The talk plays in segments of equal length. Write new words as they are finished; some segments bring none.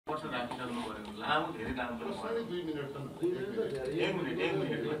वर्ष राखिसक्नु पऱ्यो लामो धेरै लामो पनि भयो 2 मिनेट त 1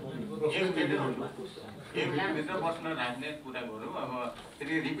 मिनेटभित्र प्रश्न राख्ने कुरा गरौँ अब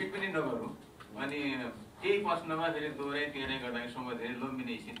फेरि रिपिट पनि नगरौँ अनि केही प्रश्नमा फेरि दोहोऱ्याइ तेह्रै गर्दाखेरि समय धेरै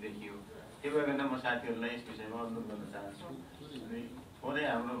लम्बिने स्थिति देखियो त्यो भएर म साथीहरूलाई यस विषयमा अनुरोध गर्न चाहन्छु अनि थोरै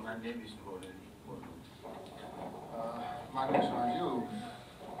हाम्रो मान्य विष्णु पौडेलजी बोल्नु मान्य स्वाज्यू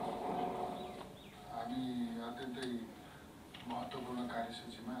हामी अत्यन्तै महत्त्वपूर्ण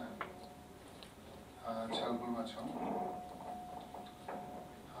कार्यसूचीमा छलफलमा छौँ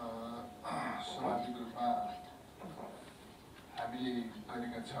स्वाभाविक रूपमा हामीले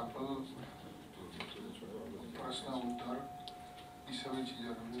गरेका छलफल प्रश्न उत्तर यी सबै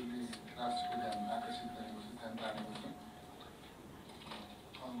चिजहरूले राष्ट्रको ध्यान आकर्षित गरेको छ ध्यान तानेको छ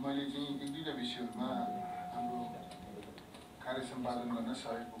मैले चाहिँ एक दुईवटा विषयहरूमा हाम्रो कार्य सम्पादन गर्न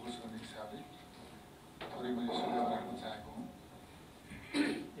सहयोग पुगोस् भन्ने हिसाबले थोरै मैले सुझाव राख्न चाहेको हुँ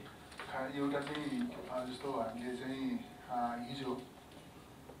एउटा चाहिँ जस्तो हामीले चाहिँ हिजो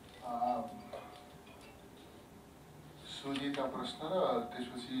सोधिएका प्रश्न र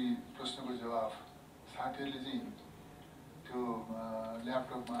त्यसपछि प्रश्नको जवाफ साथीहरूले चाहिँ त्यो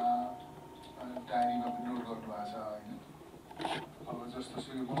ल्यापटपमा डायरीमा पनि नोट गर्नुभएको छ होइन अब जस्तो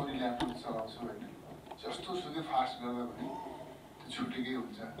सुकै म पनि ल्यापटप चलाउँछु होइन जस्तो सुकै फास्ट गर्दा पनि त्यो छुटेकै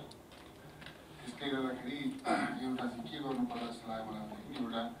हुन्छ त्यसले गर्दाखेरि एउटा चाहिँ के गर्नुपर्छ जस्तो लाग्यो मलाई भन्दाखेरि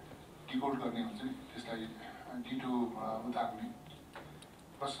एउटा डिकोड गर्ने हुन्छ नि त्यसलाई डिटो उतार्ने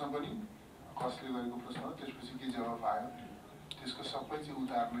प्रश्न पनि कसले गरेको प्रश्न हो त्यसपछि के जवाफ आयो त्यसको सबै चाहिँ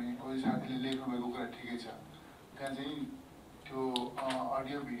उतार्ने कोही साथीले लेख्नुभएको कुरा ठिकै छ त्यहाँ चाहिँ त्यो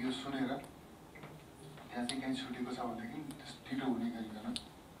अडियो भिडियो सुनेर त्यहाँ चाहिँ कहीँ छुटेको छ भनेदेखि डिटो हुने गरिकन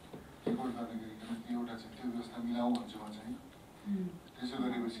डिकोड गर्ने गरिकन एउटा चाहिँ त्यो व्यवस्था मिलाउँ भन्छु म चाहिँ त्यसो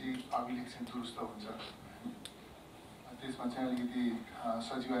गरेपछि अभिलेख चाहिँ दुरुस्त हुन्छ त्यसमा चाहिँ अलिकति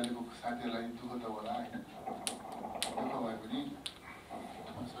सचिवालयको साथीहरूलाई दुःख त होला होइन दुःख भए पनि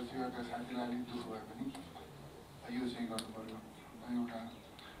सचिवालयका साथीलाई अलिक दुःख भए पनि यो चाहिँ गर्नु पर्यो एउटा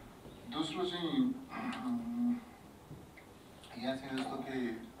दोस्रो चाहिँ यहाँ चाहिँ जस्तो कि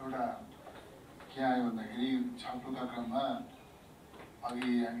एउटा के आयो भन्दाखेरि छलफलका क्रममा अघि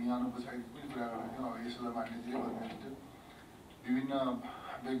हामी अनुपचारिक पनि कुरा गरेको थियौँ अब यसोलाई मान्यजीले भन्नुहुन्थ्यो विभिन्न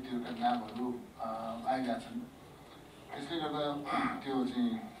व्यक्तिहरूका नामहरू आइरहेछन् त्यसले गर्दा त्यो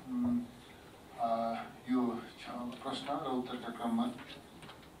चाहिँ यो प्रश्न र उत्तरका क्रममा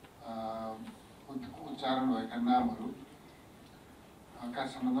उच्चारण भएका नामहरूका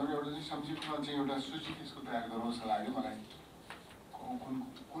सम्बन्धमा एउटा चाहिँ संक्षिप्तमा चाहिँ एउटा सूची त्यसको तयार गरौँ जस्तो लाग्यो मलाई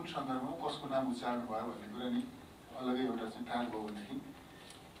कुन सन्दर्भमा कसको नाम उच्चारण भयो भन्ने कुरा नि अलगै एउटा चाहिँ तयार भयो भनेदेखि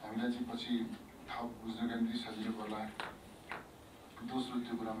हामीलाई चाहिँ पछि थप बुझ्नका निम्ति सजिलो पर्ला दोस्रो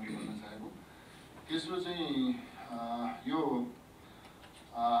त्यो कुरा मैले भन्न चाहेको तेस्रो चाहिँ यो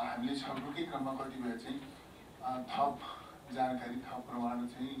हामीले छलफलकै क्रममा कतिपय चाहिँ थप जानकारी थप प्रमाण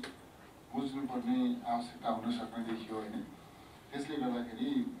चाहिँ बुझ्नुपर्ने आवश्यकता हुन सक्ने देखियो होइन त्यसले गर्दाखेरि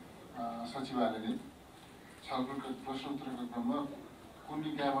सचिवालयले छलफलको प्रश्न उत्तरको क्रममा कुन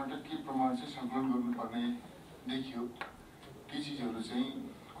निकायबाट के प्रमाण चाहिँ सङ्कलन गर्नुपर्ने देखियो ती चिजहरू चाहिँ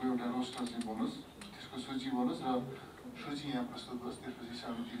एउटा रोस्टर चाहिँ बनोस् त्यसको सूची बनोस् र सूची यहाँ प्रस्तुत होस् त्यसपछि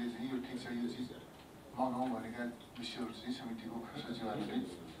समितिले चाहिँ यो ठिक छ यो चिज मगाउँ भनेका विषयहरू चाहिँ समितिको सचिवालयले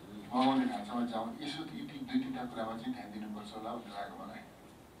मगाउने ढाँचामा जाउँ यसो दुई तिनवटा कुरामा चाहिँ ध्यान दिनुपर्छ होला भन्ने लाग्यो मलाई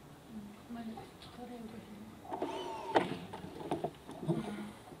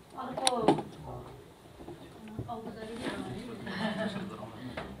अर्को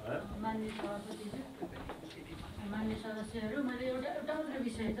मान्य सभापतिज्यू मान्य सदस्यहरू मैले एउटा मात्र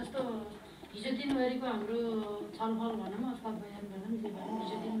विषय जस्तो हिजो दिनभरिको हाम्रो छलफल भनौँ अथवा बयान भनौँ जे भनौँ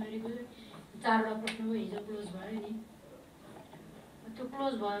हिजो दिनभरिको 4वटा प्रश्नको हिजो क्लोज भयो नि त्यो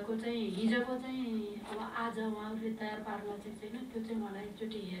क्लोज भएको चाहिँ हिजोको चाहिँ अब आज उहाँहरूले तयार पार्न चाहिँ छैन त्यो चाहिँ मलाई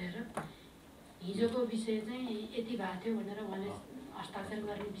एकचोटि हेरेर हिजोको विषय चाहिँ यति भएको थियो भनेर उहाँले हस्ताक्षर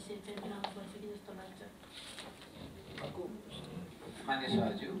गर्ने विषय चाहिँ मिलाउनुपर्छ कि जस्तो लाग्छ मान्य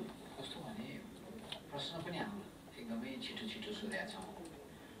सरज्यू कस्तो भने प्रश्न पनि हाम्रो एकदमै छिटो छिटो सोधेका छौँ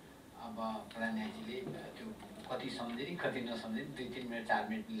अब प्रधान न्यायाधीशले त्यो कति सम्झिने कति नसम्झिने 2-3 मिनट 4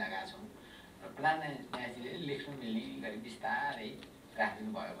 मिनट लगाएका छौँ र प्रधान न्यायाधीशले लेख्न मिल्ने गरी बिस्तारै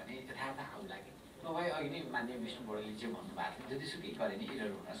राखिदिनु भयो भने यथार्थ आउला कि नभए अघि नै मान्य विष्णु पौडेलले जे भन्नुभएको थियो जतिसुकै गरे नि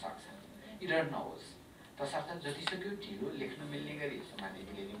इरर हुन सक्छ इरर नहोस् तसर्थ जतिसक्यो ढिलो लेख्न मिल्ने गरी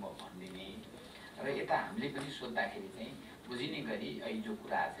मान्यजीले नि म भनिदिने र यता हामीले पनि सोद्धाखेरि चाहिँ बुझिने गरी अहिले जो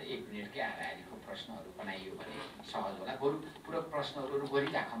कुरा छ 1 मिनटकै आधारको प्रश्नहरू बनाइयो भने सहज होला बरु पूरक प्रश्नहरू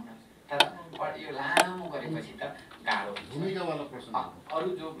गरिराखौँ न तर यो लामो गरेपछि त गाह्रो भूमिकावाला प्रश्न अरू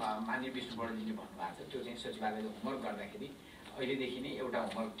जो मान्य विष्णु पौडेलजीले भन्नुभएको छ त्यो चाहिँ सचिवालयले होमवर्क गर्दाखेरि अहिलेदेखि नै एउटा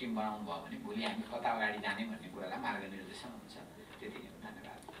होमवर्क टिम बनाउनु भयो भने भोलि हामी कता अगाडि जाने भन्ने कुरालाई मार्गनिर्देशन हुन्छ। त्यति नै हो।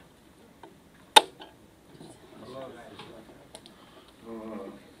 धन्यवाद।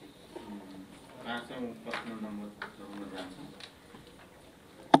 5औं प्रश्न नम्बरमा जान्छ।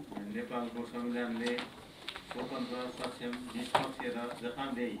 नेपालको संविधानले स्वतन्त्र, सक्षम, निष्पक्ष र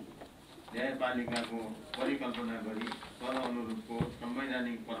जवाफदेही न्यायपालिकाको परिकल्पना गरी तल अनुरूपको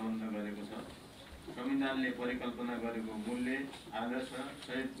संवैधानिक प्रबन्ध गरेको छ। संविधानले परिकल्पना गरेको मूल्य आदर्श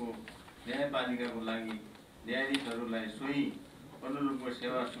सहितको न्यायपालिकाको लागि न्यायाधीशहरूलाई सोही अनुरूपको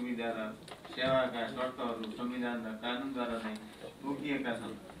सेवा सुविधा र सेवाका शर्तहरू संविधान र कानुनद्वारा नै तोकिएका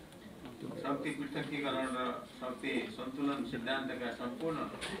छन्। शक्ति पृथकीकरण र शक्ति सन्तुलन सिद्धान्तका सम्पूर्ण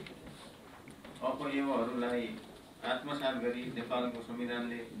अपयवहरूलाई आत्मसात गरी नेपालको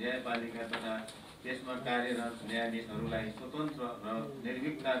संविधानले न्यायपालिका तथा त्यसमा कार्यरत न्यायाधीशहरूलाई स्वतन्त्र र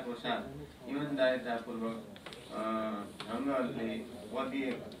निर्भीकताको साथ इमानदारितापूर्वक ढङ्गले पदीय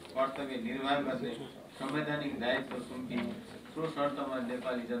कर्तव्य निर्वाह गर्ने संवैधानिक दायित्व सुम्पी सो शर्तमा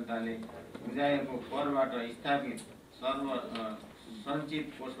नेपाली जनताले बुझाएको करबाट स्थापित सञ्चित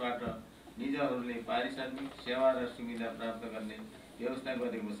कोषबाट निजहरूले पारिश्रमिक सेवा र सुविधा प्राप्त गर्ने व्यवस्था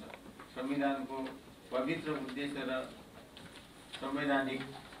गरेको छ। संविधानको पवित्र उद्देश्य र संवैधानिक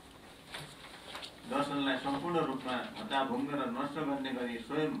दर्शनलाई सम्पूर्ण रूपमा हताभङ्ग र नष्ट गर्ने गरी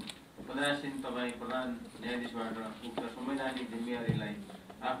स्वयं पदासीन तपाईँ प्रधान न्यायाधीशबाट उक्त संवैधानिक जिम्मेवारीलाई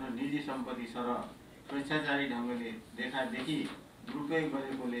आफ्नो निजी सम्पत्ति सरह स्वेच्छाचारी ढङ्गले देखादेखि दुरुपयोग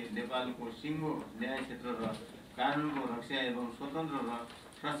गरेकोले नेपालको सिङ्गो न्याय क्षेत्र र कानुनको रक्षा एवं स्वतन्त्र र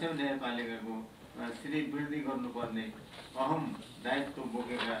सक्षम न्यायपालिकाको श्रीवृद्धि गर्नुपर्ने अहम दायित्व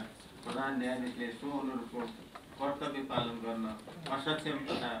बोकेका प्रधान न्यायाधीशले सो अनुरूपको कर्तव्य पालन गर्न असक्षम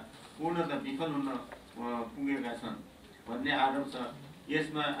तथा पूर्णतः विफल हुन पुगेका छन् भन्ने आरोप छ।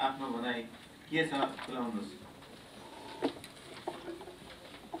 यसमा आफ्नो भनाइ के छ खुलाउनुहोस्।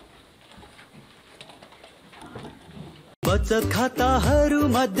 बचत खाताहरू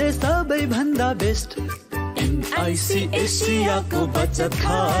मध्ये सबैभन्दा बेस्ट एनआईसी एसियाको बचत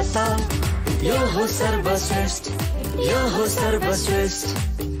खाता, यो हो सर्वश्रेष्ठ, यो हो सर्वश्रेष्ठ।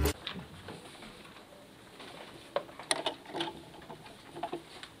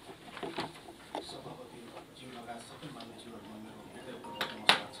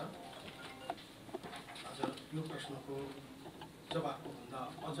 यो प्रश्नको जवाफको भन्दा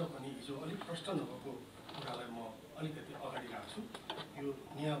अझ पनि हिजो अलिक प्रश्न नभएको कुरालाई म अलिकति अगाडि राख्छु। यो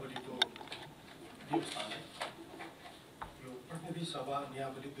नियावलीको व्यवस्थालाई, यो प्रतिनिधि सभा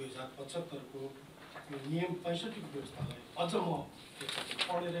नियावली 2075 को यो नियम 65 को व्यवस्थालाई अझ म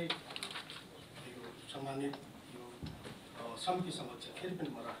पढेरै यो सम्मानित यो समिति समक्ष फेरि पनि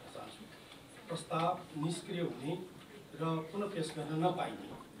म राख्न चाहन्छु। प्रस्ताव निष्क्रिय हुने र पुनः पेश गर्न नपाइने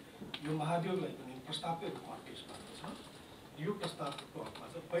यो महाभियोगलाई पनि प्रस्तावकै रूपमा पेश भएको छ। यो प्रस्तावको हकमा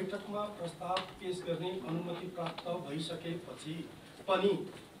चाहिँ बैठकमा प्रस्ताव पेश गर्ने अनुमति प्राप्त भइसकेपछि पनि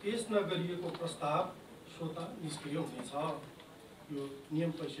पेश नगरिएको प्रस्ताव स्वतः निष्क्रिय हुनेछ। यो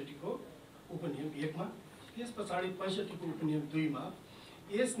नियम 65 को उपनियम 1 मा, त्यस पछाडि 65 को उपनियम 2 मा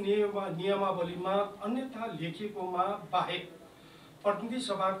यस नियमावलीमा अन्यथा लेखिएकोमा बाहेक प्रतिनिधि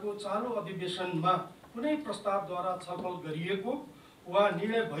सभाको चालु अधिवेशनमा कुनै प्रस्तावद्वारा छलफल गरिएको वा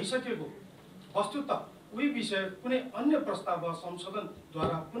निर्णय भइसकेको वस्तुतः उही विषय कुनै अन्य प्रस्ताव वा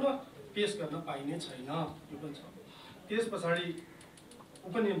संशोधनद्वारा पुनः पेश गर्न पाइने छैन। यो पनि छ। त्यस पछाडि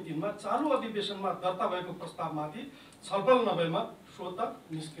उपनियम 3 मा चालु अधिवेशनमा दर्ता भएको प्रस्तावमाथि छलफल नभएमा स्वतः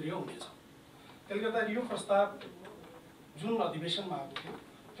निष्क्रिय हुनेछ। त्यसले गर्दा यो प्रस्ताव जुन अधिवेशनमा आएको थियो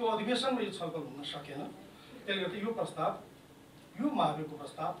त्यो अधिवेशनमा यो छलफल हुन सकेन। त्यसले गर्दा यो प्रस्ताव, यो महाभियोगको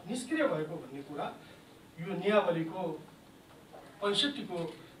प्रस्ताव निष्क्रिय भएको भन्ने कुरा यो नियावलीको 65 को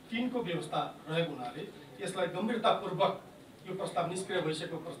 3 को व्यवस्था रहेको हुनाले यसलाई गम्भीरतापूर्वक यो प्रस्ताव निष्क्रिय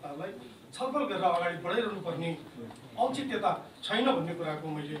भइसकेको प्रस्तावलाई छलफल गरेर अगाडि बढाइरहनु पर्ने औचित्यता छैन भन्ने कुराको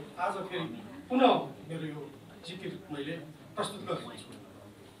मैले आज फेरि पुनः मेरो यो जिकिर मैले प्रस्तुत गरेको छु।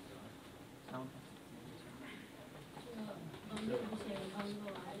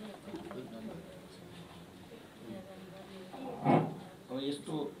 अब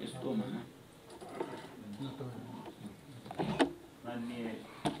यस्तोमा माननीय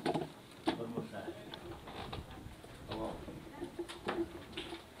प्रमुख साहब, अब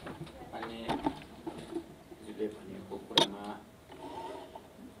मान्यजीले भनेको कुरामा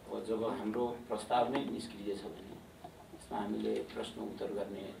अब जब हाम्रो प्रस्ताव नै निष्क्रिय छ भने यसमा हामीले प्रश्न उत्तर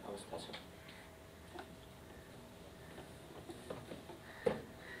गर्ने अवस्था छ।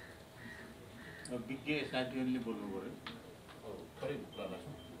 विज्ञ साथीहरूले बोल्नु पर्यो।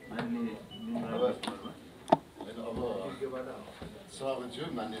 अब सभापतिज्यू,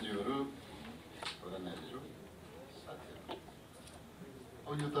 मान्यज्यूहरू, प्रधान न्यायाधीशज्यू, साथीहरू,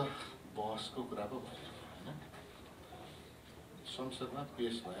 अब यो त बहसको कुरा पो भयो होइन। संसदमा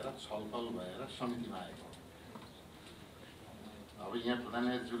पेश भएर छलफल भएर समितिमा आएको। अब यहाँ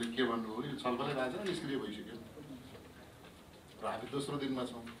प्रधानमन्त्रीज्यूले के भन्नुभयो, यो छलफलै भएको छ, निष्क्रिय भइसक्यो र हामी दोस्रो दिनमा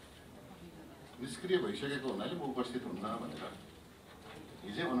छौँ। निष्क्रिय भइसकेको हुनाले म उपस्थित हुन्न भनेर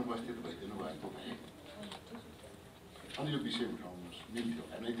हिजै अनुपस्थित भइदिनु भएको भए अनि यो विषय उठाउनुहोस्, मिल्थ्यो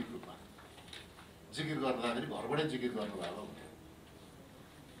नैतिक रूपमा। जिकिर गर्दाखेरि घरबाटै जिकिर गर्नुभयो भने।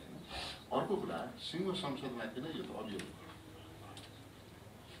 अर्को कुरा, सिङ्गो संसदमाथि नै यो त अभियोग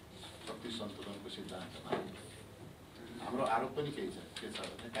शक्ति सन्तुलनको सिद्धान्तमा हाम्रो आरोप पनि केही छ। के छ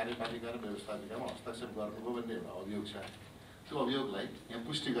भने कार्यपालिका र व्यवस्थापिकामा हस्तक्षेप गर्नुभयो भन्ने एउटा अभियोग छ। त्यो अभियोगलाई यहाँ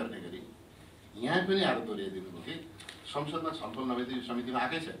पुष्टि गर्ने गरी यहाँ पनि आरोप दोहोऱ्याइदिनु भयो कि संसदमा छलफल नभए त यो समितिमा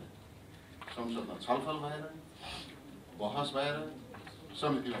आएकै छैन। संसदमा छलफल भएर बहस भएर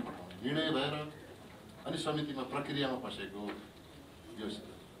समितिमा पठाउने निर्णय भएर अनि समितिमा प्रक्रियामा पसेको यो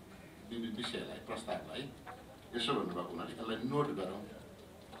विषयलाई प्रस्तावलाई यसो भन्नुभएको हुनाले यसलाई नोट गरौँ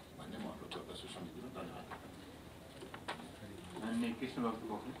भन्ने म अनुरोध गर्दछु समितिमा। धन्यवाद।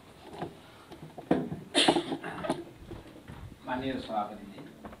 माननीय सभापतिजी,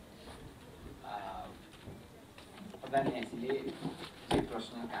 प्रधान न्यायाधीशले जे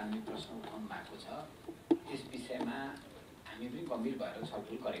प्रश्न कानुनी प्रश्न उठाउनु भएको छ त्यस विषयमा हामी पनि गम्भीर भएर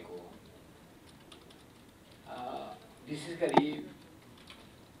छलफल गरेको हो। विशेष गरी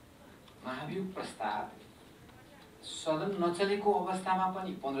महाभियोग प्रस्ताव सदन नचलेको अवस्थामा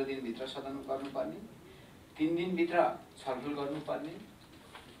पनि 15 दिनभित्र सदन गर्नुपर्ने, 3 दिनभित्र छलफल गर्नुपर्ने,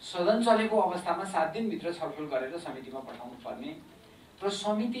 सदन चलेको अवस्थामा 7 दिनभित्र छलफल गरेर समितिमा पठाउनु पर्ने र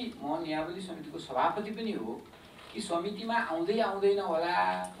समिति, म नियावली समितिको सभापति पनि हो, कि समितिमा आउँदै आउँदैन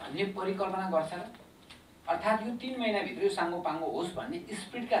होला भन्ने परिकल्पना गर्छ। अर्थात् यो 3 महिनाभित्र यो साङ्गो पाङ्गो होस् भन्ने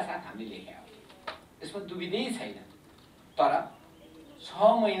स्पिडका साथ हामीले लेखेका हो। यसमा दुविधै छैन। तर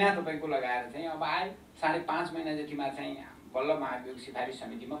 6 महिना तपाईँको लगाएर चाहिँ अब आए 5.5 महिना जतिमा चाहिँ बल्ल महाभियोग सिफारिस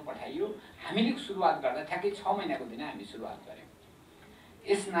समितिमा पठाइयो। हामीले सुरुवात गर्दा ठ्याक्कै 6 महिनाको दिन हामी सुरुवात गऱ्यौँ।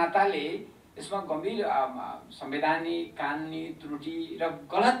 यस नाताले यसमा गम्भीर संवैधानिक कानुनी त्रुटि र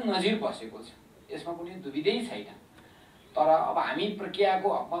गलत नजिर बसेको छ। यसमा कुनै दुविधै छैन। तर अब हामी प्रक्रियाको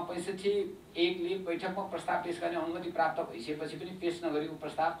हकमा 65(1) ले बैठकमा प्रस्ताव पेश गर्ने अनुमति प्राप्त भइसकेपछि पनि पेश नगरेको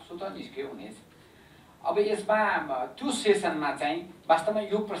प्रस्ताव स्वतः निष्क्रिय हुनेछ। अब यसमा त्यो सेसनमा चाहिँ वास्तवमा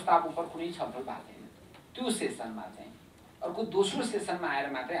यो प्रस्ताव उप कुनै छलफल भएको छैन। त्यो सेसनमा चाहिँ अर्को दोस्रो सेसनमा आएर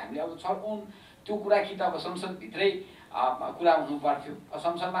मात्रै हामीले अब त्यो कुरा कि त अब संसदभित्रै कुरा हुनु पर्थ्यो।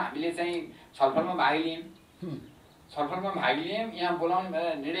 संसदमा हामीले चाहिँ छलफलमा भाग लियौँ, यहाँ बोलाउने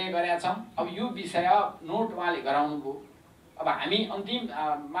भनेर निर्णय गरेका छौँ। अब यो विषय नोट उहाँले गराउनु भयो। अब हामी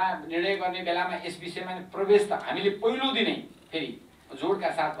अन्तिममा निर्णय गर्ने बेलामा यस विषयमा प्रवेश त हामीले पहिलो दिनै, फेरि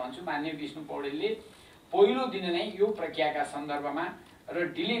जोडका साथ भन्छु, माननीय विष्णु पौडेलले पहिलो दिन नै यो प्रक्रियाका सन्दर्भमा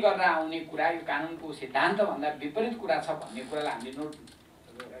र डिले गरेर आउने कुरा यो कानुनको सिद्धान्तभन्दा विपरीत कुरा छ भन्ने कुरालाई हामीले नोट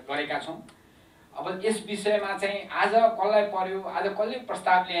गरेका छौँ। अब यस विषयमा चाहिँ आज कसलाई पर्यो, आज कसले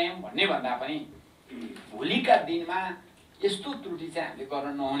प्रस्ताव ल्यायौँ भन्ने भन्दा पनि भोलिका दिनमा यस्तो त्रुटि चाहिँ हामीले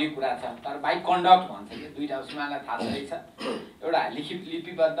गर्न नहुने कुरा छ। तर बाई कन्डक्ट भन्छ कि दुईटा उहाँलाई थाहा रहेछ। एउटा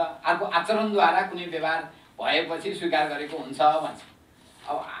लिपिबद्ध, अर्को आचरणद्वारा कुनै व्यवहार भएपछि स्वीकार गरेको हुन्छ भन्छ।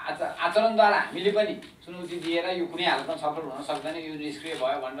 अब आचरणद्वारा हामीले पनि चुनौती दिएर यो कुनै हालतमा सफल हुन सक्दैन, यो निष्क्रिय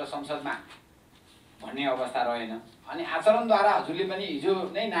भयो भनेर संसदमा भन्ने अवस्था रहेन। अनि आचरणद्वारा हजुरले पनि हिजो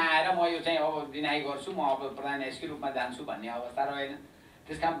नै नआएर म यो चाहिँ अब डिनाइ गर्छु, म अब प्रधान न्यायाधीशकै रूपमा जान्छु भन्ने अवस्था रहेन।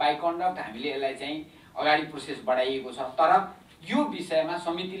 त्यसकारण बाई कन्डक्ट हामीले यसलाई चाहिँ अगाडि प्रोसेस बढाइएको छ। तर यो विषयमा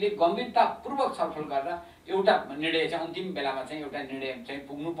समितिले गम्भीरतापूर्वक छलफल गरेर एउटा निर्णय चाहिँ अन्तिम बेलामा चाहिँ एउटा निर्णय चाहिँ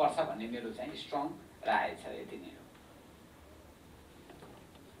पुग्नुपर्छ भन्ने मेरो चाहिँ स्ट्रङ राय छ। यति नै हो।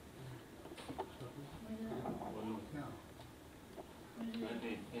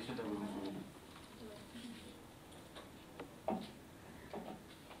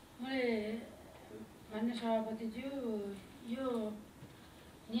 मैले मान्य सभापतिज्यू, यो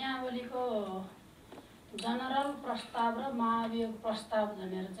नियावलीको जनरल प्रस्ताव र महाभियोग प्रस्ताव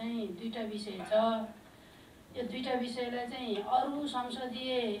भनेर चाहिँ दुईटा विषय छ। यो दुईटा विषयलाई चाहिँ अरू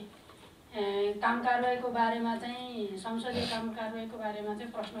संसदीय काम कारबाहीको बारेमा चाहिँ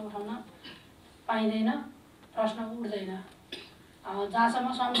प्रश्न उठाउन पाइँदैन, प्रश्न उठ्दैन।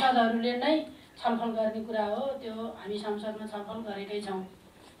 जहाँसम्म संसदहरूले नै छलफल गर्ने कुरा हो त्यो हामी संसदमा छलफल गरेकै छौँ।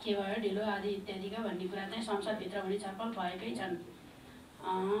 के भयो ढिलो आदि इत्यादिका भन्ने कुरा चाहिँ संसदभित्र पनि छलफल भएकै छन्।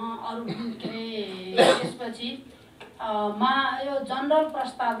 अरू के अरे त्यसपछि यो जनरल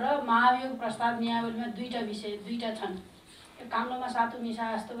प्रस्ताव र महाभियोग प्रस्ताव नियावलीमा दुईटा छन्। यो काम्लोमा सातु मिसा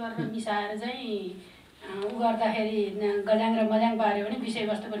जस्तो गरेर मिसाएर चाहिँ उ गर्दाखेरि गल्याङ र मल्याङ पार्यो भने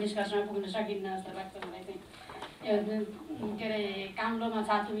विषयवस्तुको निष्कर्षमा पुग्न सकिन्न जस्तो लाग्छ मलाई चाहिँ। के अरे काम्लोमा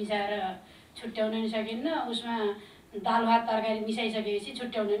छातु मिसाएर छुट्याउन नि सकिन्न, उसमा दाल भात तरकारी मिसाइसकेपछि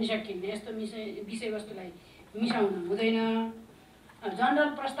छुट्याउन नि सकिन्न। यस्तो विषयवस्तुलाई मिसाउन हुँदैन। जनरल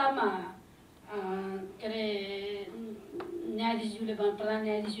प्रस्तावमा के अरे न्यायाधीशज्यूले प्रधान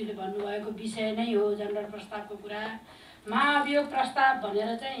न्यायाधीशज्यूले भन्नुभएको विषय नै हो जनरल प्रस्तावको कुरा। महाभियोग प्रस्ताव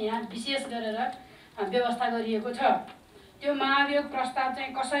भनेर चाहिँ यहाँ विशेष गरेर व्यवस्था गरिएको छ। त्यो महाभियोग प्रस्ताव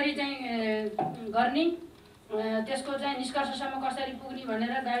चाहिँ कसरी चाहिँ गर्ने, त्यसको चाहिँ निष्कर्षसम्म कसरी पुग्ने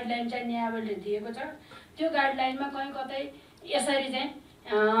भनेर गाइडलाइन चाहिँ न्यायालयले दिएको छ। त्यो गाइडलाइनमा कहीँ कतै यसरी चाहिँ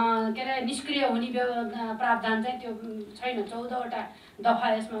के अरे निष्क्रिय हुने प्रावधान चाहिँ त्यो छैन। 14वटा दफा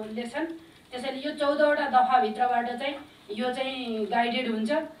यसमा उल्लेख छन्। त्यसैले यो 14वटा दफाभित्रबाट चाहिँ यो चाहिँ गाइडेड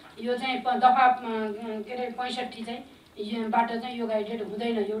हुन्छ। यो चाहिँ दफा के अरे 65 चाहिँ बाट चाहिँ यो गाइडेड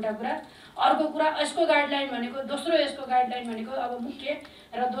हुँदैन, एउटा कुरा। अर्को कुरा, यसको गाइडलाइन भनेको दोस्रो, यसको गाइडलाइन भनेको अब मुख्य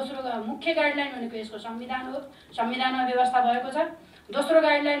र दोस्रो मुख्य गाइडलाइन भनेको यसको संविधान हो, संविधानमा व्यवस्था भएको छ। दोस्रो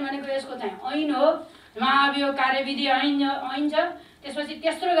गाइडलाइन भनेको यसको चाहिँ ऐन हो, महाभियोग कार्यविधि ऐन छ। त्यसपछि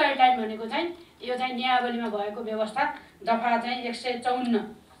तेस्रो गाइडलाइन भनेको चाहिँ यो चाहिँ नियमावलीमा भएको व्यवस्था दफा चाहिँ 154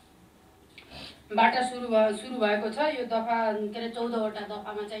 बाट सुरु भएको छ। यो दफा के अरे 14वटा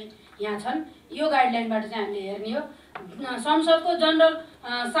दफामा चाहिँ यहाँ छन्। यो गाइडलाइनबाट चाहिँ हामीले हेर्ने हो। संसदको जनरल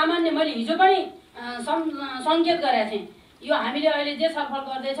सामान्य, मैले हिजो पनि सङ्केत गरेका थिएँ, यो हामीले अहिले जे छलफल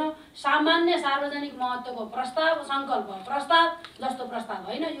गर्दैछौँ सामान्य सार्वजनिक महत्त्वको प्रस्ताव, सङ्कल्प प्रस्ताव जस्तो प्रस्ताव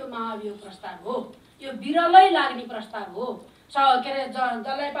होइन। यो महाभियोग प्रस्ताव हो। यो बिरलै लाग्ने प्रस्ताव हो। के अरे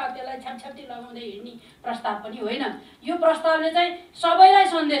जसलाई पा त्यसलाई छ्यापछ्याप्ती लगाउँदै हिँड्ने प्रस्ताव पनि होइन। यो प्रस्तावले चाहिँ सबैलाई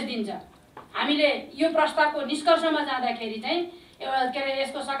सन्देश दिन्छ। हामीले यो प्रस्तावको निष्कर्षमा जाँदाखेरि चाहिँ के अरे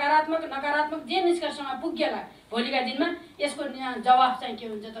यसको सकारात्मक नकारात्मक जे निष्कर्षमा पुगेला भोलिका दिनमा यसको जवाफ चाहिँ के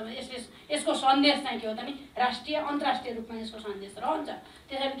हुन्छ त, यसको सन्देश चाहिँ के हो त नि राष्ट्रिय अन्तर्राष्ट्रिय रूपमा यसको सन्देश रहन्छ।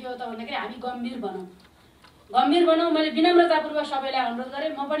 त्यसैले के हो त भन्दाखेरि हामी गम्भीर बनाउँ। मैले विनम्रतापूर्वक सबैलाई अनुरोध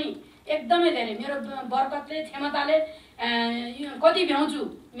गरेँ। म पनि एकदमै धेरै मेरो बरकतले क्षमताले कति भ्याउँछु,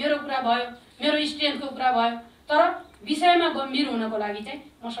 मेरो कुरा भयो, मेरो स्ट्रेन्थको कुरा भयो, तर विषयमा गम्भीर हुनको लागि चाहिँ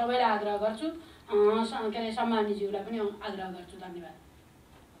म सबैलाई आग्रह गर्छु। के अरे सम्मानीज्यूलाई पनि आग्रह गर्छु। धन्यवाद।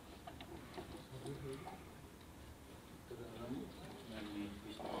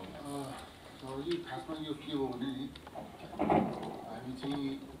 खासमा यो के हो भने नि हामी चाहिँ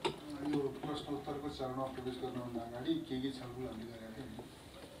यो प्रश्नोत्तरको चरणमा प्रवेश गर्नुभन्दा अगाडि के छलफल हामीले गरेका थियौँ।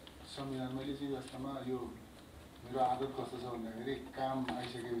 संविधान मैले चाहिँ वास्तवमा यो मेरो आदत कस्तो छ भन्दाखेरि काम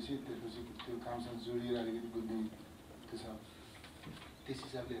आइसकेपछि त्यसपछि त्यो कामसँग जोडिएर अलिकति बुझ्ने त्यो छ। त्यस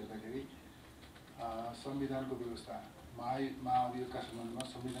हिसाबले हेर्दाखेरि संविधानको व्यवस्था महाभियोगका सम्बन्धमा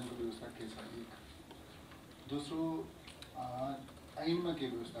संविधानको व्यवस्था के छ, एक। दोस्रो ऐनमा के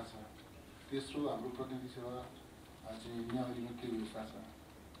व्यवस्था छ, तेस्रो हाम्रो प्रतिनिधि सभा चाहिँ नियमावलीमा के व्यवस्था छ।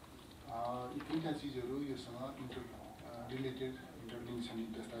 यी तिनवटा चिजहरू योसँग रिलेटेड इन्टरलिङ्क छन्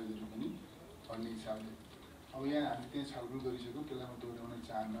दस्तावेजहरू पनि भन्ने हिसाबले। अब यहाँ हामी त्यहाँ छलफल गरिसक्यौँ, त्यसलाई म दोहोऱ्याउन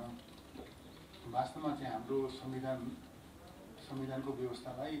चाहन्न। वास्तवमा चाहिँ हाम्रो संविधानको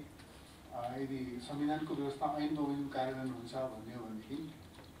व्यवस्थालाई यदि संविधानको व्यवस्था ऐन बमोजिम कार्यान्वयन हुन्छ भन्ने हो भनेदेखि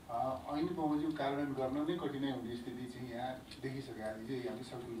ऐन बमोजिम कार्यान्वयन गर्न नै कठिनाइ हुने स्थिति चाहिँ यहाँ देखिसक्यो। अहिले चाहिँ हामी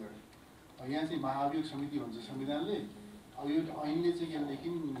छलफल गऱ्यौँ। यहाँ चाहिँ महाभियोग समिति भन्छ संविधानले। अब यो ऐनले चाहिँ के भनेदेखि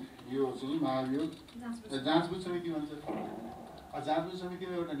यो चाहिँ महाभियोग जाँचबुझ समिति भन्छ। जाँचबुझ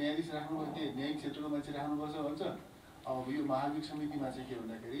समितिमा एउटा न्यायाधीश राख्नुपर्छ, न्यायिक क्षेत्रको मान्छे राख्नुपर्छ भन्छ। अब यो महाभियोग समितिमा चाहिँ के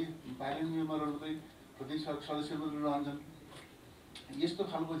भन्दाखेरि पार्लियामेन्ट मेम्बरहरू चाहिँ प्रत्येक सदस्यहरू मात्रै रहन्छन्। यस्तो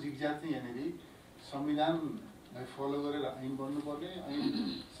खालको जिगजाग चाहिँ यहाँनिर संविधानलाई फलो गरेर ऐन बन्नुपर्ने,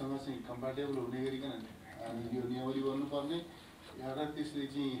 ऐनसँग चाहिँ कम्प्याटेबल हुने गरिकन यो नियमावली बन्नुपर्ने र त्यसले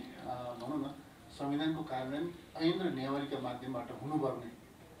चाहिँ भनौँ न संविधानको कार्यान्वयन ऐन र नियमावलीका माध्यमबाट हुनुपर्ने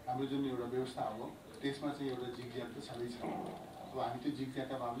हाम्रो जुन एउटा व्यवस्था हो त्यसमा चाहिँ एउटा जिगज्याग त छँदैछ। अब हामी त्यो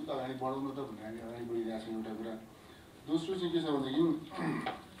जिगज्यागका बावजुद अगाडि बढाउन त भनेर हामी अगाडि बढिरहेको छौँ, एउटा कुरा। दोस्रो चाहिँ के छ भनेदेखि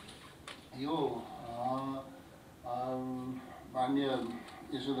यो मान्य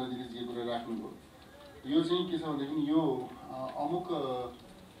यशोदाजीले जे कुरा राख्नुभयो यो चाहिँ के छ भनेदेखि यो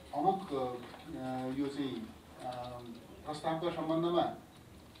अमुक यो चाहिँ प्रस्तावका सम्बन्धमा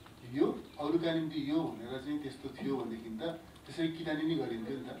यो अरूका निम्ति यो भनेर चाहिँ त्यस्तो थियो भनेदेखि त त्यसरी किटानी नै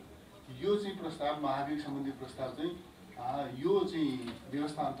गरिन्थ्यो नि त। यो चाहिँ प्रस्ताव महाभियोग सम्बन्धी प्रस्ताव चाहिँ यो चाहिँ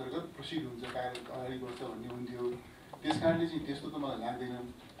व्यवस्था अन्तर्गत प्रोसिड हुन्छ, कार्य अगाडि बढ्छ भन्ने हुन्थ्यो। त्यस कारणले चाहिँ त्यस्तो त मलाई लाग्दैन।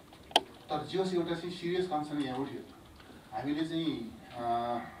 तर जोस एउटा चाहिँ सिरियस कन्सर्न यहाँ उठ्यो। हामीले चाहिँ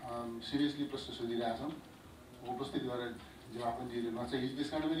सिरियसली प्रश्न सोधिरहेछौँ, उपस्थित गरेर जवाफ पनि दिएर नचाहियो। त्यस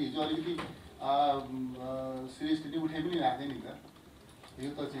कारण मैले हिजो अलिकति सिरियसली नै उठाइ पनि राख्दैन नि त। यो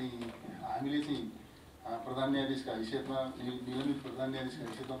त चाहिँ हामीले चाहिँ प्रधान न्यायाधीशका हैसियतमा, निलम्बित प्रधान न्यायाधीशका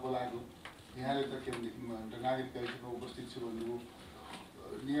हैसियतमा बोलाएको यहाँले त के भनेदेखि एउटा नागरिक आयोगमा उपस्थित छु भन्नुभयो।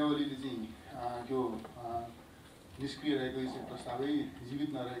 नियावलीले चाहिँ त्यो निष्क्रिय रहेको चाहिँ प्रस्तावै जीवित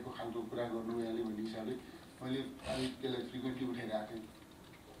नरहेको खालको कुरा गर्नु यहाँले भन्ने हिसाबले मैले अलिक त्यसलाई फ्रिक्वेन्टली उठाइरहेको थिएँ।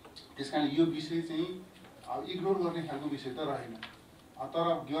 त्यस कारण यो विषय चाहिँ अब इग्नोर गर्ने खालको विषय त रहेन। तर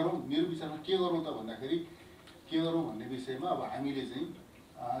गरौँ, मेरो विचारमा के गरौँ त भन्दाखेरि के गरौँ भन्ने विषयमा अब हामीले चाहिँ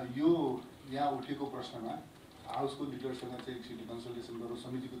यो यहाँ उठेको प्रश्नमा हाउसको लिडरसँग चाहिँ एकचोटि कन्सल्टेसन गरौँ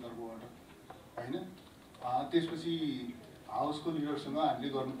समितिको तर्फबाट होइन। त्यसपछि हाउसको लिडरसँग हामीले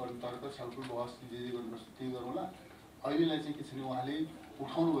गर्नुपर्ने तर्क छलफल बहस जे गर्नुपर्छ त्यही गरौँला। अहिलेलाई चाहिँ के छ भने उहाँले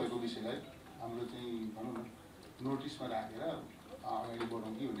उठाउनु भएको विषयलाई हाम्रो चाहिँ भनौँ न नोटिसमा राखेर अगाडि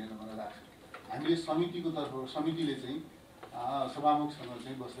बढौँ कि भन्ने मलाई लाग्छ। हामीले समितिको तर्फ समितिले चाहिँ सभामुखसँग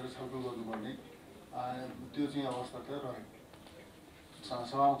चाहिँ बसेर छलफल गर्नुपर्ने त्यो चाहिँ अवस्था त रह्यो।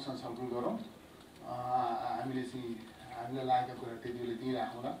 सभामुखसँग छलफल गरौँ। हामीले चाहिँ हामीलाई लागेका कुरा त्यति बेला त्यहीँ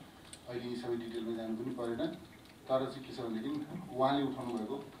राखौँला। अहिले यी सबै डिटेलमा जानु पनि परेन। तर चाहिँ के छ भनेदेखि उहाँले उठाउनु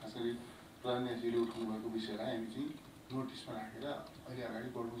भएको खास गरी प्रधानमन्त्रीले उठाउनु भएको विषयलाई हामी चाहिँ नोटिसमा राखेर अहिले अगाडि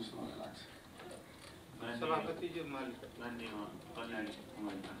बढ्नु जस्तो मलाई लाग्छ। सभापतिज्यू मान्य कल्याणी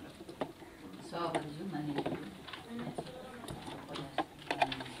कुमार सभापतिज्यू मान्य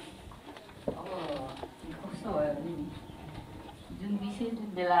अब कस्तो भयो भने नि जुन विषय जुन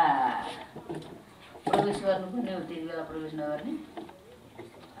बेला प्रवेश गर्नुपर्ने हो त्यति बेला प्रवेश नगर्ने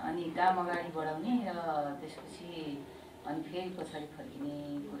अनि काम अगाडि बढाउने र त्यसपछि अनि फेरि पछाडि फर्किने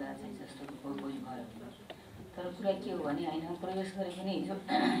कुरा चाहिँ जस्तो बोली भयो। तर कुरा के हो भने होइन प्रवेश गरे पनि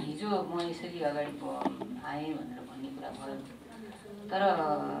हिजो म यसरी अगाडि आएँ भनेर भन्ने कुरा भयो। तर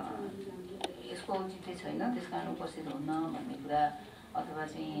यसको औचित्य छैन, त्यस कारण उपस्थित हुन्न भन्ने कुरा अथवा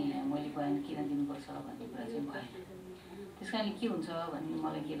चाहिँ मैले बयान किन दिनुपर्छ भन्ने कुरा चाहिँ भएन। त्यस कारण के हुन्छ भन्ने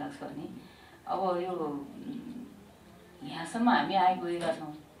मलाई के लाग्छ भने अब यो यहाँसम्म हामी आइगएका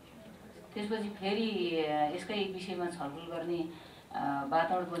छौँ, त्यसपछि फेरि यसकै विषयमा छलफल गर्ने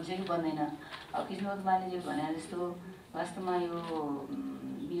वातावरण बन्छ कि बन्दैन। अब किसिमको मानिसले भने जस्तो वास्तवमा यो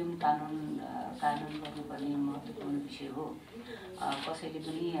नियम कानुन गर्नुपर्ने महत्त्वपूर्ण विषय हो। कसैले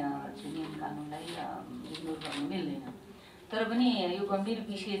पनि त्यो नियम कानुनलाई इग्नोर गर्नु मिल्दैन। तर पनि यो गम्भीर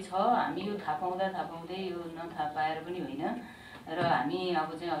विषय छ, हामी यो थाहा पाउँदै यो नथाहा पाएर पनि होइन र हामी अब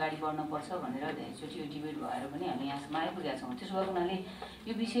चाहिँ अगाडि बढ्नुपर्छ भनेर धेरैचोटि यो डिबेट भएर पनि हामी यहाँसम्म आइपुगेका छौँ। त्यसो भएको हुनाले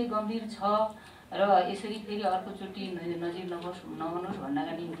यो विषय गम्भीर छ र यसरी फेरि अर्कोचोटि नजिर नहोस्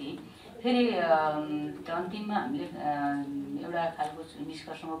भन्नका निम्ति फेरि अन्तिममा हामीले एउटा खालको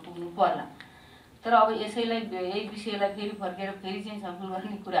निष्कर्षमा पुग्नु पर्ला। तर अब यसैलाई यही विषयलाई फेरि फर्केर फेरि चाहिँ छलफल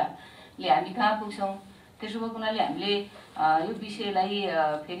गर्ने कुराले हामी कहाँ पुग्छौँ। त्यसो भएको हुनाले हामीले यो विषयलाई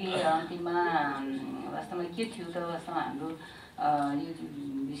फेरि अन्तिममा वास्तवमा के थियो त वास्तवमा हाम्रो यो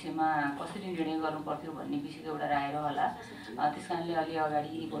विषयमा कसरी निर्णय गर्नु पर्थ्यो भन्ने विषयको एउटा राय रहला। त्यस कारणले अलि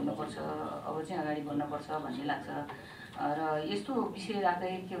अगाडि बढ्नुपर्छ, अब चाहिँ अगाडि बढ्नुपर्छ भन्ने लाग्छ। र यस्तो विषय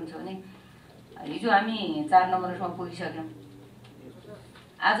राख्दै के हुन्छ भने हिजो हामी 4 नम्बरसम्म पुगिसक्यौँ।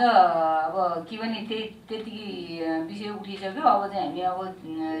 आज अब के भने त्यति विषय उठिसक्यो, अब चाहिँ हामी अब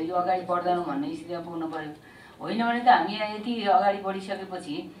यो अगाडि बढ्दैनौँ भन्ने स्थितिमा पुग्नु पर्यो। होइन भने त हामी यति अगाडि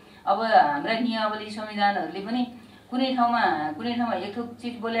बढिसकेपछि अब हाम्रा नियमावली संविधानहरूले पनि कुनै ठाउँमा एक थोक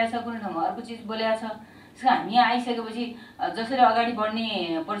चिज बोलेको छ, कुनै ठाउँमा अर्को चिज बोलेको छ। त्यसको हामी यहाँ आइसकेपछि जसरी अगाडि बढ्ने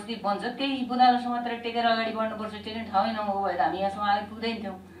परिस्थिति बन्छ त्यही बुँदालोसँग मात्र टेकेर अगाडि बढ्नुपर्छ। टेक्ने ठाउँै नभएको भए त हामी यहाँसम्म आइपुग्दैन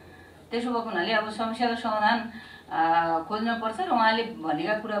थियौँ। त्यसो भएको हुनाले अब समस्याको समाधान खोज्न पर्छ र उहाँले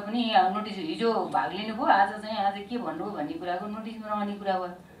भनेका कुरा पनि नोटिस हिजो भाग लिनुभयो, आज के भन्नुभयो भन्ने कुराको नोटिसमा रहने कुरा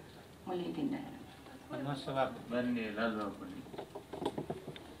भयो। मैले यति नै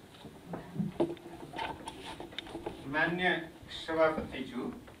मान्य सभापतिज्यू,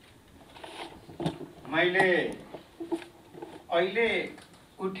 मैले अहिले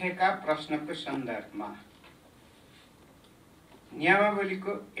उठेका प्रश्नको सन्दर्भमा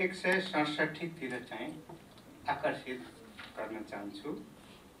नियमावलीको 167 तिर चाहिँ आकर्षित गर्न चाहन्छु।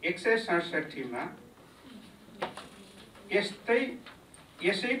 167 मा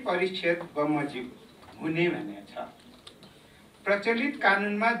यसै परिच्छेद बमोजिम हुने भनेको छ। प्रचलित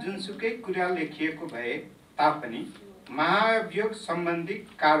कानुनमा जुनसुकै कुरा लेखिएको भए तापनि महाभियोग सम्बन्धी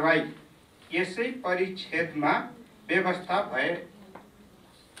कारबाही यसै परिच्छेदमा व्यवस्था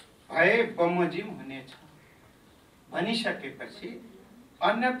भए बमोजिम हुनेछ भनिसकेपछि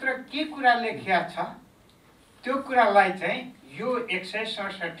अन्यत्र के कुरा लेखिया छ त्यो कुरालाई चाहिँ यो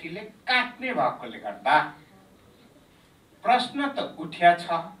 167 ले काट्ने भएकोले गर्दा प्रश्न त उठ्या छ,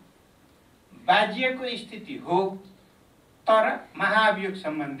 बाजिएको स्थिति हो। तर महाभियोग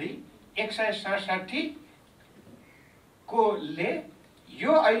सम्बन्धी 167 कोले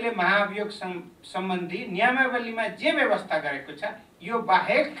यो अहिले महाभियोग सम्बन्धी नियमावलीमा जे व्यवस्था गरेको छ यो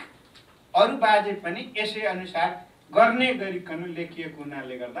बाहेक अरू बाजे पनि यसै अनुसार गर्ने गरिकन लेखिएको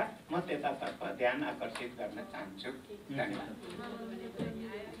हुनाले गर्दा म त्यतातर्फ ध्यान आकर्षित गर्न चाहन्छु। धन्यवाद।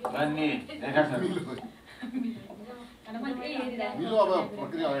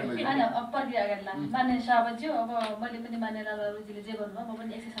 मान्य सभाज्यू, अब मैले पनि मान्य लालबाबुजीले जे भन्नुभयो म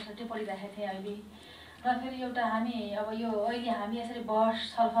पनि 167 पढिरहेको थिएँ अहिले। र फेरि एउटा हामी अब यो अहिले हामी यसरी बहस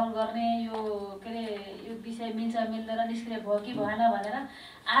छलफल गर्ने यो के अरे यो विषय मिल्छ मिल्दैन निष्क्रिय भयो कि भएन भनेर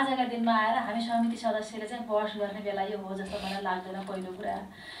आजका दिनमा आएर हामी समिति सदस्यले चाहिँ बहस गर्ने बेला यो हो जस्तो मलाई लाग्दैन। पहिलो कुरा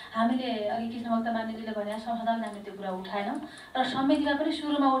हामीले अघि कृष्णभक्त मान्यजीले भने संसदमा हामीले त्यो कुरा उठाएनौँ र समितिमा पनि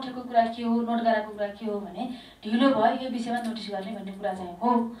सुरुमा उठेको कुरा के हो, नोट गराएको कुरा के हो भने ढिलो भयो यो विषयमा नोटिस गर्ने भन्ने कुरा चाहिँ हो।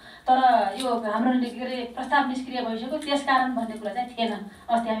 तर यो हाम्रो के अरे प्रस्ताव निष्क्रिय भइसक्यो त्यसकारण भन्ने कुरा चाहिँ थिएन।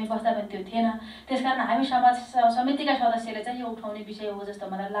 अस्ति हामी बस्दा पनि त्यो थिएन। त्यसकारण हामी समितिका सदस्यले चाहिँ यो उठाउने विषय हो जस्तो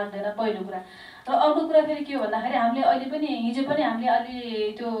मलाई लाग्दैन पहिलो कुरा। र अर्को कुरा फेरि के हो भन्दाखेरि हामीले अहिले पनि हिजो पनि हामीले अलि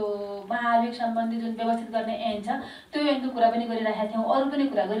त्यो महाभियोग सम्बन्धी जुन व्यवस्थित गर्ने ऐन छ त्यो ऐनको कुरा पनि गरिरहेका थियौँ, अरू पनि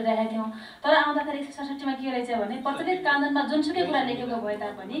कुरा गरिरहेका थियौँ। तर आउँदाखेरि 167 के रहेछ भने प्रचलित कानुनमा जुनसुकै कुरा लेखेको भए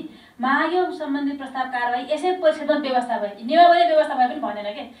तापनि महाभियोग सम्बन्धी प्रस्ताव कारबाही यसै परिषदमा व्यवस्था भए, नियमावली व्यवस्था भए पनि भनेन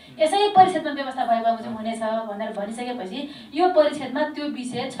के, यसै परिषदमा व्यवस्था भए बमोजिम हुनेछ भनेर भनिसकेपछि यो परिषदमा त्यो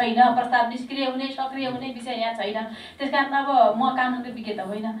विषय छैन। प्रस्ताव निष्क्रिय हुने सक्रिय हुने विषय यहाँ छैन। त्यसकारण अब म कानुनको विज्ञ त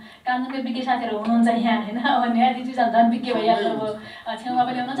होइन, कानुनको विज्ञ साथीहरू हुनुहुन्छ यहाँ होइन, अब न्यायाधीश झन् विज्ञ भइहाल्नु भयो, छेउमा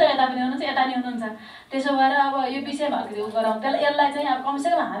पनि हुनुहुन्छ, यता पनि हुनुहुन्छ, यता पनि हुनुहुन्छ। त्यसो भएर अब यो विषयमा अलिकति उ गरौँ, त्यसलाई यसलाई चाहिँ अब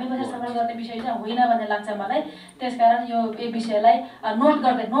कमसेकम हामी बसेर सफल गर्ने विषय चाहिँ होइन भन्ने लाग्छ मलाई। त्यसकारण यो विषयलाई नोट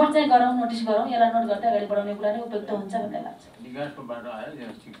गर्दै नोट चाहिँ गरौँ, नोटिस गरौँ, यसलाई नोट गर्दै अगाडि बढाउने कुरा नै उपयुक्त हुन्छ भन्ने लाग्छ।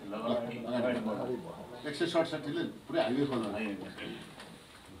 167 ले पुरै हाइवे खोल्नु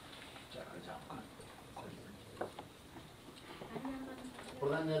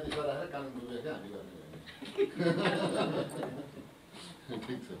प्रधान न्यायाधीश राखेर कानुन व्याख्या हामी गर्ने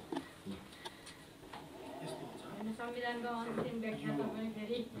ठिक छ। संविधानको अन्तिम व्याख्या तपाईँ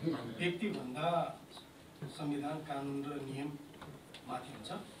फेरि व्यक्तिभन्दा संविधान कानुन र नियम माथि हुन्छ।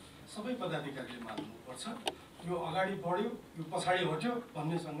 सबै पदाधिकारीले मान्नुपर्छ। यो अगाडि बढ्यो यो पछाडि हट्यो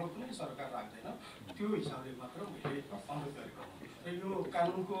भन्नेसँग कुनै सरकार राख्दैन। त्यो हिसाबले मात्र मैले अनुरोध गरेको हुँ। र यो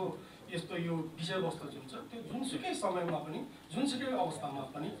कानुनको यस्तो यो विषयवस्तु जुन छ त्यो जुनसुकै समयमा पनि जुनसुकै अवस्थामा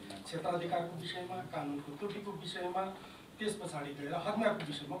पनि क्षेत्राधिकारको विषयमा, कानुनको त्रुटिको विषयमा, त्यस पछाडि गएर हकमागको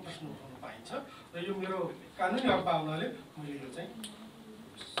विषयमा प्रश्न उठाउन पाइन्छ। र यो मेरो कानुनी हकमा हुनाले मैले यो चाहिँ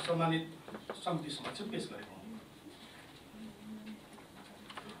सम्मानित समिति समक्ष पेश गरेको हुँ।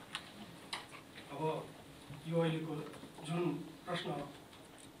 अब यो अहिलेको जुन प्रश्न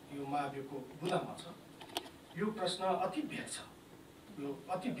यो महाभियोगको बुँदामा छ यो प्रश्न अति भेग छ। यो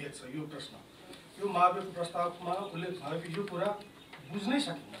अति भेग छ यो प्रश्न। यो महाभियोगको प्रस्तावमा उल्लेख भएको यो कुरा बुझ्नै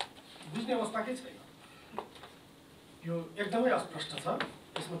सकिन्न, बुझ्ने अवस्थाकै छैन। यो एकदमै अस्पष्ट छ।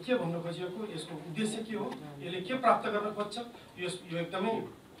 यसमा के भन्नु खोजिएको, यसको उद्देश्य के हो, यसले के प्राप्त गर्न खोज्छ, यो एकदमै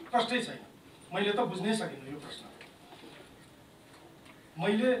प्रष्टै छैन। मैले त बुझ्नै सकिनँ यो प्रश्न।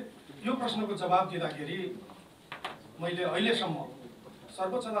 मैले यो प्रश्नको जवाब दिँदाखेरि मैले अहिलेसम्म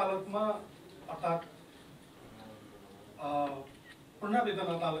सर्वोच्च अदालतमा अर्थात् पुनरावेदन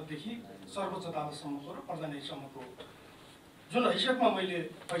अदालतदेखि सर्वोच्च अदालतसम्मको र प्रधान न्यायाधीशसम्मको जुन हैसियतमा मैले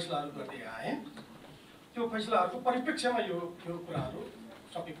फैसलाहरू गर्दै आएँ त्यो फैसलाहरूको परिप्रेक्ष्यमा यो कुराहरू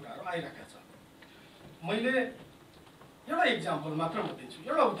सबै कुराहरू आइरहेका छ। मैले एउटा इक्जाम्पल मात्र म दिन्छु,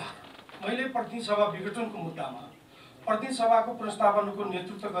 एउटा उदाहरण। मैले प्रतिनिधि सभा विघटनको मुद्दामा प्रतिनिधि सभाको पुनर्स्थापनाको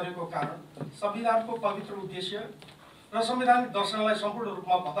नेतृत्व गरेको कारण संविधानको पवित्र उद्देश्य र संवैधानिक दर्शनलाई सम्पूर्ण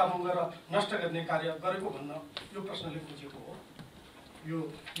रूपमा भत्ताभङ्ग र नष्ट गर्ने कार्य गरेको भन्न यो प्रश्नले खोजेको हो। यो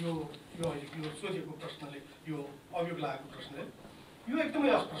सोधेको प्रश्नले, यो अभियोग लागेको प्रश्नले यो एकदमै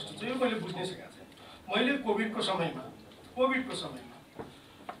अस्पष्ट छ। यो मैले बुझ्नै सकेको छैन। मैले कोभिडको समयमा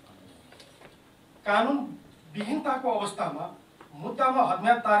कानुन विहीनताको अवस्थामा मुद्दामा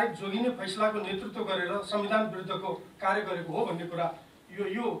हदम्याद तारिक जोगिने फैसलाको नेतृत्व गरेर संविधान विरुद्धको कार्य गरेको हो भन्ने कुरा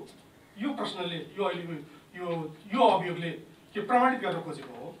यो प्रश्नले यो अभियोगले के प्रमाणित गर्न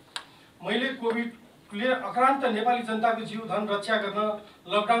खोजेको हो। मैले कोभिडले आक्रान्त नेपाली जनताको जीव धन रक्षा गर्न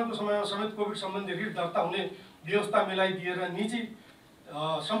लकडाउनको समयमा समेत कोभिड सम्बन्धी ऋण दर्ता हुने व्यवस्था मिलाइदिएर निजी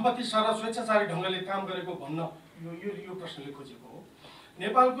सम्पत्ति सारा स्वेच्छाचारी ढङ्गले काम गरेको भन्न यो प्रश्नले खोजेको हो।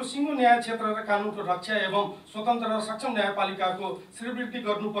 नेपालको सिङ्गो न्याय क्षेत्र र कानुनको रक्षा एवं स्वतन्त्र र सक्षम न्यायपालिकाको श्रीवृद्धि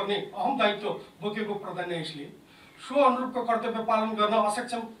गर्नुपर्ने अहम दायित्व बोकेको प्रधान न्यायाधीशले सो अनुरूपको कर्तव्य पालन गर्न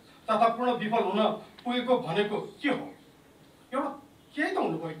असक्षम तथा पूर्ण विफल हुन पुगेको भनेको के हो? एउटा केही त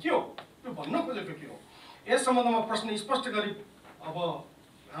हुनुभयो, के हो यो भन्न खोजेको के हो? यस सम्बन्धमा प्रश्न स्पष्ट गरी अब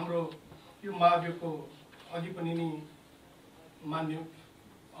हाम्रो यो महाभियोगको अघि पनि नि मान्य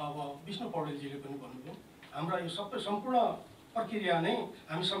अब विष्णु पौडेलजीले पनि भन्नुभयो, हाम्रा यो सबै सम्पूर्ण प्रक्रिया नै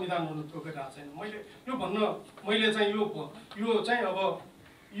हामी संविधान अनुरूपको गरिरहेको छैन। मैले चाहिँ यो चाहिँ अब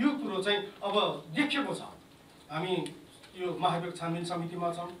यो कुरो चाहिँ अब देखिएको छ। हामी यो महाभियोग छानबिन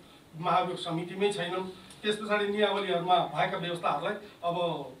समितिमा छौँ, महाभियोग समितिमै छैनौँ। त्यस पछाडि नियावलीहरूमा भएका व्यवस्थाहरूलाई अब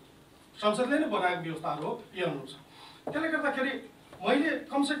संसदले नै बनाएको व्यवस्थाहरू हो, यो अनुरूप छ। त्यसले गर्दाखेरि मैले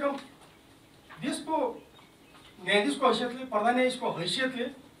कमसेकम देशको न्यायाधीशको हैसियतले, प्रधान न्यायाधीशको हैसियतले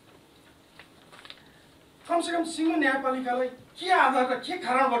कमसेकम सिङ्गो न्यायपालिकालाई के आधार र के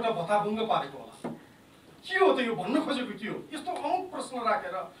कारणबाट भत्ताभङ्ग पारेको होला, के हो त यो भन्नु खोजेको के हो? यस्तो अमुक प्रश्न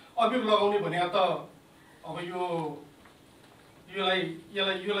राखेर अभियोग लगाउने भने त अब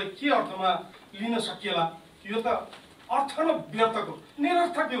यसलाई के अर्थमा लिन सकिएला? यो त अर्थ न व्यर्थको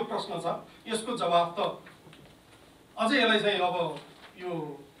निरर्थक यो प्रश्न छ। यसको जवाब त अझै यसलाई चाहिँ अब यो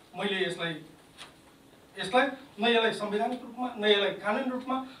मैले यसलाई न यसलाई संवैधानिक रूपमा, न यसलाई कानुनी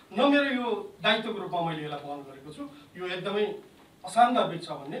रूपमा, न मेरो यो दायित्वको रूपमा मैले यसलाई वहन गरेको छु। यो एकदमै असान्दर्भिक छ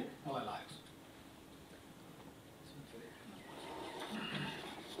भन्ने मलाई लागेको छ।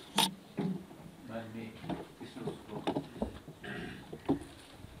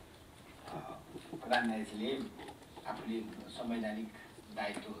 प्रधान न्यायाधीशले आफूले संवैधानिक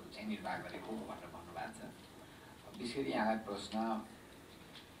दायित्वहरू चाहिँ निर्वाह गरेको भनेर भन्नुभएको छ। विशेष गरी यहाँलाई प्रश्न,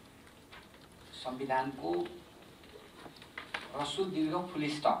 संविधानको ह्रस्व दीर्घ फुल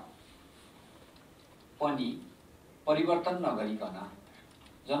स्टप पनि परिवर्तन नगरिकन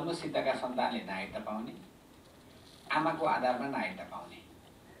जन्मसिद्धका सन्तानले नागरिकता पाउने, आमाको आधारमा नागरिकता पाउने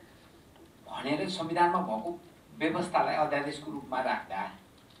भनेर संविधानमा भएको व्यवस्थालाई अध्यादेशको रूपमा राख्दा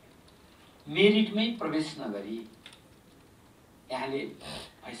मेरिटमै प्रवेश नगरी यहाँले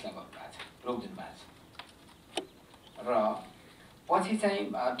फैसला गर्नुभएको छ, रोकिदिनु भएको छ। र पछि चाहिँ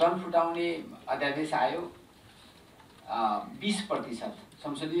दल फुटाउने अध्यादेश आयो। 20%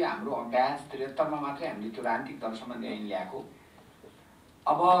 संसदीय हाम्रो अभ्यास 73 मा मात्रै हामीले त्यो राजनीतिक दल सम्बन्धी ऐन ल्याएको।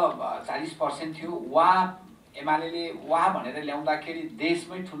 अब 40% थियो। एमाले वाह भनेर ल्याउँदाखेरि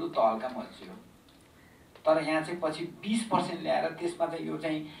देशमै ठुलो तहल्का मच्चियो। तर यहाँ चाहिँ पछि 20% ल्याएर त्यसमा चाहिँ यो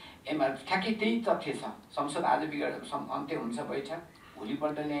चाहिँ ठ्याक्कै त्यही तथ्य छ। संसद आज अन्त्य हुन्छ बैठक,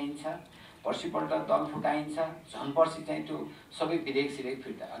 भोलिपल्ट ल्याइन्छ, पर्सिपल्ट दल फुटाइन्छ, झन् पर्सि चाहिँ त्यो सबै विधेयक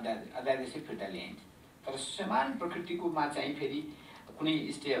फिर्ता अध्यादेशै फिर्ता ल्याइन्छ। तर समान प्रकृतिकोमा चाहिँ फेरि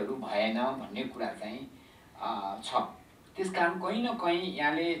कुनै स्टेहरू भएन भन्ने कुरा चाहिँ छ। त्यसकारण कहीँ न कहीँ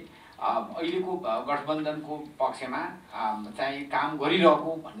यहाँले अहिलेको गठबन्धनको पक्षमा चाहिँ काम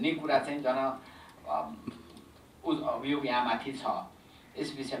गरिरहेको भन्ने कुरा चाहिँ अभियोग यहाँमाथि छ।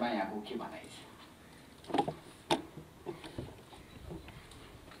 यस विषयमा यहाँको के भनाइ छ?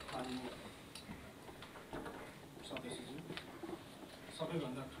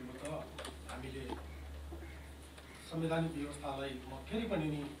 सबैभन्दा ठुलो त हामीले संवैधानिक व्यवस्थालाई म फेरि पनि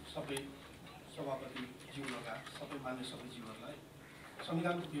नि सबै सभापति ज्यू लगायत सबै मान्य सदस्यहरूलाई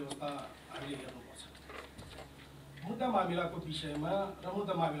संविधानको व्यवस्था हामीले हेर्नुपर्छ। मुद्दा मामिलाको विषयमा र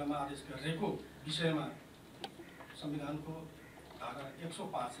मुद्दा मामिलामा आदेश गरेको विषयमा संविधानको धारा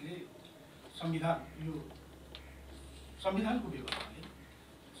 105 ले संविधानको व्यवस्थाले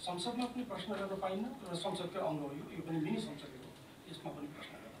संसदमा पनि प्रश्न गर्न पाइन्न र संसदकै अङ्ग हो, यो पनि मिनी संसद हो, यसमा पनि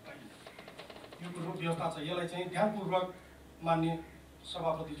प्रश्न गर्न पाइन्न। यो कुरो व्यवस्था छ। यसलाई चाहिँ ध्यानपूर्वक मान्य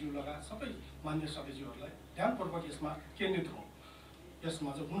सभापतिज्यू लगायत सबै मान्य सदस्यहरूलाई ध्यानपूर्वक यसमा केन्द्रित हो,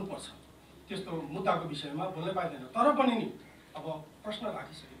 यसमा चाहिँ हुनुपर्छ। त्यस्तो मुद्दाको विषयमा बोल्नै पाइँदैन। तर पनि नि अब प्रश्न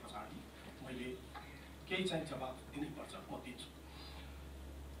राखिसके पछाडि मैले केही चाहिँ जवाब दिनैपर्छ, म दिन्छु।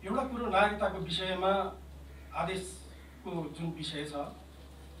 एउटा कुरो नागरिकताको विषयमा आदेशको जुन विषय छ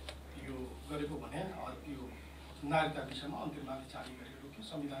यो गरेको भने यो नागरिकता विषयमा अन्तरिमले जारी गरेको रोक्यो।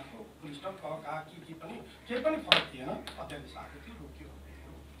 संविधानको फुल स्टप केही पनि फरक थिएन। अध्यादेश आएको थियो, रोक्यो।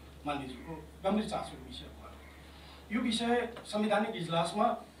 मान्यज्यूको गम्भीर चासोको विषय भयो। यो विषय संवैधानिक इजलासमा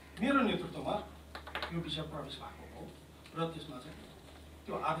मेरो नेतृत्वमा यो विषय प्रवेश भएको हो र त्यसमा चाहिँ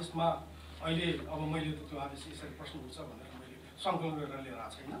त्यो आदेशमा अहिले अब मैले त त्यो आदेश यसरी प्रश्न उठ्छ भनेर मैले सङ्कलन गरेर लिएर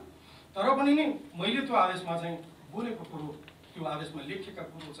आएको छैन। तर पनि नि मैले त्यो आदेशमा चाहिँ बोलेको कुरो, त्यो आदेशमा लेखिएका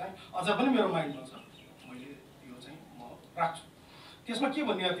कुरो चाहिँ अझ पनि मेरो माइन्डमा छ। मैले यो चाहिँ म राख्छु। त्यसमा के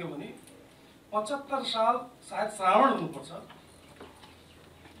भनिएको थियो भने 75 साल सायद श्रावण हुनुपर्छ।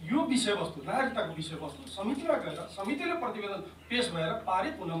 यो विषयवस्तु नागरिकताको विषयवस्तु समितिमा गएर समितिले प्रतिवेदन पेश भएर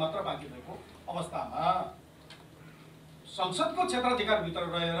पारित हुन मात्र बाँकी भएको अवस्थामा संसदको क्षेत्राधिकारभित्र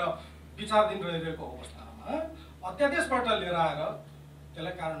रहेर विचाराधीन रहिरहेको अवस्थामा अध्यादेशबाट लिएर आएर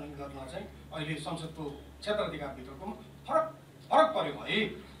त्यसलाई कार्यान्वयन गर्न चाहिँ अहिले संसदको क्षेत्राधिकारभित्रको फरक परेको है।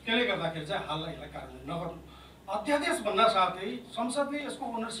 त्यसले गर्दाखेरि चाहिँ हाललाई यसलाई कार्यान्वयन नगर्नु। अध्यादेश भन्न साथै संसदले यसको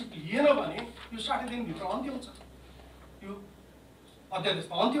ओनरसिप लिएन भने यो 60 दिनभित्र अन्त्य हुन्छ। यो अध्यादेश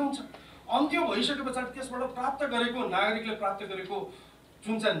त अन्त्य हुन्छ। अन्त्य भइसके पछाडि त्यसबाट प्राप्त गरेको नागरिकले प्राप्त गरेको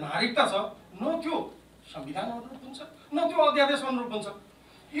जुन चाहिँ नागरिकता छ न त्यो संविधान अनुरूप हुन्छ न त्यो अध्यादेश अनुरूप हुन्छ।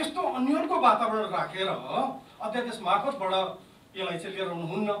 यस्तो अन्यलको वातावरण राखेर अध्यादेश मार्फतबाट यसलाई चाहिँ लिएर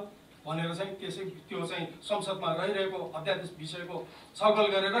आउनुहुन्न भनेर चाहिँ त्यसै त्यो चाहिँ संसदमा रहिरहेको अध्यादेश विषयको छलफल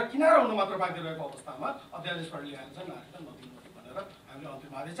गरेर किनारा हुनु मात्र बाँकी रहेको अवस्थामा अध्यादेशबाट ल्याएर चाहिँ नागरिकता नदिनु भनेर हामीले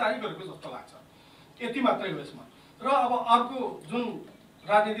अन्तिम आदेश जारी गरेको जस्तो लाग्छ। यति मात्रै हो यसमा। र अब अर्को जुन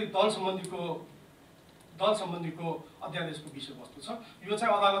राजनीतिक दल सम्बन्धीको अध्यादेशको विषयवस्तु छ यो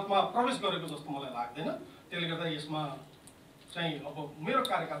चाहिँ अदालतमा प्रवेश गरेको जस्तो मलाई लाग्दैन। त्यसले गर्दा यसमा चाहिँ अब मेरो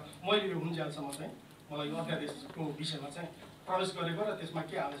कार्यकाल मैले यो हुन्जेलसम्म चाहिँ मलाई यो अध्यादेशको विषयमा चाहिँ प्रवेश गरेको र त्यसमा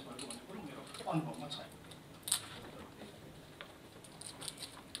के आदेश भएको भन्ने कुरो मेरो अनुभवमा छैन।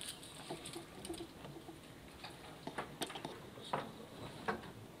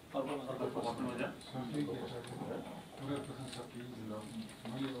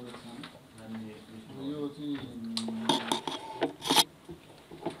 यो चाहिँ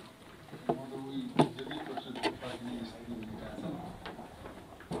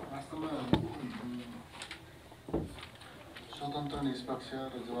वास्तवमा स्वतन्त्र निष्पक्ष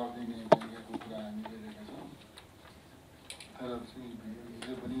र जवाबदेही न्यायपालिकाको कुरा हामी गरिरहेका छौँ। तर चाहिँ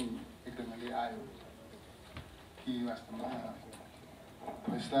हिजो पनि एकदमै आयो कि वास्तवमा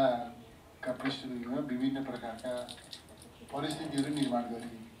फैसलाका पृष्ठभूमिमा विभिन्न प्रकारका परिस्थितिहरू निर्माण गरे।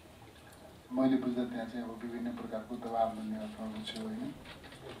 मैले बुझ्दा त्यहाँ चाहिँ अब विभिन्न प्रकारको दबाब भन्ने अर्थमा बुझ्छु होइन,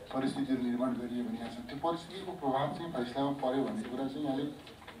 परिस्थितिहरू निर्माण गरियो भने त्यो परिस्थितिको प्रभाव चाहिँ फैसलामा पर्यो भन्ने कुरा चाहिँ यहाँले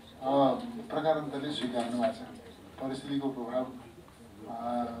प्रकारान्तरले स्वीकार्नु भएको छ। परिस्थितिको प्रभाव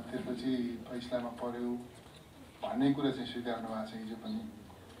त्यसपछि फैसलामा पर्यो भन्ने कुरा चाहिँ स्वीकार्नु भएको छ हिजो पनि।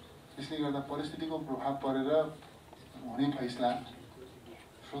 त्यसले गर्दा परिस्थितिको प्रभाव परेर हुने फैसला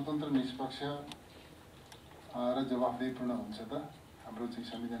स्वतन्त्र निष्पक्ष र जवाफदेहीपूर्ण हुन्छ त, हाम्रो चाहिँ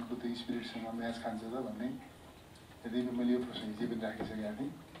संविधानको त्यो स्पिरिटसँग म्याच खान्छ त भन्ने यद्यपि मैले यो प्रश्न हिजो पनि राखिसकेका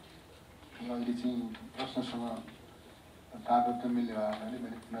थिएँ। अहिले चाहिँ प्रश्नसँग तादात्म्य मिल्ने भयो भने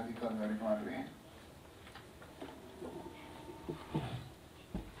मैले पुनरीकरण गरेको मात्रै।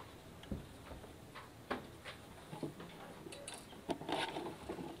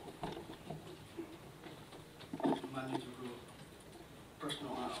 मानिसको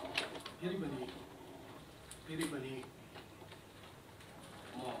प्रश्नमा फेरि पनि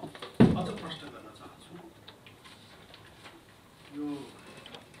म अझ प्रश्न गर्न चाहन्छु। यो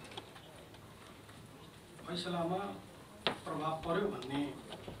फैसलामा प्रभाव पर्यो भन्ने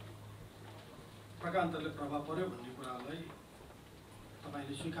प्रकारान्तरले प्रभाव पर्यो भन्ने कुरालाई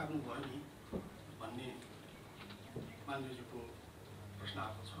तपाईँले स्वीकार्नु भयो नि भन्ने मान्यजीको प्रश्न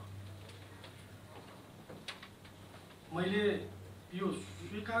आएको छ। मैले यो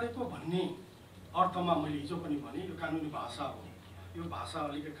स्वीकारेको भन्ने अर्थमा मैले हिजो पनि भने यो कानुनी भाषा हो। यो भाषा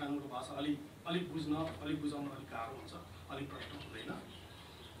अलिक कानुनको भाषा अलिक बुझाउन अलिक गाह्रो हुन्छ, अलिक प्रश्न हुँदैन।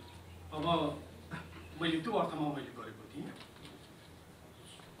 अब मैले त्यो अर्थमा मैले गरेको थिएँ।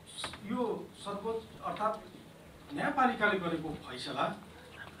 यो सर्वोच्च अर्थात् न्यायपालिकाले गरेको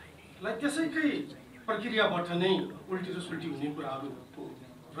फैसलालाई त्यसैकै प्रक्रियाबाट नै उल्टी र सुल्टी हुने कुराहरू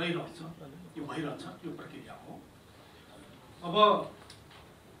रहिरहन्छ, यो भइरहन्छ, यो प्रक्रिया हो। अब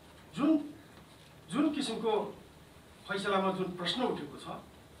जुन किसिमको फैसलामा जुन प्रश्न उठेको छ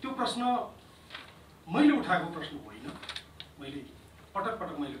त्यो प्रश्न मैले उठाएको प्रश्न होइन। मैले पटक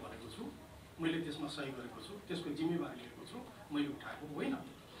पटक मैले भनेको छु, मैले त्यसमा सही गरेको छु, त्यसको जिम्मेवारी लिएको छु, मैले उठाएको होइन।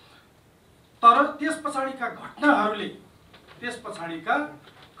 तर त्यस पछाडिका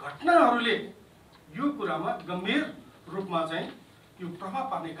घटनाहरूले यो कुरामा गम्भीर रूपमा चाहिँ यो प्रभाव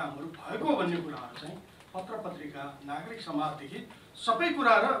पार्ने कामहरू भएको भन्ने कुराहरू चाहिँ पत्र पत्रिका नागरिक समाजदेखि सबै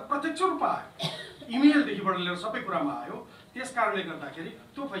कुरा र प्रत्यक्ष रूपमा आयो, इमेलदेखिबाट लिएर सबै कुरामा आयो। त्यस कारणले गर्दाखेरि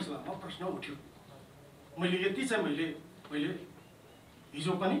त्यो फैसलामा प्रश्न उठ्यो। मैले यति चाहिँ मैले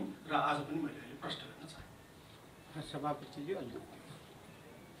हिजो पनि र आज पनि मैले अहिले प्रश्न गर्न चाहेँ। सभापतिज्यू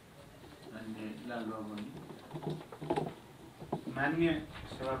मान्य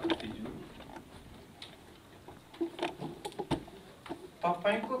सभापतिज्यू,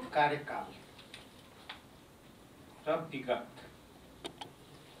 तपाईको कार्यकाल र विगत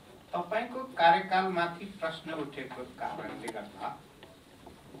तपाईको कार्यकालमाथि प्रश्न उठेको कारणले गर्दा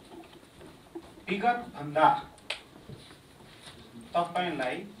विगत भन्दा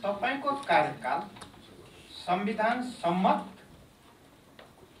तपाईलाई तपाईको कार्यकाल संविधान सम्मत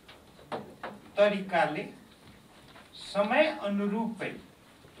तरिकाले समय अनुरूपै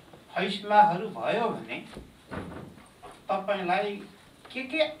फैसलाहरू भयो भने तपाईलाई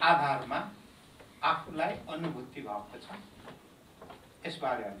के आधारमा आफूलाई अनुभूति भएको छ,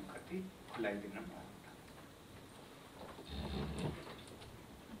 यसबारे अलिकति खुलाइदिनु भयो।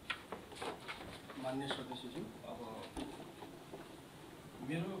 मान्य सदस्यज्यू, अब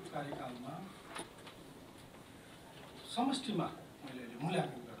मेरो कार्यकालमा समष्टिमा मैले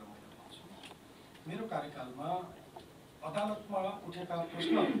मूल्याङ्कन गरेर मैले भन्छु, मेरो कार्यकालमा अदालतमा उठेका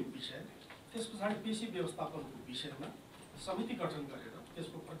प्रश्नहरूको विषय, त्यस पछाडि पेशी व्यवस्थापनको विषयमा समिति गठन गरेर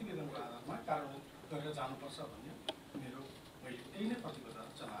त्यसको प्रतिवेदनको आधारमा कार्यान्वयन गरेर जानुपर्छ भन्ने मैले त्यही नै प्रतिबद्धता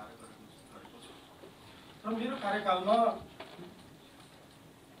चलाएर गरेको छु। र मेरो कार्यकालमा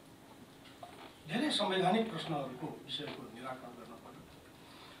धेरै संवैधानिक प्रश्नहरूको विषयको निराकरण गर्न पर्यो,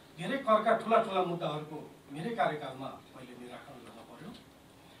 धेरै करका ठुला मुद्दाहरूको मेरै कार्यकालमा मैले निराकरण गर्न पर्यो।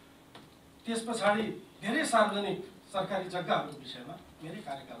 त्यस पछाडि धेरै सार्वजनिक सरकारी जग्गाहरूको विषयमा मेरै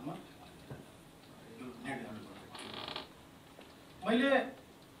कार्यकालमा यो निर्णयहरू गर्नु पर्यो। मैले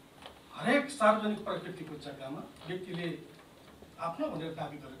हरेक सार्वजनिक प्रकृतिको जग्गामा व्यक्तिले आफ्नो भनेर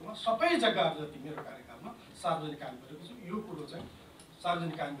दाबी गरेकोमा सबै जग्गाहरू जति मेरो कार्यकालमा सार्वजनिक काम गरेको छु। यो कुरो चाहिँ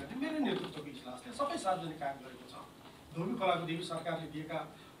सार्वजनिक काम गर्ने मेरो नेतृत्वको इजलासले सबै सार्वजनिक काम गरेको छ। धोबी खोलाको देवी सरकारले दिएका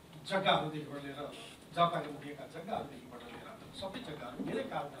जग्गाहरूदेखिबाट लिएर जापानमा दिएका जग्गाहरूदेखिबाट लिएर सबै जग्गाहरू मेरै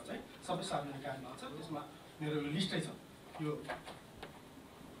कालमा चाहिँ सबै सार्वजनिक काम भएको छ। त्यसमा मेरो यो लिस्टै छ, यो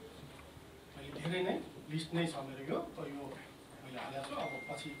मैले धेरै नै लिस्ट नै छ मेरो यो मैले हालेको छु। अब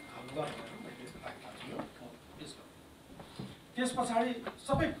पछि हाल्नु भनेर मैले राखेको छु यो पेश गर्छु। त्यस पछाडि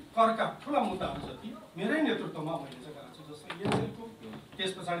सबै करका ठुला मुद्दाहरू जति मेरै नेतृत्वमा मैले चाहिँ गराएको छु, जस्तो एनजेलको,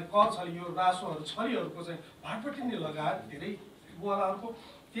 त्यस पछाडि कर छलियो, रासोहरू छलीहरूको चाहिँ भाटपट्टि लगायत धेरै बुवालाहरूको,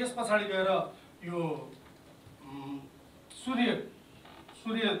 त्यस पछाडि गएर यो सूर्य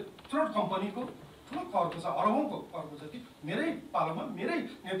स्रोत कम्पनीको ठुलो करको छ, अरबौँको करको जति मेरै पालोमा मेरै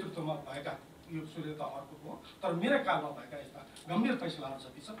नेतृत्वमा भएका, यो सूर्य त अर्को हो तर मेरै कालमा भएका यस्ता गम्भीर फैसलाहरू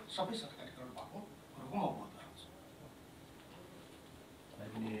जति छ सबै सरकारीकरण भएको कुरोको म अवगत गराउँछु।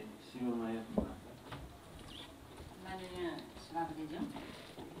 माननीय सभापतिज्यू,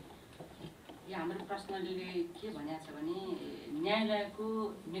 यहाँ हाम्रो प्रश्नले के भनेको छ भने न्यायालयको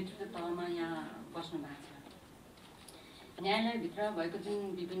नेतृत्व तहमा यहाँ बस्नु भएको छ। न्यायालयभित्र भएको जुन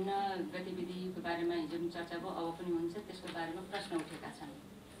विभिन्न गतिविधिको बारेमा हिजो पनि चर्चा भयो, अब पनि हुन्छ, त्यसको बारेमा प्रश्न उठेका छन्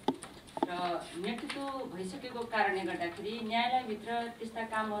र नेतृत्व भइसकेको कारणले गर्दाखेरि न्यायालयभित्र त्यस्ता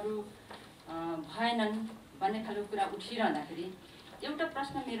कामहरू भएनन् भन्ने खालको कुरा उठिरहँदाखेरि एउटा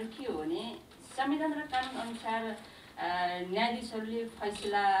प्रश्न मेरो के हो भने संविधान र कानुन अनुसार न्यायाधीशहरूले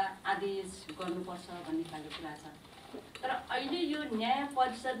फैसला आदेश गर्नुपर्छ भन्ने खालको कुरा छ। तर अहिले यो न्याय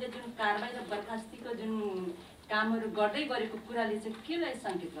परिषदले जुन कारबाही र बर्खास्तीको जुन कामहरू गर्दै गरेको कुराले चाहिँ केलाई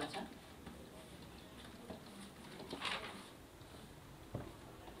सङ्केत गर्छ?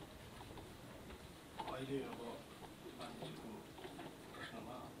 अहिले अब मान्छेको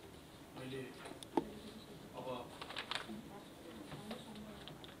प्रश्नमा मैले अब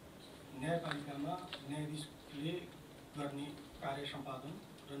न्यायपालिकामा न्यायाधीशले गर्ने कार्य सम्पादन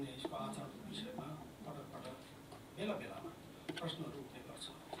र न्यायाधीशको आचरणको विषयमा पटक बेला बेलामा प्रश्नहरू उठ्ने गर्छ।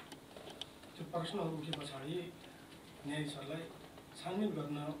 त्यो प्रश्नहरू उठे पछाडि न्यायाधीशहरूलाई छानबिन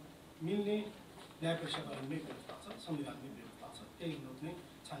गर्न मिल्ने न्याय परिषद ऐनमै व्यवस्था छ, संविधानमै व्यवस्था छ, त्यही अनुरूप नै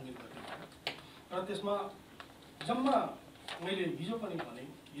छानबिन गर्ने भयो। र त्यसमा जम्मा मैले हिजो पनि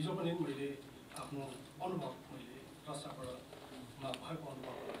मैले आफ्नो अनुभव मैले रसापडमा भएको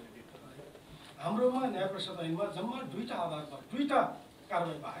अनुभवहरू मैले व्यक्त गरेँ। हाम्रोमा न्याय परिषद ऐनमा जम्मा दुईवटा आधारमा दुईवटा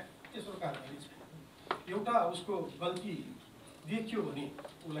कारबाही बाहेक तेस्रो कारबाही छैन। एउटा उसको गल्ती देखियो भने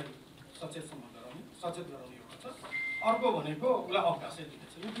उसलाई सचेत गराउने एउटा छ, अर्को भनेको उसलाई अवकाशै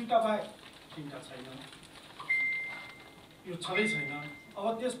दिनेछ। यो दुईवटा बाहेक तिनवटा छैन, यो छँदै छैन। अब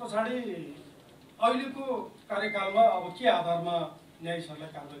त्यस पछाडि अहिलेको कार्यकालमा अब के आधारमा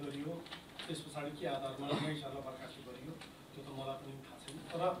न्यायाधीशहरूलाई कारबाही गरियो, त्यस पछाडि के आधारमा न्यायाधीशहरूलाई बर्खास्त गरियो त्यो त मलाई पनि थाहा छैन।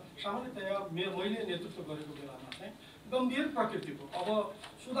 तर सामान्यतया मैले नेतृत्व गरेको बेलामा चाहिँ गम्भीर प्रकृतिको अब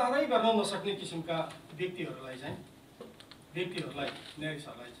सुधारै गर्न नसक्ने किसिमका व्यक्तिहरूलाई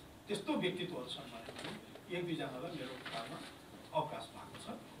न्यायाधीशहरूलाई त्यस्तो व्यक्तित्वहरू छन् भने एक दुईजनालाई मेरो काममा अवकाश भएको छ।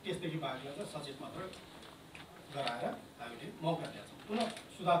 त्यसदेखि बाहेकलाई चाहिँ सचेत मात्र गराएर हामीले मौका दिएको छौँ, पुनः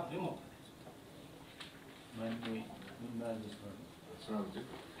सुधार हुने मौका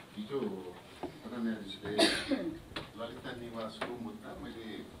दिएको। हिजो न्यायाधीशले ललिता निवासको मुद्दा मैले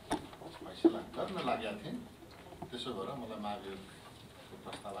फैसला गर्न लागेका थिएँ, त्यसो भएर मलाई महाभियोगको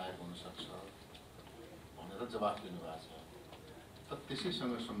प्रस्ताव आएको हुनसक्छ भनेर जवाफ दिनुभएको छ। तर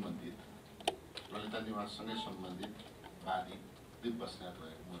त्यसैसँग सम्बन्धित ललिता निवाससँगै सम्बन्धित वादी दुई बस्नेत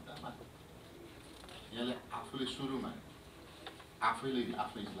भएको मुद्दामा यहाँले आफूले सुरुमा आफैले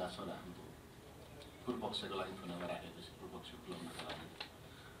आफ्नो इजलासमा राख्नुभयो, पूर्वपक्षको लागि खुलामा राखेपछि पूर्वपक्ष खुलाउनका लागि।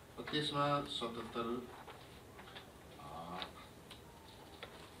 र त्यसमा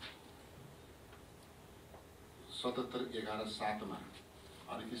 77/11/7 मा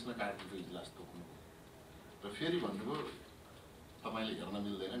हरिकृष्ण कार्कीको इजलास तोक्नु र फेरि भन्नुभयो तपाईँले हेर्न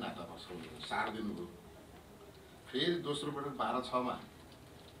मिल्दैन नाता पर्छौ सार दिनुभयो। फेरि दोस्रो पटक 12/6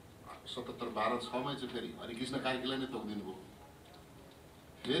 12/6 चाहिँ फेरि हरिकृष्ण कार्कीलाई नै तोकिदिनु भयो।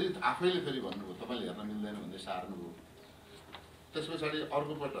 फेरि आफैले फेरि भन्नुभयो तपाईँले हेर्न मिल्दैन भन्दै सार्नुभयो। त्यस पछाडि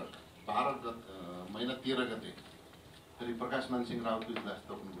अर्को पटक 12 महिना 13 गते फेरि प्रकाशमान सिंह राउतको इजलास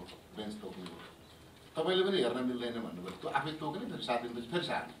तोक्नुभयो, बेन्च तोक्नुभयो। तपाईँले पनि हेर्न मिल्दैन भन्नुभयो। त्यो आफै तोक्ने फेरि 7 दिनपछि फेरि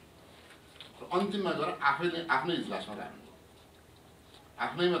सार्ने र अन्तिममा गएर आफैले आफ्नै इजलासमा राख्नुभयो।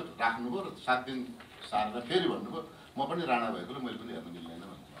 आफ्नैमा राख्नुभयो र 7 दिन सारेर फेरि भन्नुभयो म पनि राणा भएकोले मैले पनि हेर्न मिल्दैन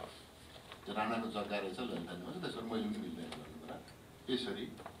भन्नुभयो। त्यो राणाको जग्गा रहेछ ललितानी भन्छ, त्यसरी मैले पनि मिल्दैन भन्नुभयो। यसरी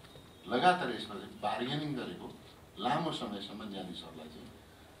लगातार यसमा चाहिँ बार्गेनिङ गरेको लामो समयसम्म न्यायाधीशहरूलाई चाहिँ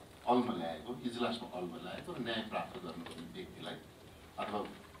अलमा ल्याएको, इजलासमा अलमा ल्याएको र न्याय प्राप्त गर्नुपर्ने व्यक्तिलाई अथवा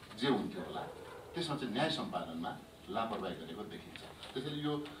जे हुन्थ्यो होला त्यसमा चाहिँ न्याय सम्पादनमा लापरवाही गरेको देखिन्छ। त्यसैले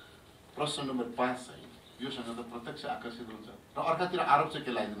यो प्रश्न नम्बर 5 चाहिँ योसँग त प्रत्यक्ष आकर्षित हुन्छ र अर्कातिर आरोप चाहिँ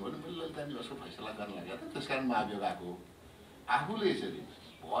के लगाइदिनु भने मैले ललितानी बसको फैसला गर्न लागेको थिएँ त्यसकारण महाभियोग आएको हो। आफूले यसरी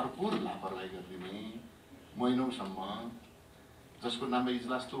भरपुर लापरवाही गरिदिने महिनौसम्म जसको नाममा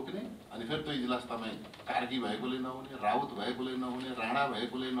इजलास तोक्ने अनि फेरि त्यो इजलास तपाईँ कार्की भएकोले नहुने, राउत भएकोले नहुने, राणा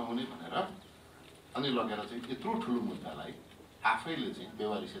भएकोले नहुने भनेर अनि लगेर चाहिँ यत्रो ठुलो मुद्दालाई आफैले चाहिँ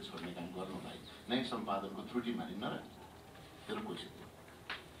व्यवहारिक छोड्ने काम गर्नुलाई न्याय सम्पादनको त्रुटि मानिन्न र मेरो क्वेसन हो।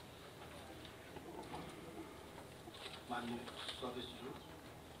 मान्य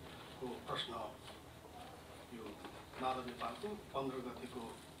सदस्यज्यूको प्रश्न यो माधव नेपालको 15 गतेको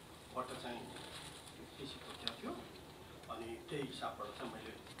बाट चाहिँ पेशी तोकिएको थियो अनि त्यही हिसाबबाट चाहिँ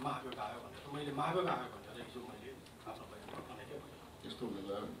मैले महाभियोग आयो भनेर हिजो मैले आफ्नो बयानमा भनेकै भने यस्तो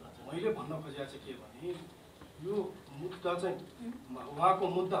हुँदैन। मैले भन्न खोजेको चाहिँ के भने यो मुद्दा चाहिँ उहाँको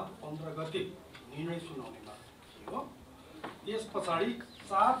मुद्दा 15 गते निर्णय सुनाउनेमा थियो। त्यस पछाडि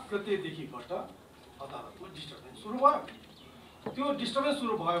 7 गतेदेखिबाट अदालतमा डिस्टर्बेन्स सुरु भयो। त्यो डिस्टर्बेन्स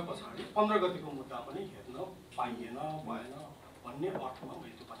सुरु भयो पछाडि 15 गतेको मुद्दा पनि हेर्न पाइएन भएन भन्ने अर्थमा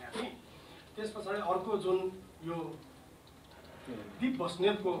मैले त्यो भनेको थिएँ। त्यस पछाडि अर्को जुन यो दीप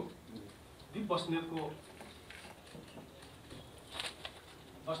बस्नेतको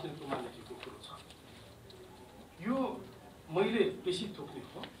मान्यताको कुरो छ। यो मैले पेशी तोक्ने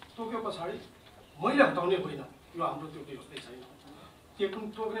हो, तोक्यो पछाडि मैले हटाउने होइन। यो हाम्रो त्यो व्यवस्था छैन। के कुन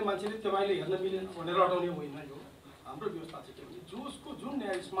तोक्ने मान्छेले तपाईँले हेर्न मिलेन भनेर हटाउने होइन। यो हाम्रो व्यवस्था चाहिँ के भने जसको जुन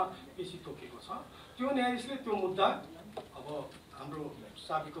न्यायाधीशमा पेशी तोकेको छ त्यो न्यायाधीशले त्यो मुद्दा अब हाम्रो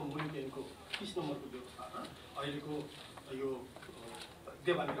साबिको मूल्याङ्कनको 30 नम्बरको व्यवस्था र अहिलेको यो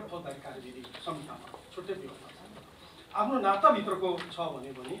देवानी र फौजदारी कार्यविधि संहितामा छुट्टै व्यवस्था छ। आफ्नो नाताभित्रको छ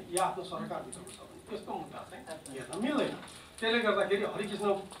भने या आफ्नो सरकारभित्रको छ भने त्यस्तो मुद्दा चाहिँ हेर्न मिल्दैन। त्यसले गर्दाखेरि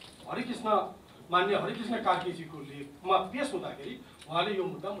मान्य हरिकृष्ण कार्कीजीको लेखमा पेश हुँदाखेरि उहाँले यो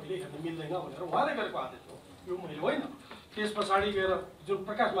मुद्दा मैले हेर्न मिल्दैन भनेर उहाँले गरेको आदेश हो, यो मैले होइन। त्यस पछाडि गएर जुन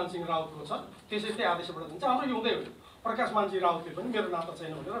प्रकाशमान सिंह राउतको छ त्यसै आदेशबाट हुन्छ। हाम्रो यो हुँदै होइन। प्रकाशमान सिंह राउतले पनि मेरो नाता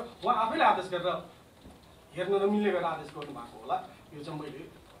छैन भनेर उहाँ आफैले आदेश गरेर हेर्न नमिल्ने गरेर आदेश गर्नुभएको होला। यो चाहिँ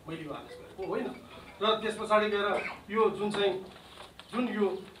मैले यो आदेश गरेको होइन। र त्यस पछाडि गएर यो जुन यो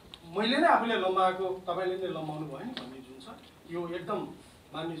मैले नै आफूले लम्बाएको तपाईँले नै लम्बाउनु भयो नि भन्ने जुन छ यो एकदम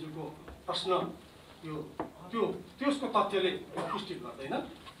मान्यज्यूको प्रश्न त्यसको तथ्यले पुष्टि गर्दैन।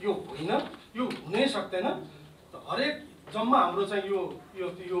 यो होइन, यो हुनै सक्दैन। हरेक जम्मा हाम्रो चाहिँ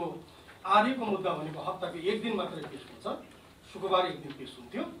यो आर्यको मुद्दा भनेको हप्ताको 1 दिन मात्रै पेश हुन्छ। शुक्रबार 1 दिन पेश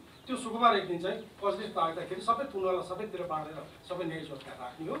हुन्थ्यो। त्यो शुक्रबार 1 दिन चाहिँ कजले पार्दाखेरि सबै तुलनालाई सबैतिर बाँडेर सबै न्याय सरकार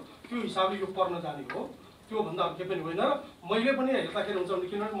राख्ने हो। त्यो हिसाबले यो पर्न जाने हो। त्योभन्दा अरू केही पनि होइन। र मैले पनि हेर्दाखेरि हुन्छ भने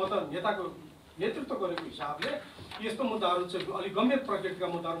किनभने म त नेताको नेतृत्व गरेको हिसाबले यस्तो मुद्दाहरू चाहिँ अलिक गम्भीर प्रकृतिका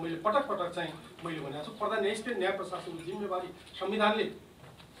मुद्दाहरू मैले पटक चाहिँ मैले भनेको छु। प्रधान न्यायाधीशले न्याय प्रशासनको जिम्मेवारी संविधानले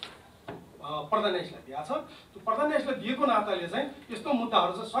प्रधान न्यायाधीशलाई दिएको छ। त्यो प्रधान न्यायाधीशले दिएको नाताले चाहिँ यस्तो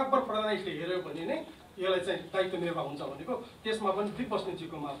मुद्दाहरू चाहिँ सकभर प्रधान न्यायाधीशले हेऱ्यो भने नै यसलाई चाहिँ दायित्व निर्वाह हुन्छ भनेको। त्यसमा पनि दीप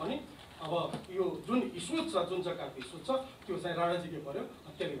बस्नेतजीकोमा पनि अब यो जुन इस्यु छ, जुन जग्गाको इस्यु छ त्यो चाहिँ राणाजीले पर्यो।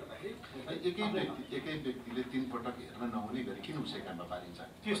 त्यसले गर्दाखेरि एकै व्यक्तिले 3 पटक हेर्न नहुने गरी किन उसैकामा पारिन्छ?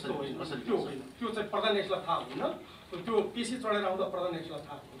 त्यस्तो होइन, त्यो होइन। त्यो चाहिँ प्रधान न्यायाधीशलाई थाहा हुँदैन। त्यो पेशी चढेर आउँदा प्रधान न्यायाधीशलाई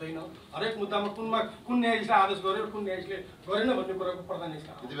थाहा हुँदैन। हरेक मुद्दामा कुन न्यायाधीशले आदेश गर्यो कुन न्यायाधीशले गरेन भन्ने कुराको प्रधान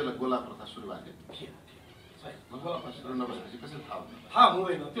न्यायाधीशलाई यति बेला गोला प्रथा सुरु भएको थियो। थाहा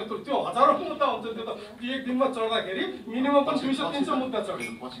हुँदैन। त्यो हजारौँ मुद्दा हुन्छ। त्यो त 1 दिनमा चढ्दाखेरि मिनिमम 200-300 मुद्दा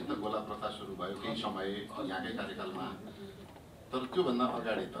चढ्छ। पछि त गोला प्रथा सुरु भयो केही समय यहाँकै कार्यकालमा। तर त्योभन्दा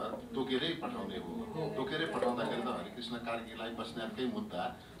अगाडि त तोकेरै पठाउने हो। तोकेरै पठाउँदाखेरि त हरिकृष्ण कार्कीलाई बस्नेतकै मुद्दा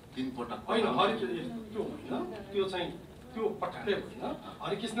 3 पटक होइन। त्यो होइन, त्यो चाहिँ त्यो पठाएरै होइन।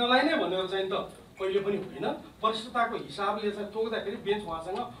 हरिकृष्णलाई नै भनेर चाहिँ त कहिले पनि होइन, वरिष्ठताको हिसाबले चाहिँ तोक्दाखेरि बेन्च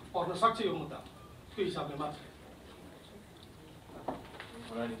उहाँसँग पर्न सक्छ यो मुद्दा, त्यो हिसाबले मात्रै।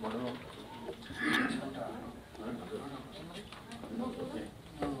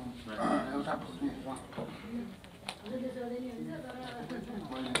 एउटा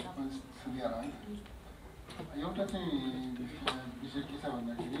एउटा चाहिँ विषय के छ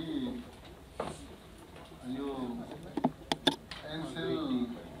भन्दाखेरि यो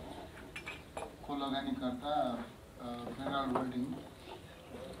एनसेलको लगानीकर्ता फेडरल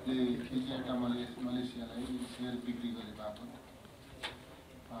होल्डिङले एउटा मलेसियालाई सेयर बिक्री गरे बापत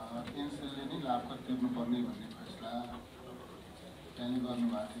एनसेलले नै लाभकर तिर्नुपर्ने भन्ने फैसला त्यहाँले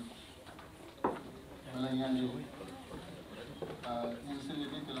गर्नुभएको थियो। मलाई यहाँले एनसेलले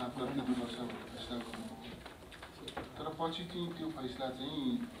नै त्यो लाभकर तिर्नुपर्छ भन्ने फैसला गर्नुभयो। तर पछि चाहिँ त्यो फैसला चाहिँ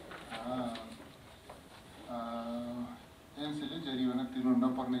एनसेलले जरिवाना तिर्नु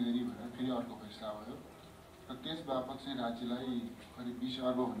नपर्ने गरी भनेर फेरि अर्को फैसला भयो र त्यस बापत चाहिँ राज्यलाई करिब 20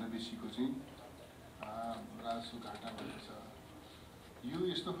 अर्बभन्दा बेसीको चाहिँ राजस्व घाटा भएको छ। यो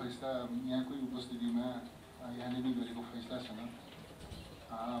यस्तो फैसला यहाँकै उपस्थितिमा यहाँले नै गरेको फैसलासँग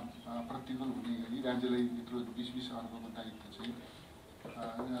प्रतिकूल हुने गरी राज्यलाई यत्रो 20 अर्बको दायित्व चाहिँ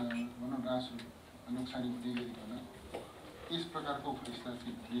भनौँ राजस्व नोक्सानी हुने गरिकन यस प्रकारको फैसला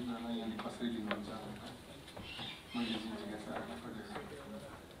चाहिँ हुने कुरालाई यहाँले कसरी लिनुहुन्छ भनेर मैले जिज्ञासा गरिरहेको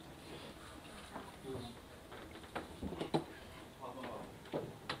छु।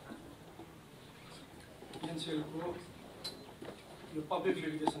 एनसेलको यो पब्लिक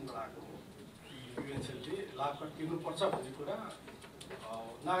लिटिगेसनबाट आएको हो कि युएनसेलले लाभकर तिर्नुपर्छ भन्ने कुरा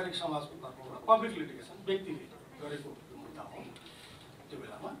नागरिक समाजको तर्फबाट पब्लिक लिटिगेसन व्यक्तिले गरेको मुद्दा हो। त्यो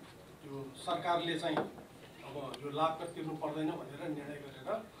बेलामा यो सरकारले चाहिँ अब यो लाभकर तिर्नु पर्दैन भनेर निर्णय गरेर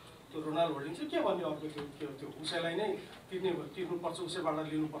त्यो रोनाल्ड होल्डिङ चाहिँ के भन्ने अर्को त्यो उसैलाई नै तिर्नुपर्छ उसैबाट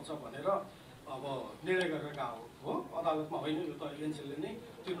लिनुपर्छ भनेर अब निर्णय गरेर गएको हो अदालतमा। होइन यो त एनसेलले नै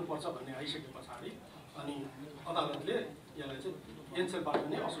तिर्नुपर्छ भन्ने आइसके पछाडि अनि अदालतले यसलाई चाहिँ एनसेलबाट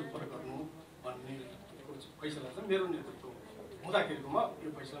नै असुल प्रयोग गर्नु भन्ने फैसला चाहिँ मेरो नेतृत्व हुँदाखेरिकोमा यो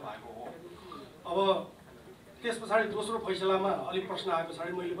फैसला भएको हो। अब त्यस पछाडि दोस्रो फैसलामा अलिक प्रश्न आए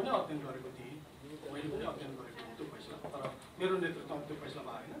पछाडि मैले पनि अध्ययन गरेको थिएँ, त्यो फैसला, तर मेरो नेतृत्वमा त्यो फैसला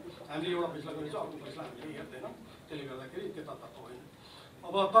भएन। हामीले एउटा फैसला गरेको अर्को फैसला हामीले हेर्दैनौँ, त्यसले गर्दाखेरि त्यतातर्फ होइन।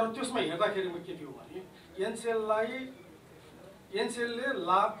 अब तर त्यसमा हेर्दाखेरिमा के थियो भने एनसेलले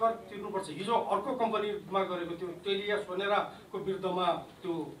लाभकर तिर्नुपर्छ। हिजो अर्को कम्पनीमा गरेको त्यो तेलिया सोनेराको विरुद्धमा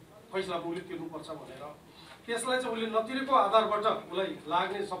त्यो फैसला उसले तिर्नुपर्छ भनेर त्यसलाई चाहिँ उसले नतिरेको आधारबाट उसलाई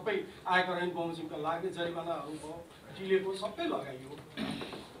लाग्ने सबै आयकर ऐन बमोजिमका लाग्ने जरिवानाहरू भयो, डिलेको सबै लगाइयो।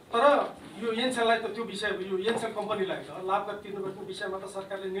 तर यो एनसेललाई त त्यो विषय यो एनसेल कम्पनीलाई त लाभकर तिर्नुपर्ने विषयमा त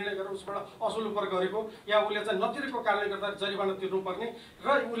सरकारले निर्णय गरेर उसबाट असुल उपर गरेको या उसले चाहिँ नतिरेको कारणले गर्दा जरिवाना तिर्नुपर्ने र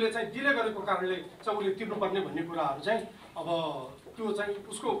उसले चाहिँ डिले गरेको कारणले चाहिँ उसले तिर्नुपर्ने भन्ने कुराहरू चाहिँ अब त्यो चाहिँ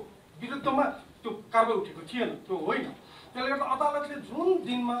उसको विरुद्धमा त्यो कारबाही उठेको थिएन, त्यो होइन। त्यसले गर्दा अदालतले जुन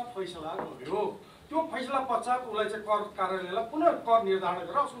दिनमा फैसला गर्यो त्यो फैसला पश्चात उसलाई चाहिँ कर कार्यालयलाई पुनः कर निर्धारण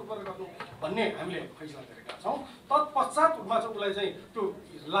गरेर असुल उपर गर्नु भन्ने हामीले फैसला गरेका छौँ। तत्पश्चातमा चाहिँ उसलाई चाहिँ त्यो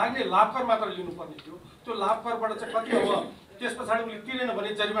लाग्ने लाभकर मात्र लिनुपर्ने थियो। त्यो लाभकरबाट चाहिँ कति अब त्यस पछाडि उसले तिरेन भने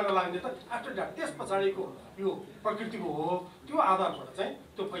जरिवाना लाग्ने त आफ्टर द्याट त्यस पछाडिको यो प्रकृतिको हो। त्यो आधारबाट चाहिँ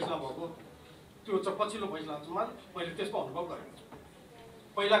त्यो फैसला भएको त्यो चाहिँ पछिल्लो फैसलामा मैले त्यसको अनुभव गरेको छु।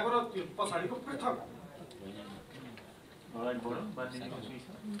 पहिलाको र त्यो पछाडिको पृथक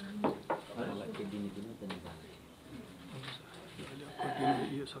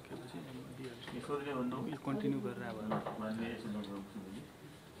कन्टिन्यू गरेर अब प्रधान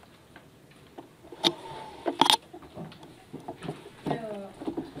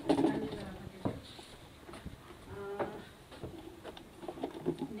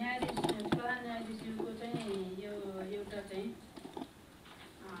न्यायाधीशको चाहिँ यो एउटा चाहिँ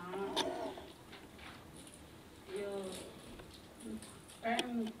यो प्राइम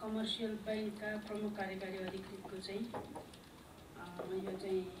कमर्सियल ब्याङ्कका प्रमुख कार्यकारी अधिकृतको चाहिँ यो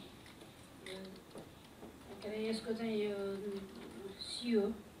चाहिँ के अरे यसको चाहिँ यो सिओ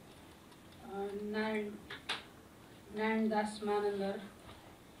नारायण दास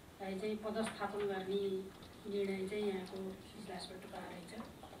मानन्दरलाई चाहिँ पदस्थापन गर्ने निर्णय चाहिँ यहाँको इजलासबाट पारेको छ।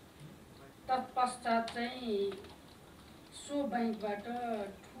 तत्पश्चात चाहिँ सो ब्याङ्कबाट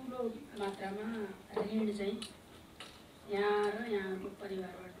ठुलो मात्रामा ऋण चाहिँ यहाँ र यहाँको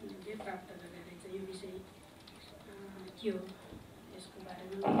परिवारबाट प्राप्त गरेर चाहिँ यो विषय के हो यसको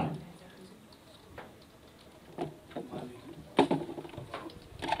बारेमा जानकारी चाहन्छु।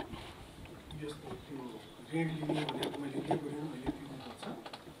 यस्तो त्यो ऋण लिने भनेर मैले के गरेँ मैले तिर्नुपर्छ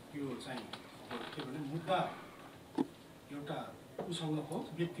यो चाहिँ के भने मुद्दा एउटा उसँग हो,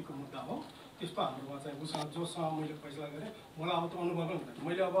 व्यक्तिको मुद्दा हो। त्यस्तो हाम्रोमा चाहिँ उसँग जोसँग मैले फैसला गरेँ, मलाई अब त अनुभव नै हुँदैन।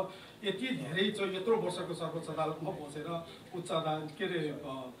 मैले अब यति धेरै चाहिँ यत्रो वर्षको सर्वोच्च अदालतमा बसेर उच्च अदालत के अरे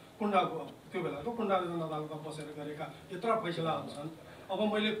कुण्डाको त्यो बेलाको कुण्डा अदालतमा बसेर गरेका यत्रो फैसलाहरू छन्। अब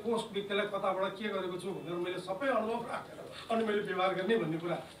मैले कोस व्यक्तिलाई कताबाट के गरेको छु भनेर मैले सबै अनुभव राखेर अनि मैले व्यवहार गर्ने भन्ने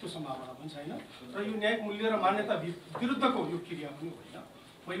कुरा त्यो सम्भावना पनि छैन। र यो न्यायिक मूल्य र मान्यता विरुद्धको यो क्रिया पनि होइन।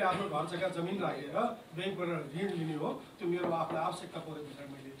 मैले आफ्नो घर जग्गा जमिन राखेर ब्याङ्कबाट ऋण लिने हो, त्यो मेरो आफ्नो आवश्यकता परेको बेला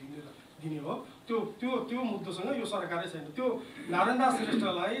मैले दिने हो। त्यो मुद्दासँग यो सरकारै छैन। त्यो नारायण दास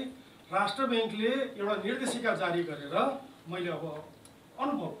श्रेष्ठलाई राष्ट्र ब्याङ्कले एउटा निर्देशिका जारी गरेर मैले अब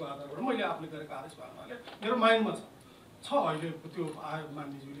अनुभवको आधारबाट मैले आफूले गरेको आदेश भन्नाले मेरो माइन्डमा छ अहिले त्यो आयो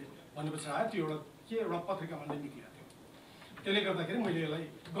मान्यज्यूले भनेपछि आयो त्यो एउटा पत्रिकामा नै निक्लिएको थियो। त्यसले गर्दाखेरि मैले यसलाई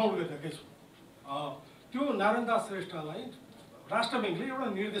गौण गरिरहेकै छु। त्यो नारायण दास श्रेष्ठलाई राष्ट्र ब्याङ्कले एउटा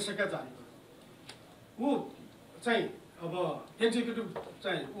निर्देशिका जारी गर्यो। ऊ चाहिँ अब एक्जिक्युटिभ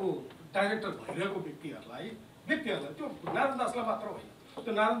चाहिँ ऊ डाइरेक्टर भइरहेको व्यक्तिहरूलाई त्यो नारायण दासलाई मात्र होइन,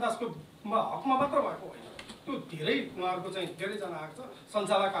 त्यो नारायण दासको हकमा मात्र भएको होइन। त्यो धेरै उहाँहरूको चाहिँ धेरैजना आएको छ,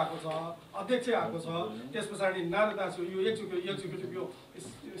 सञ्चालक आएको छ, अध्यक्ष आएको छ, त्यस पछाडि नारायण दास यो एक्जिक्युटिभ यो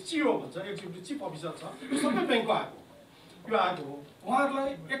सिओ भन्छ, एक्जिक्युटिभ चिफ अफिसर छ, यो सबै ब्याङ्कको आएको हो।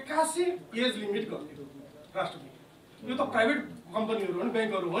 उहाँहरूलाई 81 एज लिमिट गरिदियो राष्ट्र ब्याङ्कले। यो त प्राइभेट कम्पनीहरू हो नि,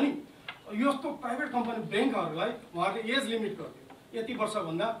 ब्याङ्कहरू हो नि। यस्तो प्राइभेट कम्पनी ब्याङ्कहरूलाई उहाँहरूले एज लिमिट गरिदियो। यति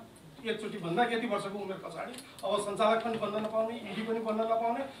वर्षभन्दा एकचोटि भन्दा यति वर्षको उमेर पछाडि अब सञ्चालक पनि बन्न नपाउने, इडी पनि बन्न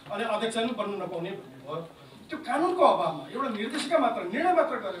नपाउने, अनि अध्यक्ष पनि बन्न नपाउने भन्ने भयो। त्यो कानुनको अभावमा एउटा निर्देशिका मात्र, निर्णय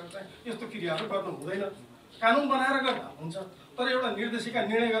मात्र गरेर चाहिँ यस्तो क्रियाहरू गर्नु हुँदैन। कानुन बनाएर गर्दा हुन्छ, तर एउटा निर्देशिका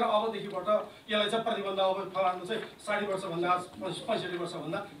निर्णय गरेर अबदेखिबाट यसलाई चाहिँ प्रतिबन्ध अब फलानु चाहिँ 60 वर्षभन्दा 65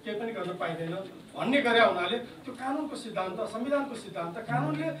 वर्षभन्दा केही पनि गर्न पाइँदैन भन्ने गरे हुनाले त्यो कानुनको सिद्धान्त, संविधानको सिद्धान्त,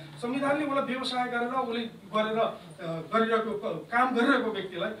 संविधानले उसलाई व्यवसाय गरेर उसले गरिरहेको काम गरिरहेको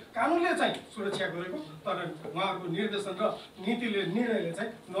व्यक्तिलाई कानुनले चाहिँ सुरक्षा गरेको, तर उहाँहरूको निर्देशन र निर्णयले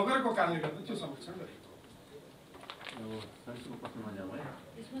चाहिँ नगरेको कारणले गर्दा त्यो संरक्षण गरेको।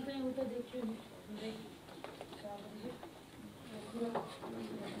 यसमा चाहिँ उता देख्छु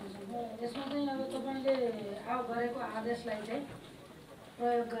यसमा चाहिँ अब तपाईँले गरेको आदेशलाई चाहिँ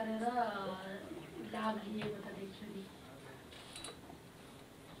प्रयोग गरेर लाभ लिएको त देख्छु नि।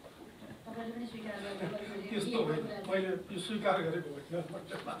 तपाईँले पनि स्वीकार त्यस्तो होइन, मैले यो स्वीकार गरेको होइन,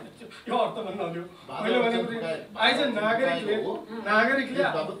 यो अर्थमा नलियो। मैले भनेको आइज नागरिकले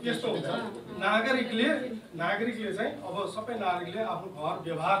यस्तो हुन्छ, नागरिकले चाहिँ अब सबै नागरिकले आफ्नो घर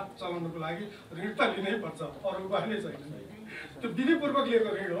व्यवहार चलाउनुको लागि ऋण त लिनै पर्छ, अरू उपाय नै छैन। त्यो विधिपूर्वक लिएको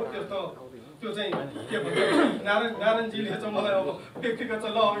ऋण हो। त्यस्तो त्यो चाहिँ के भन्छ नारायणजीले चाहिँ मलाई अब व्यक्तिगत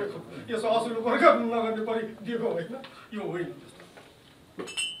चाहिँ ल यसो असुल वर्ग नगर्ने परि दिएको होइन, यो होइन।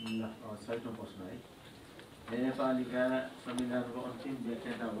 6औं प्रश्न है, न्यायपालिका संविधानको अन्तिम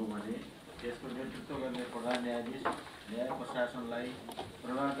व्याख्याता हो भने त्यसको नेतृत्व गर्ने प्रधान न्यायाधीश न्याय प्रशासनलाई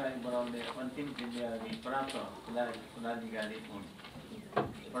प्रभावकारी बनाउने अन्तिम जिम्मेवारी प्राप्त पदाधिकारी हुन्।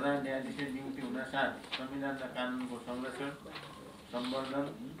 प्रधान न्यायाधीशले नियुक्ति हुनसाथ संविधान र कानुनको संरक्षण, सम्वर्धन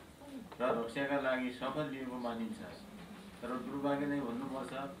र रक्षाका लागि शपथ लिएको मानिन्छ। तर दुर्भाग्य नै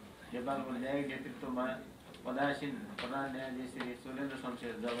भन्नुपर्छ, नेपालको न्यायिक नेतृत्वमा पदासीन प्रधान न्यायाधीश श्री चोलेन्द्र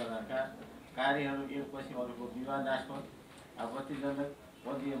शमशेर जगराका कार्यहरू एकपछि अर्को विवादास्पद, आपत्तिजनक,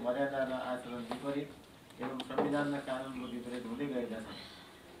 पदीय मर्यादा र आचरण विपरीत एवं संविधान र कानुनको विपरीत हुँदै गएका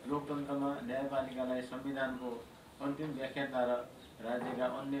छन्। लोकतन्त्रमा न्यायपालिकालाई संविधानको अन्तिम व्याख्याता र राज्यका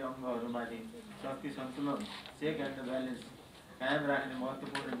अन्य अङ्गहरूमाथि शक्ति सन्तुलन, चेक एन्ड ब्यालेन्स कायम राख्ने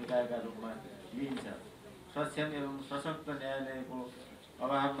महत्त्वपूर्ण निकायका रूपमा लिइन्छ। सक्षम एवं सशक्त न्यायालयको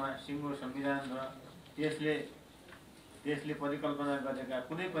अभावमा सिङ्गो संविधान र त्यसले परिकल्पना गरेका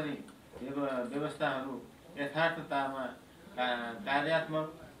कुनै पनि व्यवस्थाहरू यथार्थतामा कार्यात्मक,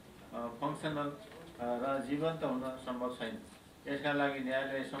 फङ्सनल र जीवन्त हुन सम्भव छैन। यसका लागि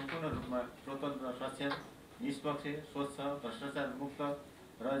न्यायालय सम्पूर्ण रूपमा स्वतन्त्र, सक्षम, निष्पक्ष, स्वच्छ, भ्रष्टाचार मुक्त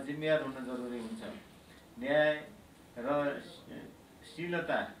र जिम्मेवार हुन जरुरी हुन्छ। न्याय र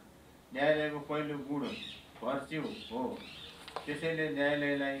शीलता न्यायालयको पहिलो गुण, भर्च्यु हो। त्यसैले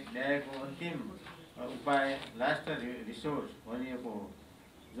न्यायालयलाई न्यायको अन्तिम उपाय, लास्ट रिसोर्स भनिएको हो,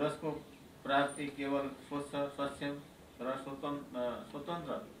 जसको प्राप्ति केवल स्वच्छ, सक्षम र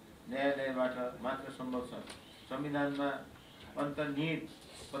स्वतन्त्र न्यायालयबाट मात्र सम्भव छ। संविधानमा अन्तर्निहित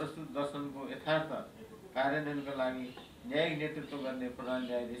प्रस्तुत दर्शनको यथार्थ कार्यान्वयनका लागि न्यायिक नेतृत्व गर्ने प्रधान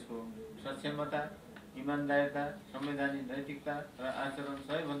न्यायाधीशको सक्षमता, इमान्दारिता, संवैधानिक नैतिकता र आचरण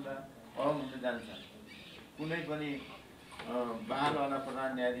सबैभन्दा अहम हुन जान्छ। कुनै पनि बहालवाला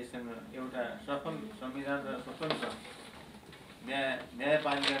प्रधान न्यायाधीशसँग एउटा सफल संविधान र स्वतन्त्र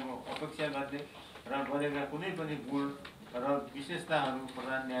न्यायपालिकाको अपेक्षा गर्ने र गरेका कुनै पनि गुण र विशेषताहरू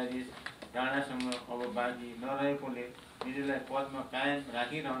प्रधान न्यायाधीश राणासँग अब बाँकी नरहेकोले निजलाई पदमा कायम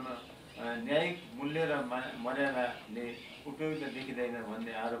राखिरहन न्यायिक मूल्य र मर्यादाले उपयुक्त देखिँदैन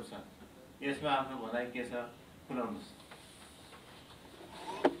भन्ने आरोप छ। यसमा आफ्नो भनाइ के छ खुलाउनुहोस्।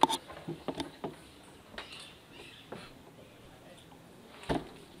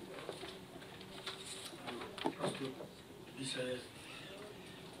 प्रस्तुत विषय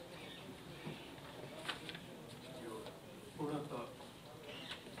यो पूर्णतः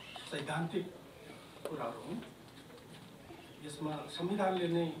सैद्धान्तिक कुराहरू हुन्। यसमा संविधानले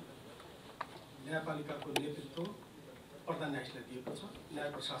नै न्यायपालिकाको नेतृत्व प्रधान न्यायाधीशलाई दिएको छ, न्याय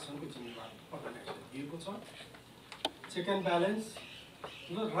प्रशासनको जिम्मेवार प्रधान न्यायाधीशलाई दिएको छ। चेक एन्ड ब्यालेन्स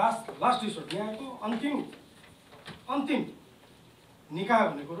र लास्ट रिसोर्ट न्यायको अन्तिम निकाय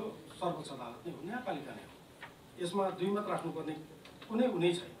भन्ने कुरो सर्वोच्च अदालत नै हो, न्यायपालिका नै हो। यसमा दुई मत राख्नुपर्ने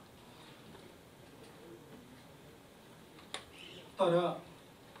कुनै छैन। तर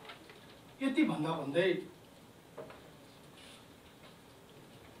यति भन्दा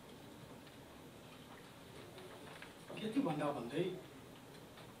भन्दै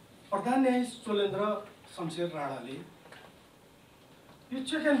प्रधान न्यायाधीश चोलेन्द्र शमशेर राणाले यो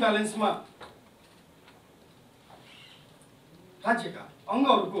चेक एन्ड ब्यालेन्समा राज्यका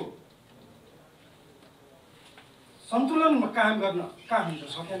अङ्गहरूको सन्तुलन कायम गर्न हुन्छ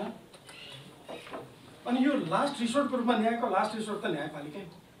सकेन। अनि यो लास्ट रिसोर्टको रूपमा न्यायको लास्ट रिसोर्ट त न्यायपालिकै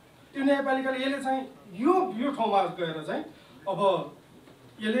हो। त्यो न्यायपालिकाले यसले चाहिँ यो ठाउँमा गएर चाहिँ अब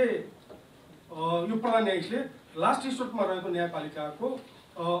यसले यो प्रधान न्यायाधीशले लास्ट रिसोर्टमा रहेको न्यायपालिकाको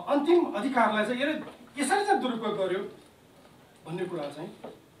अन्तिम अधिकारलाई चाहिँ यसले यसरी चाहिँ दुरुपयोग गर्यो भन्ने कुरा चाहिँ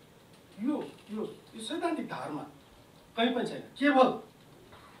यो सैद्धान्तिक धारमा कहीँ पनि छैन।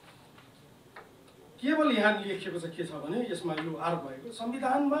 केवल यहाँ लेखिएको चाहिँ के छ भने यसमा यो आरोप भएको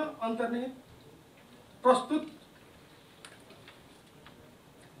संविधानमा अन्तर्निहित प्रस्तुत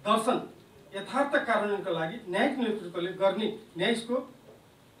दर्शन यथार्थ कार्यान्वयनका लागि न्यायिक नेतृत्वले गर्ने न्यायाधीशको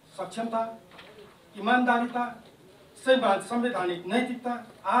सक्षमता, इमान्दारिता, संवैधानिक नैतिकता,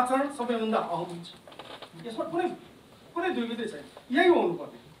 आचरण सबैभन्दा अहम हुन्छ। यसमा कुनै दुर्गति छैन। यही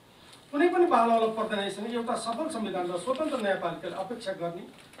हुनुपर्ने। कुनै पनि बालवाला प्रधान न्यायाधीशसँग एउटा सफल संविधान र स्वतन्त्र न्यायपालिकाले अपेक्षा गर्ने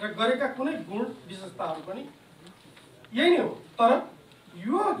र गरेका कुनै गुण विशेषताहरू पनि यही नै हो। तर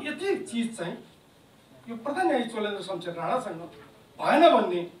यो यति चिज चाहिँ यो प्रधान न्यायाधीश चोलेन्द्र शमशेर राणासँग भएन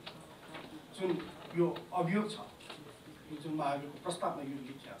भन्ने जुन यो अभियोग छ, यो जुन महाभियोगको प्रस्तावमा यो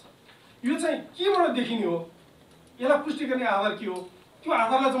लेखिएको छ, यो चाहिँ केबाट देखिने हो? यसलाई पुष्टि गर्ने आधार के हो? त्यो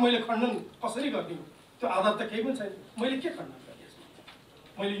आधारलाई चाहिँ मैले खण्डन कसरी गर्ने हो? त्यो आधार त केही पनि छैन। मैले के खण्डन गर्ने यसमा?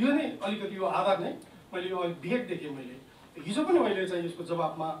 मैले यो नै अलिकति यो आधार नै मैले यो भेग देखेँ। मैले हिजो पनि मैले चाहिँ यसको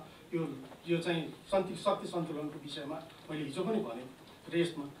जवाबमा यो चाहिँ शक्ति सन्तुलनको विषयमा मैले हिजो पनि भने र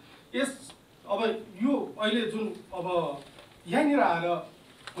यसमा अब यो अहिले जुन अब यहीँनिर आएर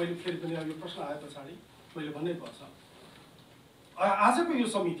मैले फेरि पनि यो प्रश्न आए पछाडि मैले भन्नै पर्छ, आजको यो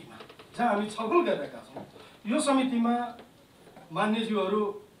समितिमा जहाँ हामी छलफल गरिरहेका छौँ, यो समितिमा मान्यज्यूहरू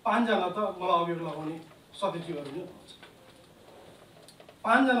 5 जना त मलाई अभियोग लगाउने सदस्यहरू नै हुनुहुन्छ।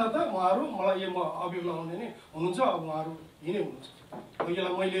 5 जना त उहाँहरू मलाई अभियोग लगाउने नै हुनुहुन्छ। अब उहाँहरू यही नै हुनुहुन्छ। अब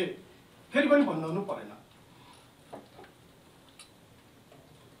यसलाई मैले फेरि पनि भन्नु परेन।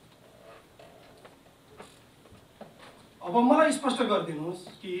 अब मलाई स्पष्ट गरिदिनुहोस्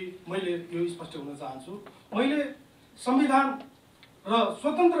कि मैले यो स्पष्ट हुन चाहन्छु, मैले संविधान र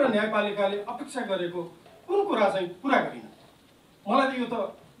स्वतन्त्र न्यायपालिकाले अपेक्षा गरेको कुन कुरा चाहिँ पुरा गरिन? मलाई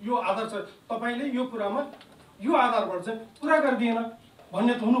त यो आधार छ, तपाईँले यो कुरामा यो आधारबाट चाहिँ पुरा गरिदिएन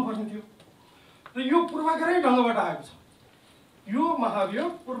भन्ने त हुनुपर्ने थियो। र यो पूर्वाग्रही ढङ्गबाट आएको छ। यो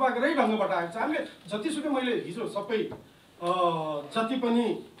महाभियोग पूर्वाग्रही ढङ्गबाट आएको छ। हामीले जतिसुकै मैले हिजो सबै जति पनि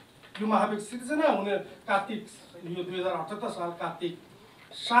यो महाभियोग सिर्जना हुने कार्तिक यो 2078 साल कार्तिक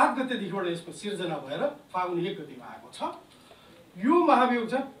 7 गतेदेखिबाट यसको सिर्जना भएर फागुन 1 गतेमा आएको छ। यो महाभियोग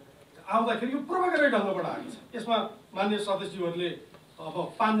चाहिँ आउँदाखेरि यो पूर्वाग्रही ढङ्गबाट आएको छ। यसमा मान्य सदस्यहरूले अब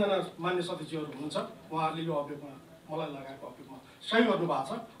 5 जना मान्य सदस्यहरू हुनुहुन्छ, उहाँहरूले यो अभियोगमा मलाई लगाएको अभियोगमा सही गर्नुभएको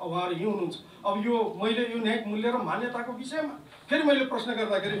छ। अब उहाँहरू यहीँ हुनुहुन्छ। अब यो मैले यो न्यायिक मूल्य र मान्यताको विषयमा फेरि मैले प्रश्न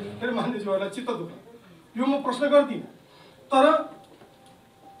गर्दाखेरि फेरि मान्यज्यूहरूलाई चित्त दुख्छ। यो म प्रश्न गर्दिनँ। तर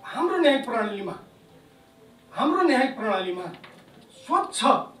हाम्रो न्यायिक प्रणालीमा स्वच्छ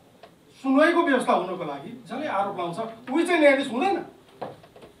सुनवाईको व्यवस्था हुनको लागि जसले आरोप लाउँछ उही चाहिँ न्यायाधीश हुँदैन।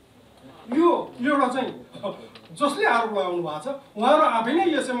 यो एउटा चाहिँ जसले आरोप लगाउनु भएको छ उहाँहरू आफै नै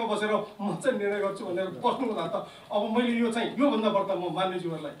यसैमा बसेर म चाहिँ निर्णय गर्छु भनेर बस्नु हुँदा त अब मैले यो चाहिँ योभन्दा बढ्ता म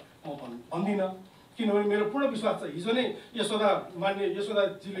मान्यज्यूहरूलाई म भन्दिनँ। किनभने मेरो पूर्ण विश्वास छ हिजो नै मान्य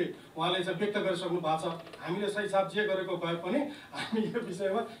यशोदाजीले उहाँले चाहिँ व्यक्त गरिसक्नु भएको छ। हामीले सही साथ जे गरेको भए पनि हामी यो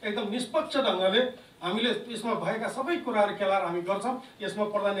विषयमा एकदम निष्पक्ष ढङ्गले हामीले यसमा भएका सबै कुराहरू केलाएर हामी गर्छौँ, यसमा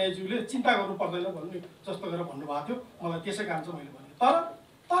प्रधान न्यायाधीशले चिन्ता गर्नु पर्दैन भन्ने जस्तो गरेर भन्नुभएको थियो। मलाई त्यसै कारण चाहिँ मैले भने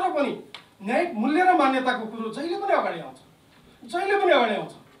तर पनि न्यायिक मूल्य र मान्यताको कुरो जहिले पनि अगाडि आउँछ, जहिले पनि अगाडि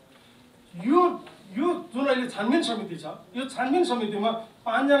आउँछ। यो जुन अहिले छानबिन समिति छ, यो छानबिन समितिमा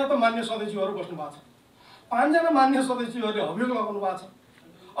 5 जना त मान्य सदस्यहरू बस्नु भएको छ। 5 जना मान्य सदस्यहरूले अभियोग लगाउनु भएको छ।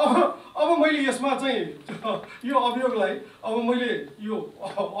 अब मैले यसमा चाहिँ यो अभियोगलाई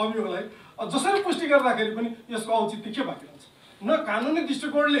जसरी पुष्टि गर्दाखेरि पनि यसको औचित्य के बाँकी रहन्छ? न कानुनी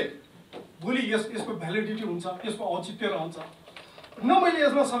दृष्टिकोणले भोलि यसको भ्यालिडिटी हुन्छ, यसको औचित्य रहन्छ, न मैले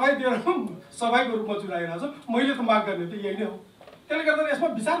यसमा सफाइको रूपमा चुनाइरहेको छु। मैले त माग गर्ने त यही नै हो। त्यसले गर्दा यसमा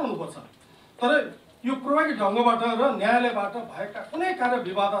विचार हुनुपर्छ। तर यो प्रभावी ढङ्गबाट र न्यायालयबाट भएका कुनै कार्य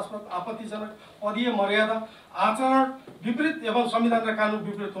विवादास्पद, आपत्तिजनक, पदीय मर्यादा, आचरण विपरीत एवं संविधान र कानुन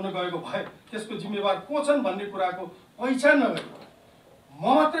विपरीत हुन गएको भए त्यसको जिम्मेवार को छन् भन्ने कुराको पहिचान नगरी म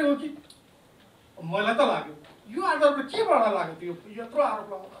मात्रै हो कि? मलाई त लाग्यो यो आधारमा केबाट लाग्यो त्यो यत्रो आरोप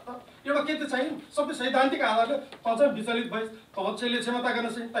लगाउँदा त एउटा के त चाहियो? सबै सैद्धान्तिक आधारले तँ चाहिँ विचलित भइस्, तैँले क्षमता गर्न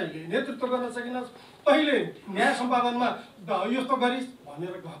सकिन्, तैँले नेतृत्व गर्न सकिनस्, तैँले न्याय सम्पादनमा यस्तो गरिस्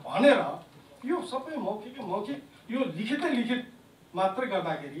भनेर यो सबै मौखिक यो लिखित मात्रै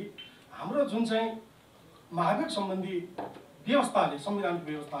गर्दाखेरि हाम्रो जुन चाहिँ महाभियोग सम्बन्धी व्यवस्थाले, संविधानको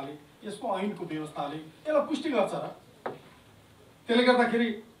व्यवस्थाले, यसको ऐनको व्यवस्थाले यसलाई पुष्टि गर्छ र त्यसले गर्दाखेरि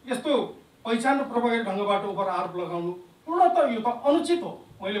यस्तो पहिचान र प्रभावी ढङ्गबाट उपर आरोप लगाउनु पूर्णतः यो त अनुचित हो।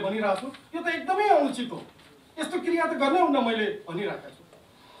 मैले भनिरहेको छु यो त एकदमै अनुचित हो। यस्तो क्रिया त गर्नै हुन्न। मैले भनिरहेको छु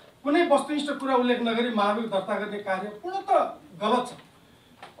कुनै वस्तुनिष्ठ कुरा उल्लेख नगरी महाभियोग दर्ता गर्ने कार्य पूर्णतः गलत छ।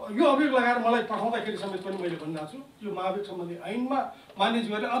 यो अभियोग लगाएर मलाई पठाउँदाखेरि समेत पनि मैले भनिरहेको छु यो महाभियोग सम्बन्धी ऐनमा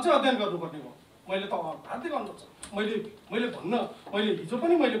मान्यज्यूहरूले अझै अध्ययन गर्नुपर्ने हो। मैले त हार्दिक अनुरोध छ। मैले हिजो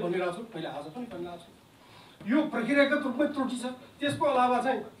पनि मैले भनिरहेको छु, मैले आज पनि भनिरहेको छु यो प्रक्रियागत रूपमै त्रुटि छ। त्यसको अलावा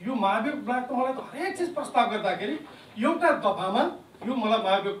चाहिँ यो महाभियोग ब्ल्याक त मलाई त हरेक चिज प्रस्ताव गर्दाखेरि एउटा दफामा यो मलाई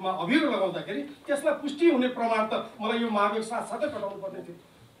महाभियोगमा अभियोग लगाउँदाखेरि त्यसलाई पुष्टि हुने प्रमाण त मलाई यो महाभियोग साथसाथै पठाउनु पर्ने थियो।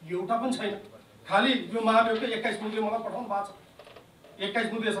 एउटा पनि छैन। खालि यो महाभियोगको 21 मुद्दे मलाई पठाउनु भएको छ।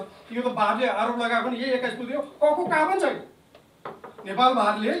 21 मुद्दे छ। यो त बारले आरोप लगाएको पनि यही 21 मुद्दे हो। कहाँ पनि छैन। नेपाल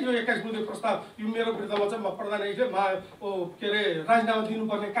भारतले यो 21 मुद्दे प्रस्ताव यो मेरो विरुद्धमा चाहिँ प्रधान न्यायाधीशले राजीनामा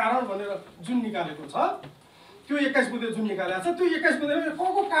दिनुपर्ने कारण भनेर जुन निकालेको छ त्यो 21 मुद्दे जुन निकालेको छ त्यो 21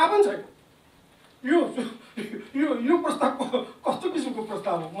 मुद्देमा कहाँ पनि छैन। यो प्रस्ताव कस्तो किसिमको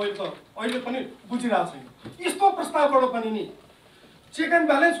प्रस्ताव हो मैले त अहिले पनि बुझिरहेको छैन। यस्तो प्रस्तावबाट पनि नि चेक एन्ड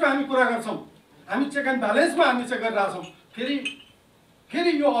ब्यालेन्सको हामी कुरा गर्छौँ। हामी चेक एन्ड ब्यालेन्समा हामी चाहिँ गरिरहेछौँ।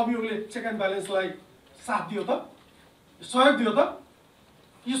 फेरि यो अभियोगले चेक एन्ड ब्यालेन्सलाई साथ दियो त, सहयोग दियो त?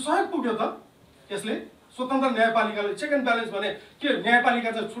 यो सहयोग पुग्यो त? यसले स्वतन्त्र न्यायपालिकाले चेक एन्ड ब्यालेन्स भने के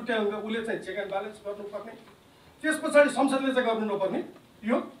न्यायपालिका चाहिँ छुट्याउँदा उसले चाहिँ चेक एन्ड ब्यालेन्स गर्नुपर्ने, त्यस पछाडि संसदले चाहिँ गर्नु नपर्ने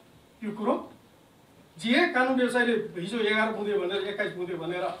यो कुरो? जे कानुन व्यवसायले हिजो 11 बुँदे भनेर 21 बुँदे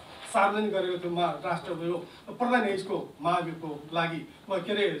भनेर सार्वजनिक गरेको थियो राष्ट्र यो प्रधान न्यायाधीशको महाभियोगको लागि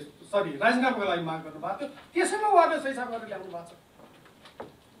राजीनामाको लागि माग गर्नुभएको थियो। त्यसैमा उहाँले सहीसाब गरेर ल्याउनु भएको छ।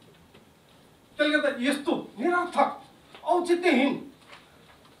 त्यसले गर्दा यस्तो निरर्थक औचित्यहीन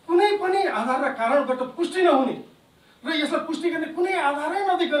कुनै पनि आधार र कारणबाट पुष्टि नहुने र यसलाई पुष्टि गर्ने कुनै आधारै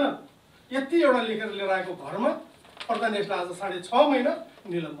नदिकन यति एउटा लेखेर लिएर आएको घरमा प्रधान न्यायाधीशले आज 6.5 महिना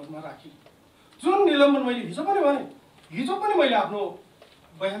निलम्बनमा राखियो। जुन निलम्बन मैले हिजो पनि मैले आफ्नो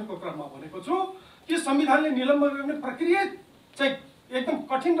बयानको क्रममा भनेको छु कि संविधानले निलम्बन गर्ने प्रक्रिया चाहिँ एकदम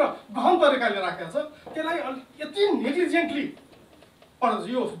कठिन र गहन तरिकाले राखेको छ। त्यसलाई यति नेग्लिजेन्टली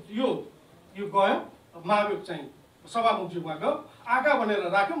यो गयो महाभियोग चाहिँ सभामुखज्यूमा गयो, आका भनेर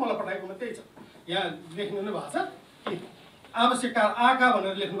राख्यो। मलाई पठाएकोमा त्यही छ। यहाँ लेख्नु नै भएको छ कि आवश्यक आका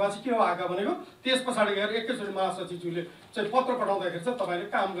भनेर लेख्नु भएको छ। के हो आका भनेको? त्यस पछाडि गएर एकैचोटि महासचिवज्यूले चाहिँ पत्र पठाउँदाखेरि चाहिँ तपाईँले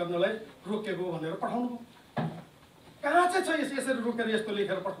काम गर्नलाई रोकेको भनेर पठाउनु भयो। कहाँ चाहिँ छ यसरी रोकेर यस्तो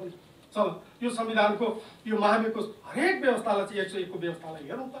लेखेर पठाउनु? चल यो संविधानको यो महाभियोगको हरेक व्यवस्थालाई चाहिँ 101 को व्यवस्थालाई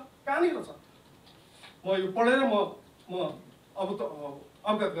हेरौँ त कहाँनिर छ। म यो पढेर म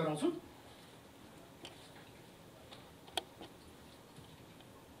अवगत गराउँछु।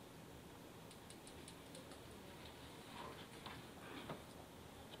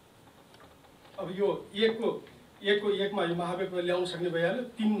 अब यो 1 मा यो महाभियोगमा ल्याउन सक्ने भइहाल्यो।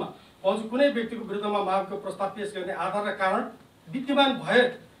 3 मा हजुर कुनै व्यक्तिको विरुद्धमा महाभियोगको प्रस्ताव पेश गर्ने आधार र कारण विद्यमान भए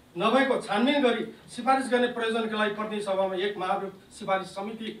नभएको छानबिन गरी सिफारिस गर्ने प्रयोजनका लागि प्रतिनिधि सभामा 1 महाभियोग सिफारिस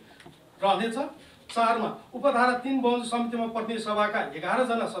समिति रहनेछ। 4 मा उपधारा 3 बमोजिम समितिमा प्रतिनिधि सभाका 11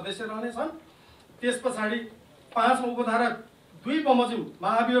 जना सदस्य रहनेछन्। त्यस पछाडि 5 मा उपधारा 2 बमोजिम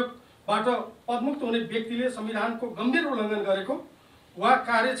महाभियोगबाट पदमुक्त हुने व्यक्तिले संविधानको गम्भीर उल्लङ्घन गरेको वा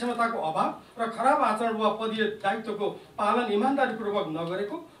कार्यक्षमताको अभाव र खराब आचरण वा पदीय दायित्वको पालन इमान्दारीपूर्वक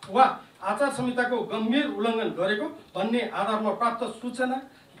नगरेको वा आचार संहिताको गम्भीर उल्लङ्घन गरेको भन्ने आधारमा प्राप्त सूचना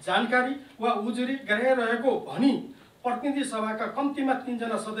जानकारी वा उजुरी गराइरहेको भनी प्रतिनिधि सभाका कम्तीमा 3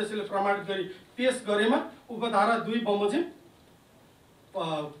 जना सदस्यले प्रमाणित गरी पेश गरेमा उपधारा 2 बमोजिम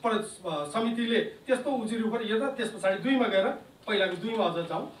समितिले त्यस्तो उजुरी उपर हेर्दा त्यस पछाडि 2 मा गएर पहिलाको 2 मा अझ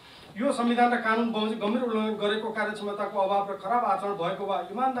जाउँ। यो संविधान र कानुन बमोजिम गम्भीर उल्लङ्घन गरेको कार्यक्षमताको अभाव र खराब आचरण भएको वा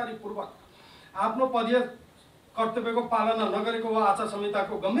इमान्दारीपूर्वक आफ्नो पदीय कर्तव्यको पालना नगरेको वा आचार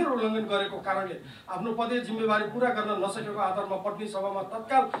संहिताको गम्भीर उल्लङ्घन गरेको कारणले आफ्नो पदीय जिम्मेवारी पूरा गर्न नसकेको आधारमा प्रतिनिधि सभामा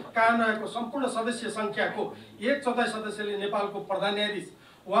तत्काल कायम रहेको सम्पूर्ण सदस्य संख्याको 1/4 सदस्यले नेपालको प्रधान न्यायाधीश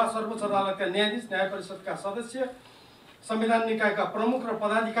वा सर्वोच्च अदालतका न्यायाधीश न्याय परिषदका सदस्य संविधान निकायका प्रमुख र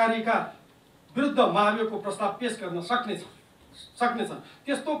पदाधिकारीका विरुद्ध महाभियोगको प्रस्ताव पेश गर्न सक्नेछन्।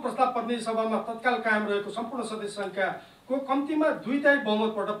 त्यस्तो प्रस्ताव प्रतिनिधि सभामा तत्काल कायम रहेको सम्पूर्ण सदस्य संख्याको कम्तीमा 2/3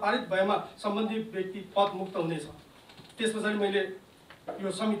 बहुमतबाट पारित भएमा सम्बन्धित व्यक्ति पद मुक्त हुनेछ। त्यस पछाडि मैले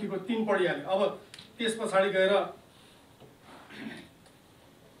यो समितिको 3 पढिहालेँ। अब त्यस पछाडि गएर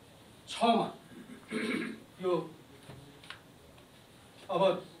 6 मा यो अब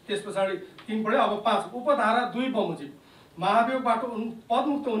त्यस पछाडि 3 पढ्यो। अब 5 उपधारा 2 बमोजिम महाभियोगबाट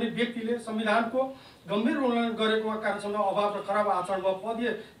पदमुक्त हुने व्यक्तिले संविधानको गम्भीर उल्लङ्घन गरेको वा कार्यक्षमता अभाव र खराब आचरण वा पदीय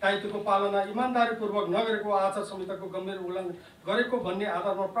दायित्वको पालना इमान्दारीपूर्वक नगरेको वा आचार संहिताको गम्भीर उल्लङ्घन गरेको भन्ने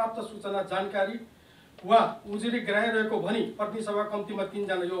आधारमा प्राप्त सूचना जानकारी वा उजुरी गराइरहेको भनी प्रतिनिधि सभा कम्तीमा 3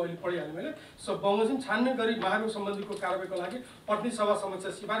 जना यो अहिले पढिहालेँ मैले बमोजिम छानबिन गरी महाभियोग सम्बन्धीको कारबाहीको लागि प्रतिनिधि सभा समक्ष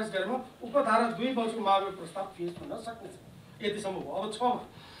सिफारिस गरेमा उपधारा 2 बमोजिम महाभियोग प्रस्ताव पेश हुन सक्नेछ। यतिसम्म भयो। अब 6 मा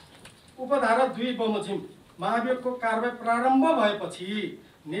उपधारा 2 बमोजिम महाभियोगको कारबाही प्रारम्भ भएपछि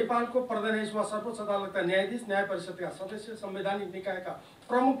नेपालको प्रधान न्यायाधीश वा सर्वोच्च अदालतका न्यायाधीश न्याय परिषदका सदस्य संवैधानिक निकायका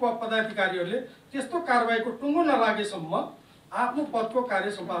प्रमुख वा पदाधिकारीहरूले त्यस्तो कारबाहीको टुङ्गो नलागेसम्म आफ्नो पदको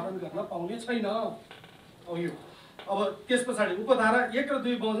कार्य सम्पादन गर्न पाउने छैन। अब त्यस पछाडि उपधारा 1 र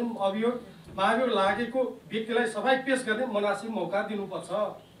 2 बमोजिम अभियोग महाभियोग लागेको व्यक्तिलाई सफाई पेश गर्ने मनासिब मौका दिनुपर्छ।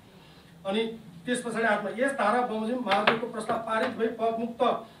 अनि त्यस पछाडि 8 मा यस धारा बमोजिम महाभियोगको प्रस्ताव पारित भई पदमुक्त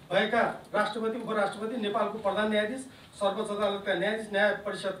भएका राष्ट्रपति उपराष्ट्रपति नेपालको प्रधान न्यायाधीश सर्वोच्च अदालतका न्यायाधीश न्याय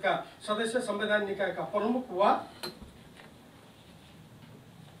परिषदका सदस्य संवैधानिक निकायका प्रमुख वा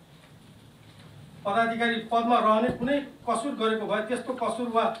पदाधिकारी पदमा रहने कुनै कसुर गरेको भए त्यस्तो कसुर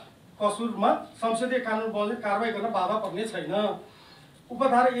वा कसुरमा संसदीय कानुन बमोजिम कारबाही गर्न बाधा पर्ने छैन।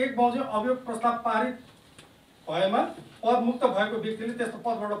 उपधारा 1 बमोजिम अभियोग प्रस्ताव पारित भएमा पदमुक्त भएको व्यक्तिले त्यस्तो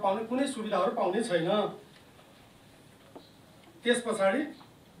पदबाट पाउने कुनै सुविधाहरू पाउने छैन। त्यस पछाडि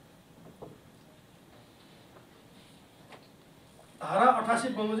धारा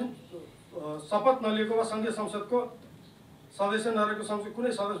 88 बमोजिम शपथ नलिएको वा संघीय संसदको सदस्य नरहेको समिति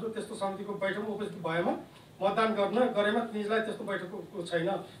कुनै सदस्य त्यस्तो समितिको बैठकमा उपस्थित भएमा मतदान गरेमा तिनीलाई त्यस्तो बैठकको छैन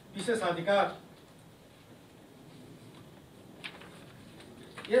विशेषाधिकार।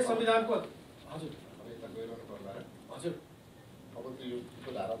 यस संविधानको हजुर अब त्यो यो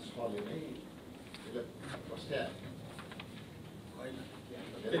उपधारा 6 ले नै यसले बस्या होइन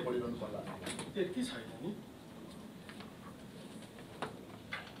पढिरहनु पर्ला त्यति छैन नि।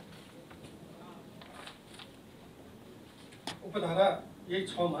 उपधारा यही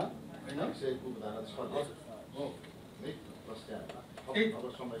 6 मा हैन उपधारा 6 ले हो नै बस्या अब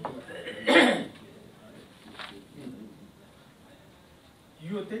समय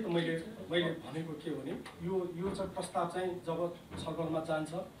यो त्यही त मैले भनेको के भने यो चाहिँ प्रस्ताव चाहिँ जब छलफलमा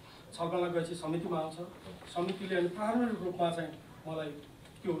जान्छ छलफलमा गएपछि समितिमा आउँछ समितिले अनि प्रारम्भिक रूपमा चाहिँ मलाई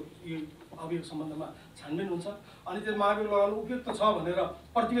त्यो यो अभियोग सम्बन्धमा छानबिन हुन्छ अनि त्यो महाभियोग लगाउनु उपयुक्त छ भनेर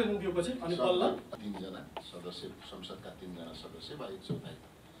प्रतिवेदन दिएपछि अनि बल्ल 3 जना सदस्य संसदका 3 जना सदस्य वा 1/4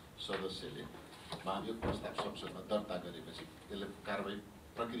 सदस्यले महाभियोग प्रस्ताव संसदमा दर्ता गरेपछि त्यसले कारबाही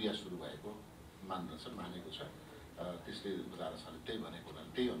प्रक्रिया सुरु भएको मानेको छ। त्यसले उपधारा 6 ले त्यही भनेको हुनाले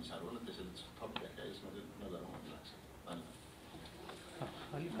त्यही अनुसार होला। त्यसैले थप व्याख्या यसमा नगरौँ भन्ने लाग्छ।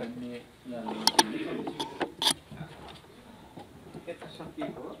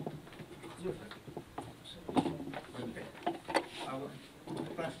 अब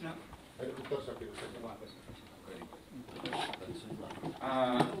प्रश्न उत्तर सकेको छ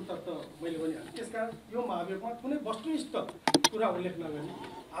उत्तर त मैले भनिहालेँ। त्यसकारण यो महाभियोगमा कुनै वस्तुनिष्ठ कुरा उल्लेख नगर्ने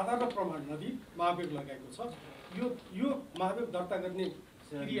आधार र प्रमाण नदिई महाभियोग लगाएको छ। यो महाभियोग दर्ता गर्ने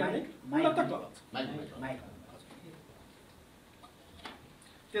क्रिया नै पूर्णत गलत छ।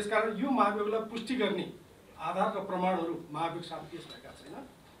 त्यसकारण यो महाभियोगलाई पुष्टि गर्ने आधार र प्रमाणहरू महाभियोग साथ पेश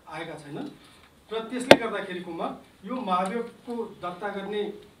आएका छैनन् र त्यसले गर्दाखेरिकोमा यो महाभियोगको दर्ता गर्ने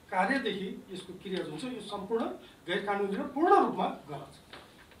कार्यदेखि यसको क्रिया जुन छ यो सम्पूर्ण गैर कानुनी र पूर्ण रूपमा गलत छ।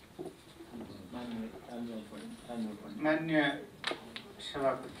 मान्य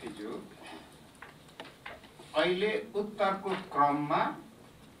सभापतिज्यू, अहिले उत्तरको क्रममा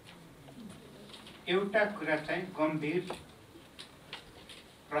एउटा कुरा चाहिँ गम्भीर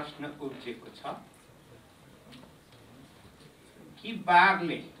प्रश्न उब्जेको छ कि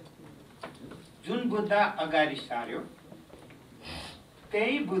बारले जुन बुद्धा अगाडि सार्यो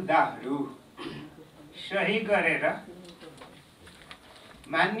त्यही बुद्धाहरू सही गरेर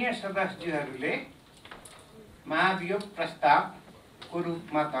मान्य सदस्यहरूले महाभियोग प्रस्तावको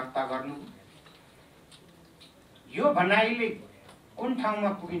रूपमा दर्ता गर्नु। यो भनाइले कुन ठाउँमा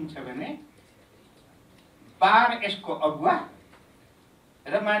पुगिन्छ भने बार यसको अगुवा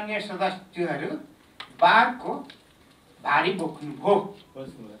र मान्य सदस्यहरू बारको भारी बोक्नुभयो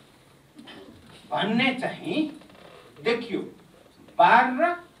भन्ने चाहिँ देखियो। बार र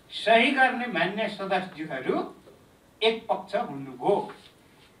सही गर्ने मान्य सदस्यहरू एक पक्ष हुनुभयो।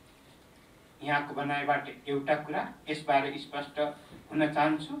 यहाँको भनाइबाट एउटा कुरा यसबारे स्पष्ट हुन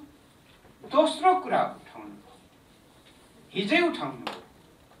चाहन्छु। दोस्रो कुरा उठाउनु हिजै उठाउनु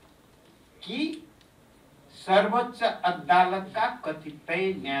कि सर्वोच्च अदालतका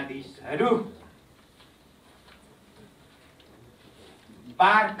कतिपय न्यायाधीशहरू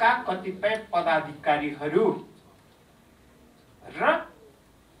बारका कतिपय पदाधिकारीहरू र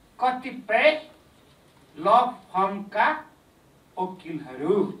कतिपय ल फर्मका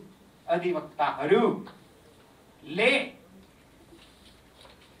वकिलहरू अधिवक्ताहरूले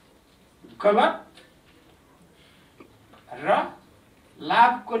गलत र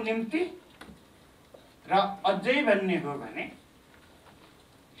लाभको निम्ति र अझै भन्ने हो भने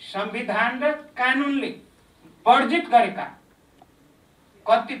संविधान र कानुनले वर्जित गरेका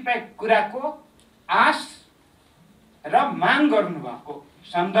कतिपय कुराको आश र माग गर्नुभएको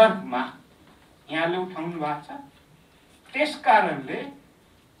सन्दर्भमा यहाँले उठाउनु भएको छ। त्यसकारणले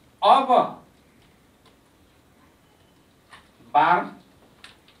अब बार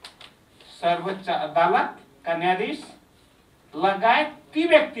सर्वोच्च अदालतका न्यायाधीश लगायत ती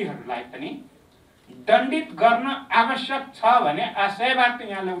व्यक्तिहरूलाई पनि दण्डित गर्न आवश्यक छ भने आशयबाट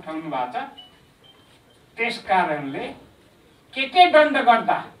यहाँले उठाउनु भएको छ। त्यसकारणले के दण्ड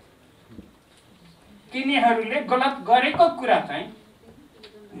गर्दा तिनीहरूले गलत गरेको कुरा चाहिँ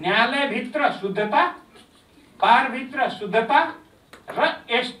न्यायालयभित्र शुद्धता, बारभित्र शुद्धता र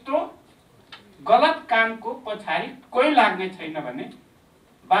यस्तो गलत कामको पछाडि कोही लाग्ने छैन भन्ने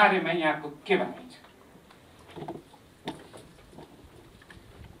बारेमा यहाँको के भनाइ छ?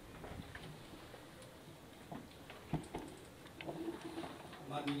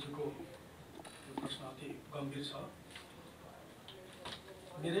 मानिसको प्रश्न अति गम्भीर छ।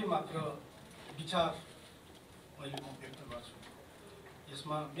 मेरै मात्र विचार मैले व्यक्त गर्छु।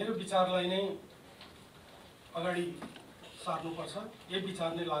 यसमा मेरो विचारलाई नै अगाडि सार्नुपर्छ, यही विचार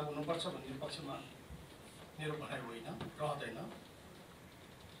नै लागू हुनुपर्छ भन्ने पक्षमा मेरो भनाइ होइन, रहँदैन।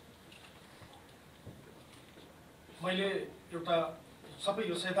 मैले एउटा सबै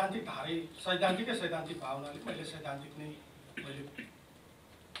यो सैद्धान्तिक सैद्धान्तिक भावनाले मैले सैद्धान्तिक नै मैले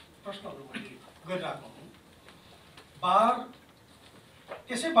प्रश्नहरू मैले गरिरहेको हुँ। बार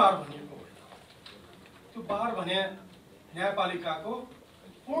त्यसै बार भनिएको होइन। त्यो बार भने न्यायपालिकाको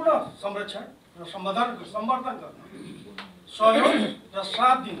पूर्ण संरक्षण र सम्वर्धन गर्न, सहयोग र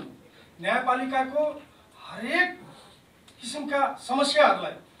साथ दिनु, न्यायपालिकाको हरेक किसिमका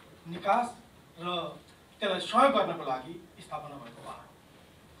समस्याहरूलाई निकास र त्यसलाई सहयोग गर्नको लागि स्थापना भएको बार।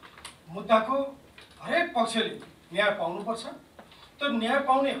 मुद्दाको हरेक पक्षले न्याय पाउनुपर्छ। त्यो न्याय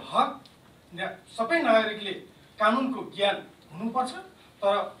पाउने हक सबै नागरिकले कानुनको ज्ञान हुनुपर्छ,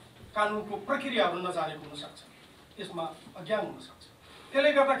 तर कानुनको प्रक्रियाहरू नजानेको हुनसक्छ, त्यसमा अज्ञान हुनसक्छ।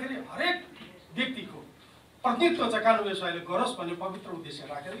 त्यसले गर्दाखेरि हरेक व्यक्तिको प्रतिनिधित्व चाहिँ कानुन व्यवसायले गरोस् भन्ने पवित्र उद्देश्य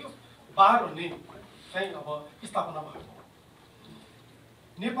राखेर यो बार भन्ने चाहिँ अब स्थापना भएको हो।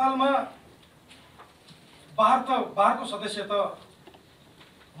 नेपालमा बारको सदस्य त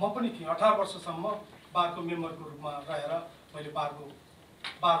म पनि थिएँ। 18 वर्षसम्म बारको मेम्बरको रूपमा रहेर मैले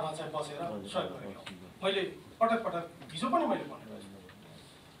बारमा चाहिँ बसेर सहयोग गरेको। मैले पटक पटक हिजो पनि मैले भनेको छु,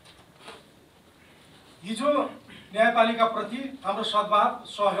 हिजो न्यायपालिकाप्रति हाम्रो सद्भाव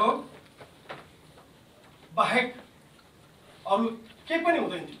सहयोग बाहेक अरू केही पनि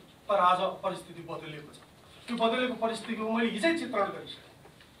हुँदैन थियो। तर आज परिस्थिति बदलिएको छ। त्यो बदलेको परिस्थितिको मैले हिजै चित्रण गरिसकेँ।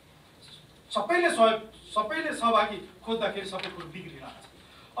 सबैले सहभागी खोज्दाखेरि सबै कुरो बिग्रिरहेको छ।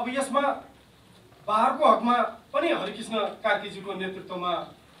 अब यसमा बारको हकमा पनि हरिकृष्ण कार्कीजीको नेतृत्वमा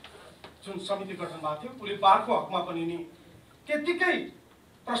जुन समिति गठन भएको थियो, उसले बारको हकमा पनि नि त्यत्तिकै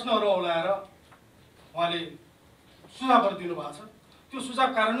प्रश्नहरू औलाएर उहाँले सुझावहरू दिनुभएको छ। त्यो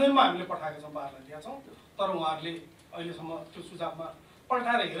सुझाव कार्यान्वयनमा हामीले पठाएका छौँ, बारलाई दिएका छौँ। तर उहाँहरूले अहिलेसम्म त्यो सुझावमा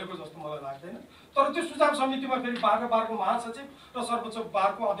पल्टाएर हेरेको जस्तो मलाई लाग्दैन। तर त्यो सुझाव समितिमा फेरि बारको महासचिव र सर्वोच्च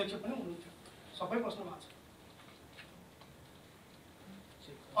बारको अध्यक्ष पनि हुनुहुन्थ्यो, सबै बस्नु भएको छ।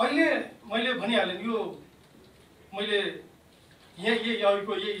 अहिले मैले भनिहालेँ यो मैले यही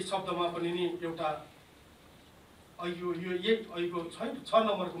यही शब्दमा पनि नि एउटा यो यही अहिलेको 6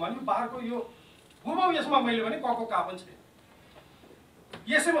 नम्बरको मान यो बारको यो हुबहु यसमा मैले भने कको का पनि छैन,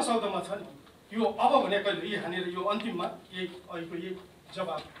 यसैमा शब्दमा छ नि यो अब भने कहिले यहाँनिर यो अन्तिममा यही अहिलेको यही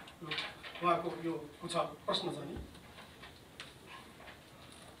जवाब यो उहाँको यो प्रश्न छ नि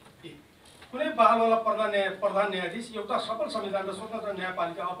कुनै बालवाला प्रधान न्यायाधीश एउटा सफल संविधान र स्वतन्त्र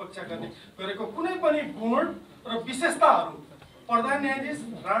न्यायपालिका अपेक्षा गरेको कुनै पनि गुण र विशेषताहरू प्रधान न्यायाधीश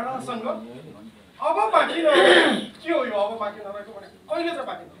राणासँग अब बाँकी नरहेको के हो यो अब बाँकी नरहेको भने कहिले चाहिँ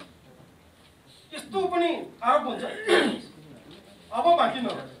बाँकी नरहेको यस्तो पनि आरोप हुन्छ अब बाँकी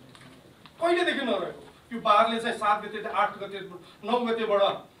नरहेको कहिलेदेखि नरहेको यो बारले चाहिँ 7 गते 8 गते 9 गतेबाट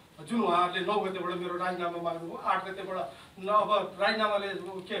जुन उहाँहरूले 9 गतेबाट मेरो राजीनामा माग्नुभयो 8 गतेबाट अब राजीनामाले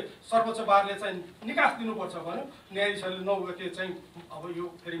के सर्वोच्च बारले चाहिँ निकास दिनुपर्छ भन्यो न्यायाधीशहरूले 9 गते चाहिँ अब यो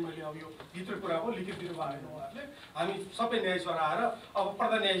फेरि मैले अब यो भित्र कुरा हो लिखित दिनुभएको होइन उहाँहरूले हामी सबै न्यायाधीशहरू आएर अब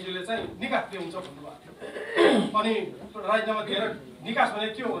प्रधान न्यायाधीशले चाहिँ निकास दिनुहुन्छ भन्नुभएको थियो अनि राजीनामा दिएर निकास भने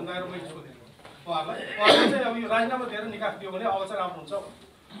के हो भन्दाखेरि मैले सोधेँ उहाँहरूले चाहिँ अब यो राजीनामा दिएर निकास दियो भने अब चाहिँ राम्रो हुन्छ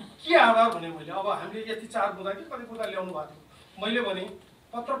के आधार भने मैले अब हामीले यति 4 बुँदा कि कति बुँदा ल्याउनु भएको थियो मैले भने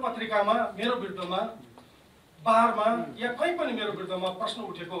पत्र पत्रिकामा मेरो विरुद्धमा बारमा या कहीँ पनि मेरो विरुद्धमा प्रश्न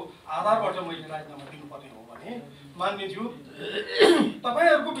उठेको आधारबाट मैले राजीनामा दिनुपर्ने हो भने मान्यज्यू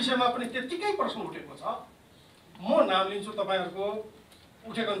तपाईहरुको विषयमा पनि त्यतिकै प्रश्न उठेको छ म नाम लिन्छु तपाईहरुको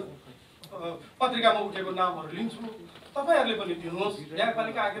उठेको पत्रिकामा उठेको नामहरु लिन्छु तपाईहरुले पनि दिनुहोस्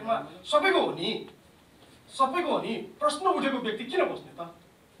न्यायपालिका आखिरमा सबैको हो नि प्रश्न उठेको व्यक्ति किन बस्ने त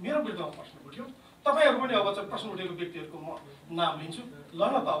मेरो विरुद्धमा प्रश्न उठ्यो तपाईहरु पनि अब चाहिँ प्रश्न उठेको व्यक्तिहरुको म नाम लिन्छु ल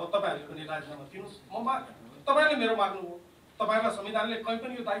न त अब तपाईहरुले पनि राजीनामा दिनुस् म माग तपाईहरुले मेरो माग्नु हो तपाईहरुलाई संविधानले कहीं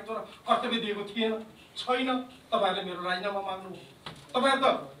पनि यो दायित्व र कर्तव्य दिएको थिएन छैन तपाईहरुले मेरो राजीनामा माग्नु हो तपाईहरु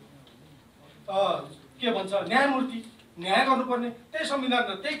त के भन्छ न्यायमूर्ति न्याय गर्नुपर्ने त्यही संविधान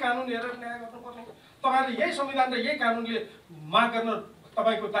र त्यही कानुन हेरेर न्याय गर्नुपर्ने तपाईहरुले यही संविधान र यही कानुनले माग गर्न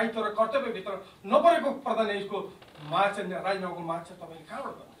तपाईको दायित्व र कर्तव्य भित्र नपरेको प्रधान न्यायाधीशको माग चाहिँ राजीनामाको माग चाहिँ तपाईले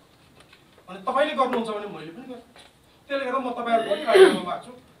कहाँबाट गर्नु अनि तपाईले गर्नुहुन्छ भने मैले पनि गर्छु त्यसले गर्दा म तपाईहरुको पनि राजीनामा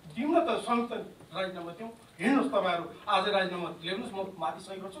माग्छु दिउँ न त संयुक्त राजीनामा दिउँ हिँड्नुहोस् तपाईहरु आज राजीनामा ल्याउनुहोस् म माथि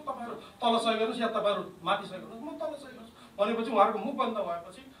सही गर्छु तपाईहरु तल सही गर्नुहोस् या तपाईहरु माथि सही गर्नुहोस् म तल सही गर्छु भनेपछि उहाँहरुको मुख बन्द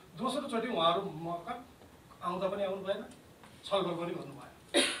भएपछि दोस्रो चोटि उहाँहरु मका आउँदा पनि आउनु भएन छलफल पनि गर्नु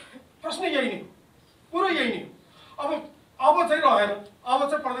भएन प्रश्न यही नै कुरो यही नै अब चाहिँ रहेन अब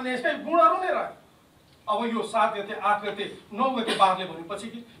चाहिँ प्रधान न्यायाधीशकै गुणहरु नै रह्यो अब यो 7 गते 8 गते 9 गते बारले भनेपछि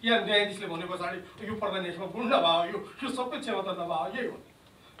कि या न्यायाधीशले भने पछाडि यो प्रधान न्यायाधीशमा गुण नभयो यो सबै क्षमता नभयो यही हो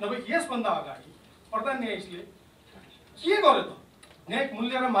नभए यसभन्दा अगाडि प्रधान न्यायाधीशले के गर्यो त न्यायिक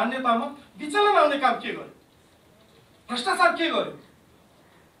मूल्य र मान्यतामा विचलन आउने काम के गर्यो भ्रष्टाचार के गर्यो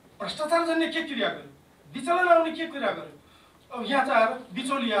भ्रष्टाचार जन्य के क्रिया गर्यो विचलन आउने के क्रिया गर्यो अब यहाँ चाहिँ आएर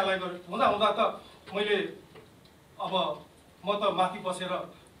बिचौलियालाई गर्यो हुँदा त मैले अब म त माथि बसेर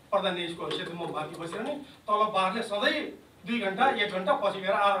प्रधान न्यायाधीशको हैसियतमा म माथि बसेर नि तल बारले सधैँ 2 घण्टा 1 घण्टा पछि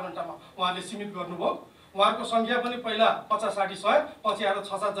गएर आधा घण्टामा उहाँले सीमित गर्नुभयो उहाँको संख्या पनि पहिला 50-60-100 पछि आएर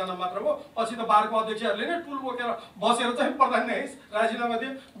 6-7 जना मात्र हो पछि त बारको अध्यक्षहरूले नै टुल बोकेर बसेर चाहिँ प्रधान न्यायाधीश राजीनामा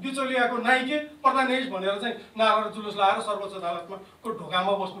दिए बिचौलियाको नाइके प्रधान न्यायाधीश भनेर चाहिँ नारा र जुलुस लाएर सर्वोच्च अदालतमा को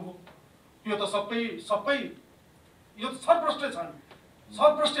ढोकामा बस्नुभयो यो त सबै यो त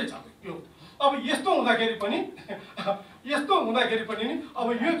सर्वप्रष्टै छ यो अब यस्तो हुँदाखेरि पनि नि अब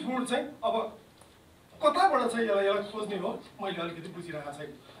यो गुण चाहिँ अब कताबाट चाहिँ यसलाई खोज्ने हो मैले अलिकति बुझिरहेको छैन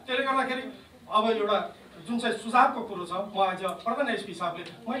त्यसले गर्दाखेरि अब एउटा जुन चाहिँ सुझावको कुरो छ म आज प्रधान न्यायाधीशको हिसाबले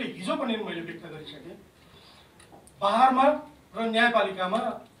मैले हिजो पनि मैले व्यक्त गरिसकेँ बाहरमा र न्यायपालिकामा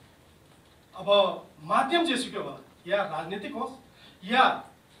अब माध्यम जेसुकै होला या राजनीतिक होस् या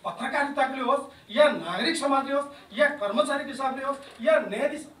पत्रकारिताले होस् या नागरिक समाजले होस् या कर्मचारीको हिसाबले होस् या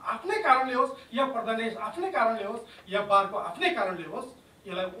न्यायाधीश आफ्नै कारणले होस् या प्रधान न्यायाधीश आफ्नै कारणले होस् या बारको आफ्नै कारणले होस्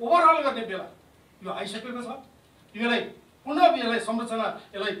यसलाई ओभरअल गर्ने बेला यो आइसकेको छ यसलाई संरचना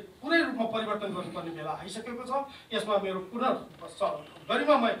यसलाई पुरै रूपमा परिवर्तन गर्नुपर्ने बेला आइसकेको छ यसमा मेरो पुनः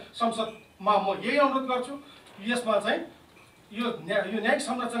गरिमामय संसदमा म यही अनुरोध गर्छु यसमा चाहिँ यो न्यायिक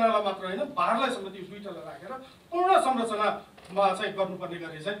संरचनालाई मात्र होइन बारलाई समेत यो दुईटालाई राखेर पूर्ण संरचनामा चाहिँ गर्नुपर्ने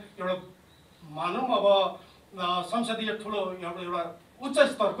गरी चाहिँ एउटा मानौँ अब संसदीय ठुलो एउटा उच्च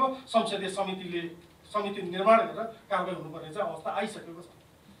स्तरको संसदीय समिति निर्माण गरेर कारबाही हुनुपर्ने चाहिँ अवस्था आइसकेको छ।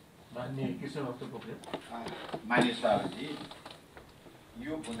 मान्य कृष्ण भक्त पोखरेल मान्य सभापति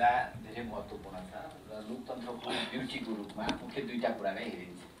यो मुद्दा धेरै महत्त्वपूर्ण छ र लोकतन्त्रको ब्युटीको रूपमा मुख्य दुईटा कुरा नै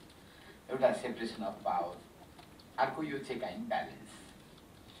हेरिन्छ। एउटा सेपरेसन अफ पावर, अर्को यो check and balance.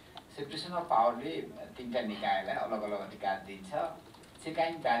 Separation of पावरले तिनवटा निकायलाई अलग अलग अधिकार दिन्छ। चेक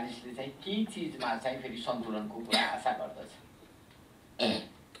एन्ड ब्यालेन्सले चाहिँ केही चिजमा चाहिँ फेरि सन्तुलनको कुरा आशा गर्दछ।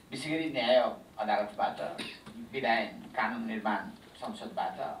 विशेष गरी न्याय अदालतबाट, विधायन कानुन निर्माण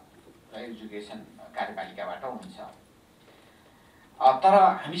संसदबाट र एजुकेसन कार्यपालिकाबाट हुन्छ। तर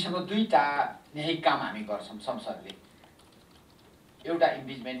हामीसँग दुईटा न्यायिक काम हामी गर्छौँ संसदले। एउटा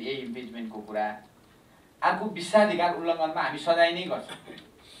इम्पिचमेन्ट, यही इम्पिचमेन्टको कुरा, अर्को विशेषाधिकार उल्लङ्घनमा हामी सजाय नै गर्छौँ।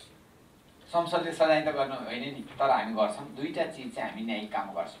 संसदले सजाय त गर्नु होइन नि, तर हामी गर्छौँ। दुईटा चिज चाहिँ हामी न्यायिक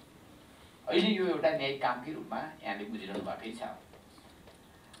काम गर्छौँ। अहिले यो एउटा न्यायिक कामकै रूपमा यहाँले बुझिरहनु भएकै छ।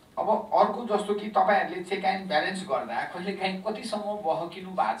 अब अर्को जस्तो कि तपाईँहरूले चेक एन्ड ब्यालेन्स गर्दा कहिलेकाहीँ कतिसम्म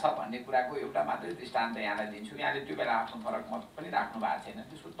बहकिनु भएको छ भन्ने कुराको एउटा मात्रै दृष्टान्त यहाँलाई दिन्छु। यहाँले त्यो बेला आफ्नो फरक मत पनि राख्नु भएको छैन।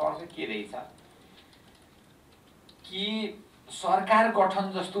 त्यसको तर्क के रहेछ कि सरकार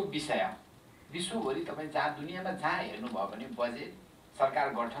गठन जस्तो विषय विश्वभरि तपाईँ जहाँ दुनियाँमा जहाँ हेर्नुभयो भने बजेट,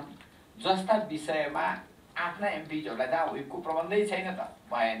 सरकार गठन जस्ता विषयमा आफ्ना एमपीजहरूलाई जहाँ व्हिपको प्रबन्धै छैन त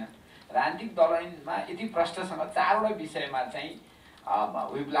भएन। राजनीतिक दलमा यति प्रष्टसँग 4वटा विषयमा चाहिँ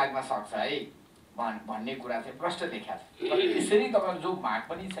व्हिप लाग्न सक्छ है भन्ने कुरा चाहिँ प्रष्ट देखा छ। तर यसरी तपाईँको जो माग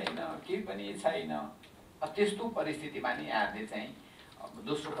पनि छैन, केही पनि छैन। त्यस्तो परिस्थितिमा नि यहाँहरूले चाहिँ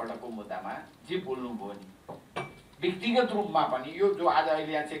दोस्रो पटकको मुद्दामा जे बोल्नुभयो नि, व्यक्तिगत रूपमा पनि यो जो आज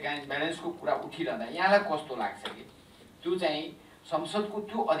अहिले यहाँ चेक एन्ड ब्यालेन्सको कुरा उठिरहँदा यहाँलाई कस्तो लाग्छ कि त्यो चाहिँ संसदको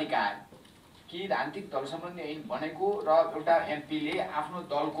त्यो अधिकार कि राजनीतिक दलसम्म ऐन बनेको र एउटा एमपीले आफ्नो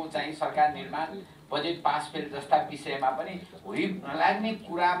दलको चाहिँ सरकार निर्माण, बजेट पास फेल जस्ता विषयमा पनि व्हिप नलाग्ने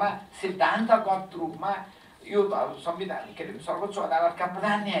कुरामा सिद्धान्तगत रूपमा यो संविधान के अरे सर्वोच्च अदालतका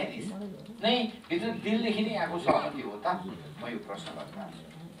प्रधान न्यायाधीश नै भित्र दिलदेखि नै यहाँको सहमति हो त? म यो प्रश्न गर्न चाहन्छु।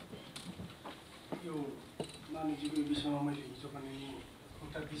 यो मानिसजीको विषयमा मैले हिजो पनि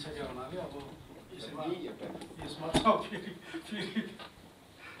एउटा दिइसकेँ हुनाले अब यसमा छ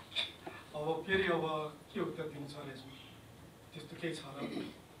फेरि अब के उत्तर दिनु छ यसमा, त्यस्तो केही छ र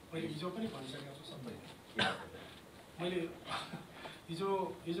मैले हिजो पनि भनिसकेको छु सबै। मैले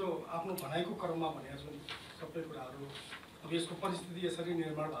हिजो आफ्नो भनाइको क्रममा भनेको छु सबै कुराहरू। अब यसको परिस्थिति यसरी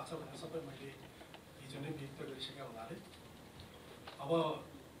निर्माण भएको छ भनेर सबै मैले हिजो नै व्यक्त गरिसकेको हुनाले अब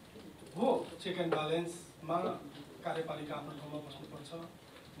हो चेक एन्ड ब्यालेन्समा कार्यपालिका आफ्नो ठाउँमा बस्नुपर्छ,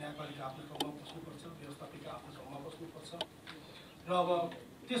 न्यायपालिका आफ्नो ठाउँमा बस्नुपर्छ, व्यवस्थापिका आफ्नो ठाउँमा बस्नुपर्छ र अब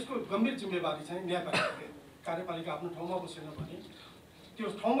त्यसको गम्भीर जिम्मेवारी चाहिँ न्यायपालिका, कार्यपालिका आफ्नो ठाउँमा बसेन भने त्यो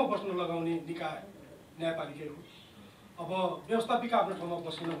ठाउँमा बस्न लगाउने निकाय न्यायपालिकै हो। अब व्यवस्थापिका आफ्नो ठाउँमा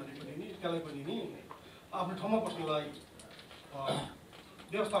बसेन भने पनि नि त्यसलाई पनि नि आफ्नो ठाउँमा बस्नलाई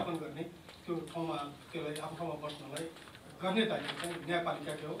व्यवस्थापन गर्ने, त्यो ठाउँमा त्यसलाई आफ्नो ठाउँमा बस्नलाई गर्ने दायित्व चाहिँ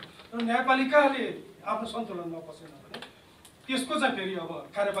न्यायपालिकाकै हो। र न्यायपालिकाले आफ्नो सन्तुलनमा बसेन भने त्यसको चाहिँ फेरि अब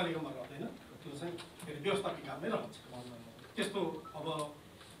कार्यपालिकामा रहँदैन, त्यो चाहिँ फेरि व्यवस्थापिकामै रहन्छ। त्यस्तो अब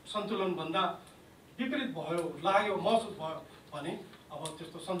सन्तुलनभन्दा विपरीत भयो, लाग्यो, महसुस भयो भने अब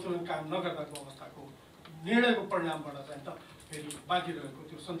त्यस्तो सन्तुलन कायम नगर्दाको अवस्थाको निर्णयको परिणामबाट चाहिँ त फेरि बाँकी रहेको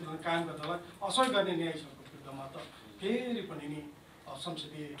त्यो सन्तुलन कायम गर्नलाई असर गर्ने न्यायाधीशहरूको विरुद्धमा त फेरि पनि नि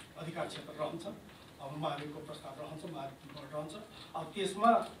संसदीय अधिकार क्षेत्र रहन्छ। अब महाभियोगको प्रस्ताव रहन्छ, महाभियोग रहन्छ। अब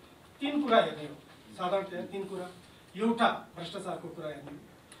त्यसमा 3 कुरा हेर्ने हो साधारणतया, 3 कुरा। एउटा भ्रष्टाचारको कुरा हेर्ने,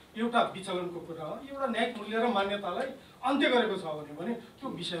 एउटा विचलनको कुरा हो, एउटा न्यायिक मूल्य र मान्यतालाई अन्त्य गरेको छ भने त्यो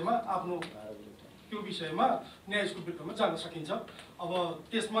विषयमा न्यायाधीशको विरुद्धमा जान सकिन्छ। अब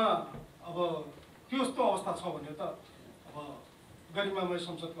त्यसमा अब त्यस्तो अवस्था छ भने त अब गरिमामय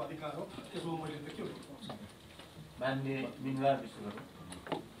संसदको अधिकार हो, त्यसमा मैले त के भन्नु सक्छु। मान्य मिनवार विश्वकर्म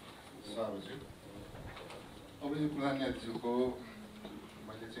सार्वजनिक अब यो प्रधान न्यायाधीशको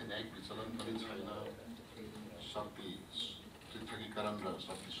मैले चाहिँ न्यायिक विचलन पनि छैन, शक्ति पृथकीकरण र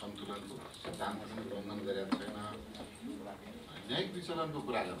शक्ति सन्तुलनको सिद्धान्त पनि उल्लङ्घन गरेको छैन। न्यायिक विचलनको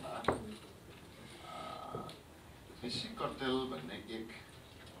कुरा गर्दा ऋषि कर्तेल भन्ने एक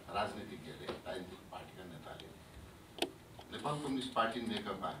राजनीतिज्ञले, राजनीतिक पार्टीका नेताले नेपाल कम्युनिस्ट पार्टी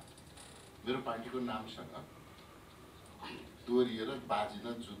नेकपा मेरो पार्टीको नामसँग दोहोरिएर बाजिन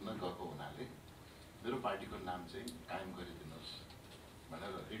जुझ्न गएको हुनाले मेरो पार्टीको नाम चाहिँ कायम गरिदिनुहोस्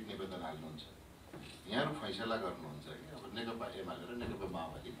भनेर रिट निवेदन हाल्नुहुन्छ। यहाँहरू फैसला गर्नुहुन्छ कि अब नेकपा एमाले र नेकपा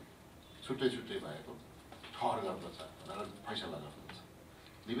माओवादी छुट्टै छुट्टै भएको ठहर गर्दछ भनेर फैसला गर्नुहुन्छ।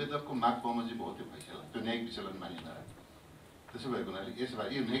 निवेदकको माग बमोजिम हो त्यो फैसला, त्यो न्यायिक विचलन मानिन। त्यसो भएको हुनाले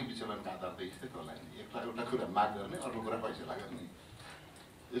यसबारे यो न्यायिक विचलनका आधार त स्थित होला नि। एउटा कुरा माग गर्ने, अर्को कुरा फैसला गर्ने,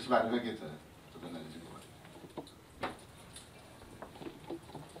 यसबारेमा के छ प्रधानमन्त्रीको?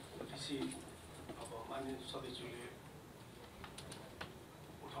 अब मान्य सदस्यले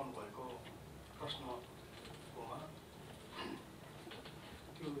गर्नुभएको प्रश्नकोमा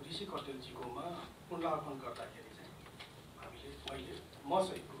त्यो ऋषि कटेलजीकोमा पुनरार्पण गर्दाखेरि चाहिँ मैले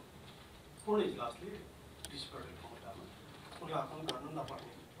मसहितको पूर्ण इजलासले ऋषि कटेलको मुद्दामा पुनरार्पण गर्नु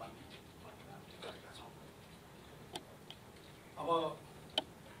नपर्ने भन्ने हामीले गरेका छौँ। अब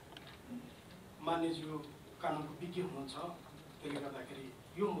मान्यज्यू कानुनको विज्ञ हुनुहुन्छ, त्यसले गर्दाखेरि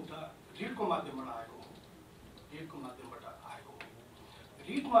यो मुद्दा रिटको माध्यमबाट आएको हो। रिटको माध्यमबाट आएको हो।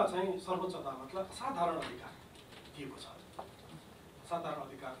 रिटमा चाहिँ सर्वोच्च अदालतलाई असाधारण अधिकार दिएको छ। असाधारण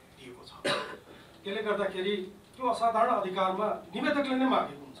अधिकार दिएको छ। त्यसले गर्दाखेरि त्यो असाधारण अधिकारमा निवेदकले नै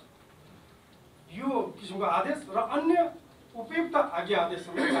मागेको हुन्छ यो किसिमको आदेश र अन्य उपयुक्त आज्ञा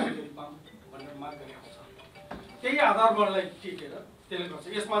आदेशसँग जारी गरी पाऊँ भनेर माग गरेको छ। त्यही आधारबाटलाई टिकेर त्यसले गर्छ।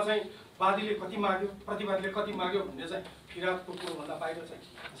 यसमा चाहिँ वादीले कति माग्यो, प्रतिवादीले कति माग्यो भन्ने चाहिँ फिरादको कुरोभन्दा बाहिर चाहिँ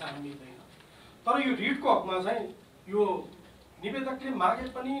जान मिल्दैन। तर यो रिटको हकमा चाहिँ यो निवेदकले मागे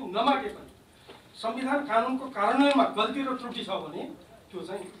पनि नमागे पनि संविधान कानुनको कार्यान्वयनमा गल्ती र त्रुटि छ भने त्यो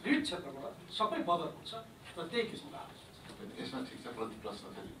चाहिँ रिट क्षेत्रबाट सबै बदल हुन्छ र त्यही किसिमको आदेश हुन्छ। यसमा ठिक छ, प्रति प्रश्न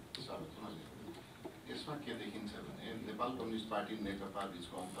फेरि यसमा के देखिन्छ भने नेपाल कम्युनिस्ट पार्टी नेकपा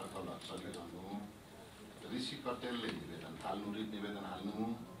बिचको अन्तर्कल चलिरहनु, ऋषि कटेलले निवेदन हाल्नु, रिट निवेदन हाल्नु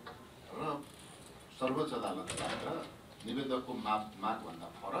र सर्वोच्च अदालतबाट निवेदकको मागभन्दा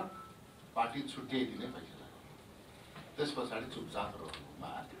फरक पार्टी छुट्याइदिने फैसला गर्नु। त्यस पछाडि चुपचाप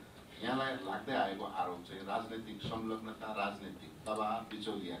रहनुमा यहाँलाई लाग्दै आएको आरोप चाहिँ राजनैतिक संलग्नता, राजनैतिक दबाव,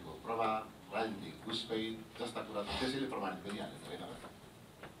 बिचौलियाको प्रभाव, राजनीतिक घुसपैठ जस्ता कुरा त त्यसैले प्रमाणित गरिहालेको होइन।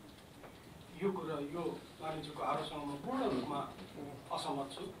 यो कुरा यो वाणिज्यको आरोपसँग म पूर्ण रूपमा असहमत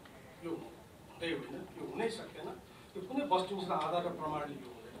छु। यो हुँदै होइन, यो हुनै सक्दैन। यो कुनै वस्तुनिष्ठ आधार र प्रमाणले यो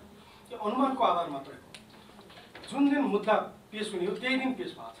हुँदैन। यो अनुमानको आधार मात्रै हो। जुन दिन मुद्दा पेश हुने हो त्यही दिन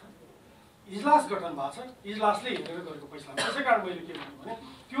पेश भएको छ। इजलास गठन भएको छ, इजलासले हेरेर गरेको फैसला। त्यसै कारण मैले के भन्नु भने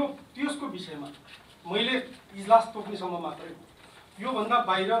त्यसको विषयमा मैले इजलास तोक्नेसम्म मात्रै हो। योभन्दा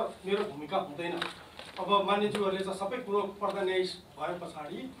बाहिर मेरो भूमिका हुँदैन। अब मान्यज्यूहरूले चाहिँ सबै कुरो पर्दा न्यायाधीश भए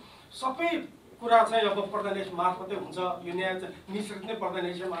पछाडि सबै कुरा चाहिँ अब पर्दा न्यायाधीश मार्फतै हुन्छ। यो न्याय चाहिँ मिश्रित नै पर्दा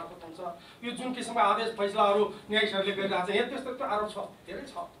न्यायाधीश मार्फत हुन्छ। यो जुन किसिमको आदेश फैसलाहरू न्यायाधीशहरूले गरिरहेको छ, यहाँ त्यस्तो आरोप छ, धेरै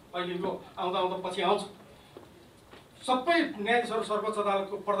छ। अहिले यो आउँदा आउँदा पछि आउँछ। सबै न्यायाधीशहरू सर्वोच्च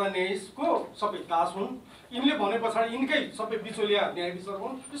अदालतको पर्दा न्यायाधीशको सबै दास हुन्। यिनले भने पछाडि यिनकै सबै बिचौलिया न्यायाधीशहरू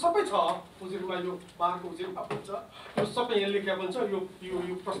हुन्। यो सबै छ उजिरमा, यो बारको उजिरमा पनि छ। यो सबै यहाँ लेखेका पनि छ।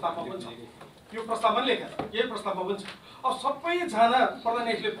 यो प्रस्तावमा पनि छ। यो प्रस्तावमा लेखेको छ, यही प्रस्तावमा पनि छ। अब सबैजना पर्दा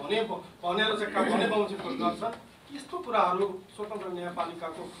न्यायाधीशले भनेर चाहिँ भने बमोजिम गर्छन्। यस्तो कुराहरू स्वतन्त्र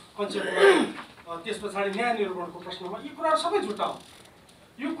न्यायपालिकाको कन्सेप्टमा, त्यस पछाडि न्याय निर्वहणको प्रश्नमा यी कुराहरू सबै झुटा हो।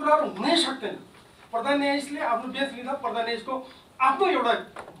 यो कुराहरू हुनै सक्दैन। प्रधान न्यायाधीशले आफ्नो बेन्च लिँदा प्रधान न्यायाधीशको आफ्नो एउटा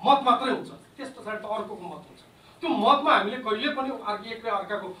मत मात्रै हुन्छ। त्यस पछाडि त अर्कोको मत हुन्छ। त्यो मतमा हामीले कहिले पनि एक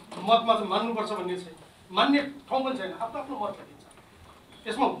अर्काको मतमा चाहिँ मान्नुपर्छ भन्ने छैन, मान्ने ठाउँ पनि छैन। आफ्नो आफ्नो मत राखिन्छ।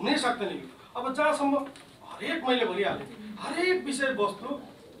 यसमा हुनै सक्दैन। यो अब जहाँसम्म हरेक मैले भनिहालेँ, हरेक विषयवस्तु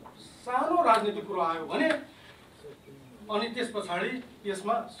सानो राजनीतिक कुरो आयो भने अनि त्यस पछाडि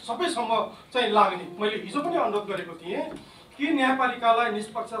यसमा सबैसम्म चाहिँ लाग्ने मैले हिजो पनि अनुरोध गरेको थिएँ कि न्यायपालिकालाई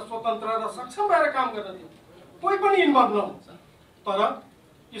निष्पक्ष, स्वतन्त्र र सक्षम भएर काम गर्न दिनु। कोही पनि इन्भल्भ नहुन्छ। तर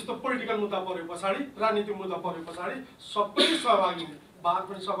यस्तो पोलिटिकल मुद्दा पऱ्यो पछाडि, राजनीतिक मुद्दा पऱ्यो पछाडि सबै सहभागी हुने, बार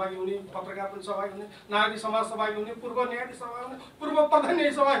पनि सहभागी हुने, पत्रकार पनि सहभागी हुने, नागरिक समाज सहभागी हुने, पूर्व न्यायाधीश सहभागी हुने, पूर्व प्रधान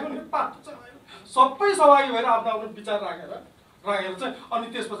न्यायाधीश सहभागी हुने, पार्टी सहभागी हुने, सबै सहभागी भएर आफ्नो आफ्नो विचार राखेर चाहिँ अनि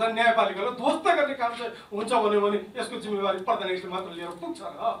त्यस पछाडि न्यायपालिकालाई ध्वस्त गर्ने काम चाहिँ हुन्छ भने यसको जिम्मेवारी प्रधान न्यायाधीशले मात्र लिएर पुग्छ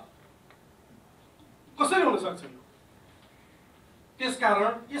र कसरी हुन सक्छ यो?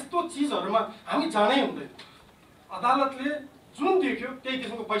 त्यसकारण यस्तो चिजहरूमा हामी जानै हुँदैन। अदालतले जुन देख्यो त्यही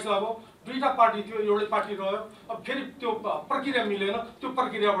किसिमको फैसला भयो। दुईटा पार्टी थियो, एउटै पार्टी रह्यो। अब फेरि त्यो प्रक्रिया मिलेन, त्यो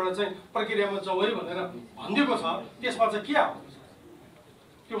प्रक्रियाबाट चाहिँ प्रक्रियामा जाऊ है भनेर भनिदिएको छ। त्यसमा चाहिँ के आयो?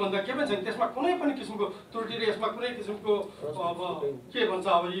 त्योभन्दा के पनि छैन। त्यसमा कुनै पनि किसिमको त्रुटि र यसमा कुनै किसिमको अब के भन्छ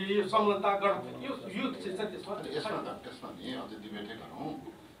अब यो संलग्नता यो चिज चाहिँ त्यसमा नि अझै डिबेटै गरौँ।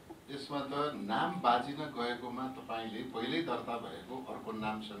 यसमा त नाम बाजिन गएकोमा तपाईँले पहिल्यै दर्ता भएको अर्को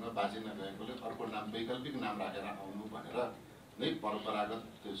नामसँग बाजिन गएकोले अर्को नाम वैकल्पिक नाम राखेर आउनु भनेर नै परम्परागत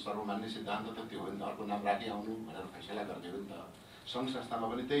त्यो सर्वमान्य सिद्धान्त त त्यो हो नि त। अर्को नाम राखी आउनु भनेर फैसला गर्ने हो नि त। सङ्घ संस्थामा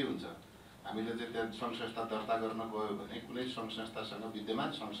पनि त्यही हुन्छ। हामीले चाहिँ त्यहाँ सङ्घ संस्था दर्ता गर्न गयो भने कुनै सङ्घ संस्थासँग, विद्यमान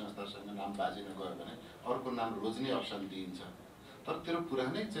सङ्घ संस्थासँग नाम बाजिन गयो भने अर्को नाम रोज्ने अप्सन दिइन्छ। तर तेरो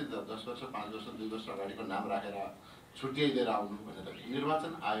पुरानै चाहिँ 10 वर्ष, 5 वर्ष, 2 वर्ष अगाडिको नाम राखेर छुट्याइदिएर आउनु भनेर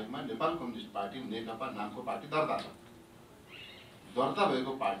निर्वाचन आयोगमा नेपाल कम्युनिस्ट पार्टी नेकपा नामको पार्टी दर्ता छ। दर्ता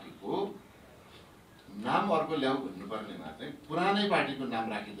भएको पार्टीको नाम अर्को ल्याऊ भन्नुपर्नेमा चाहिँ पुरानै पार्टीको नाम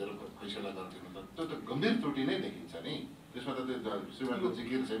राखिदिएर फैसला गरिदिनु त त्यो त गम्भीर त्रुटि नै देखिन्छ नि। त्यसमा त त्यो श्रीमानको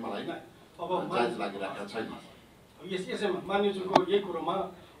जिकिर चाहिँ मलाई अब जायज लागिरहेको छैन। यसैमा मान्यज्यूको यही कुरोमा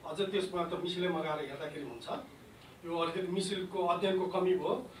अझ त्यसमा त मिसिलै मगाएर हेर्दाखेरि हुन्छ, यो अलिकति मिसिलको अध्ययनको कमी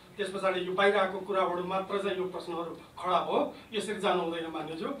भयो। त्यस पछाडि यो बाहिर आएको कुराबाट मात्र चाहिँ यो प्रश्नहरू खडा भयो। यसरी जानु हुँदैन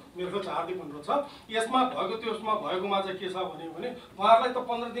मान्यज्यू, मेरो चाहिँ हार्दिक अनुरोध छ। यसमा भएको त्यसमा भएकोमा चाहिँ के छ भने उहाँहरूलाई त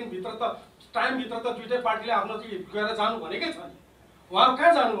 15 दिनभित्र त टाइमभित्र त दुइटै पार्टीले आफ्नो चाहिँ गएर जानु भनेकै छ नि। उहाँहरू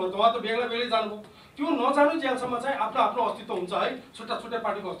कहाँ जानुभयो त? उहाँ त बेग्ला बेग्लै जानुभयो। त्यो नजानु जेलसम्म चाहिँ आफ्नो आफ्नो अस्तित्व हुन्छ है, छुट्टा छुट्टै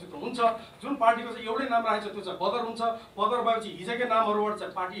पार्टीको अस्तित्व हुन्छ। जुन पार्टीको चाहिँ एउटै नाम राखेको छ त्यो चाहिँ बदर हुन्छ। बदर भएपछि हिजोकै नामहरूबाट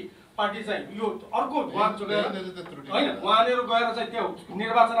चाहिँ पार्टी चाहिँ यो अर्को उहाँ जोगेर होइन, उहाँहरू गएर चाहिँ त्यो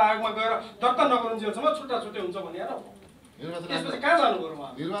निर्वाचन आयोगमा गएर दर्ता नगरुन्जेलसम्म छुट्टा छुट्टै हुन्छ भने त्यसपछि कहाँ जानुभयो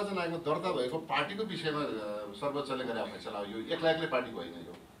उहाँ? निर्वाचन आयोगमा दर्ता भएको पार्टीको विषयमा सर्वोच्चले गरेको फैसला हो। यो एक्लै पार्टीको होइन,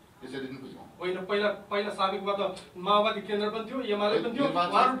 यो यसरी नै बुझौँ। होइन, पहिला साबिकमा त माओवादी केन्द्र पनि थियो, एमाले पनि थियो।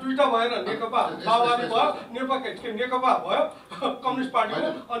 उहाँहरू दुईटा भएर नेकपा माओवादी भयो, नेकपा भयो, कम्युनिस्ट पार्टी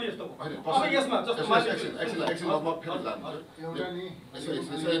भयो, अनि यस्तो भयो। अब यसमा जस्तो एउटा नि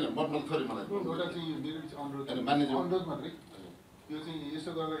एउटा चाहिँ मेरो अनुरोध मात्रै, यो चाहिँ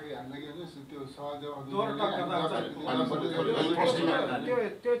यसो गर्दाखेरि हामीलाई के भन्छ त्यो सहज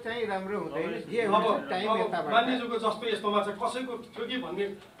त्यो चाहिँ राम्रो हुँदैन। मान्यज्यूको जस्तो यस्तोमा चाहिँ कसैको थियो कि भन्ने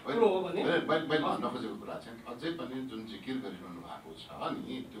कुरो हो भने मैले भन्न खोजेको कुरा चाहिँ अझै पनि जुन जिकिर गरिरहनु भएको छ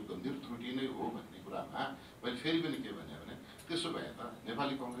नि त्यो गम्भीर त्रुटि नै हो भन्ने कुरामा मैले फेरि पनि के भने त्यसो भए त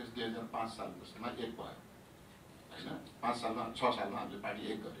नेपाली कङ्ग्रेस 2005 सालमा एक भयो होइन, 5 सालमा 6 सालमा हामीले पार्टी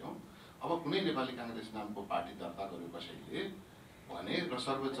एक गऱ्यौँ। अब कुनै नेपाली काङ्ग्रेस नामको पार्टी दर्ता गर्यो कसैले भने र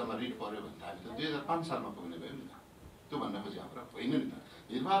सर्वोच्चमा रिट पर्यो भने त हामी त 2005 सालमा पुग्ने भयौँ नि त। त्यो भन्न खोजे हाम्रो होइन नि त।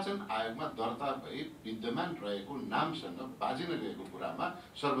 निर्वाचन आयोगमा दर्ता भई विद्यमान रहेको नामसँग बाजिन गएको कुरामा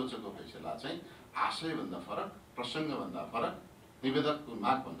सर्वोच्चको फैसला चाहिँ आशयभन्दा फरक, प्रसङ्गभन्दा फरक, निवेदकको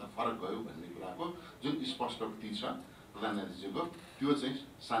मागभन्दा फरक गयो भन्ने कुराको जुन स्पष्टोक्ति छ प्रधानमन्त्रीज्यूको, त्यो चाहिँ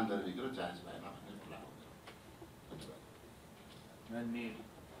सान्दर्भिक र जायज भएन भन्ने कुरा हो।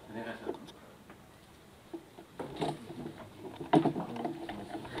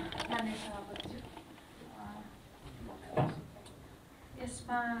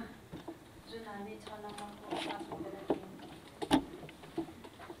 यसमा जुन हामी 6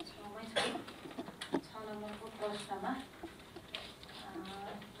 नम्बरको प्रश्नमा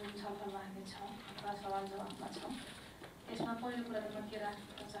जुन छलफलमा हामी छौँ अथवा सवाल जवाफमा छौँ, यसमा पहिलो कुरा त म के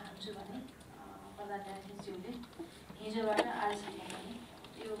राख्न चाहन्छु भने प्रधान न्यायाधीशज्यूले हिजोबाट आजसम्म पनि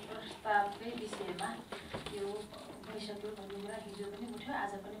यो प्रस्तावकै विषयमा यो भइसक्यो भन्ने कुरा हिजो पनि उठ्यो,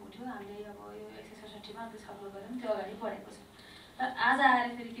 आज पनि उठ्यो। हामीले अब यो 167मा त्यो छलफल गऱ्यौँ, त्यो अगाडि बढेको छ। र आज आएर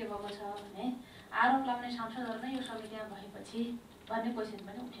फेरि के भएको छ भने आरोप लगाउने सांसदहरू नै यो समितिमा भएपछि भन्ने क्वेसन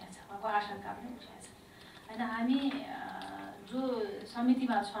पनि उठिएको छ, उहाँको आशंका पनि उठिएको छ होइन। हामी जो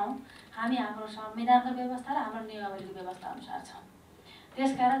समितिमा छौँ हामी हाम्रो संविधानको व्यवस्था र हाम्रो नियमावलीको व्यवस्था अनुसार छौँ।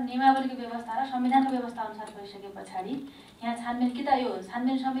 त्यसकारण नियमावलीको व्यवस्था र संविधानको व्यवस्था अनुसार भइसके पछाडि यहाँ छानबिन कि त यो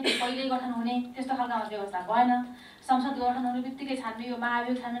छानबिन समिति पहिल्यै गठन हुने त्यस्तो खालको व्यवस्था भएन। संसद गठन हुने बित्तिकै छानबिन यो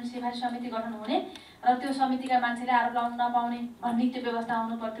महाभियोग छानबिन सिफारिस समिति गठन हुने र त्यो समितिका मान्छेले आरोप लगाउन नपाउने भन्ने त्यो व्यवस्था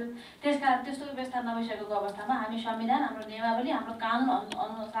हुनु पर्थ्यो। त्यसकारण त्यस्तो व्यवस्था नभइसकेको अवस्थामा हामी संविधान, हाम्रो नियमावली, हाम्रो कानुन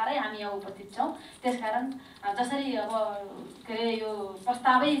अनुसारै हामी यहाँ उपस्थित छौँ। त्यसकारण जसरी अब के अरे यो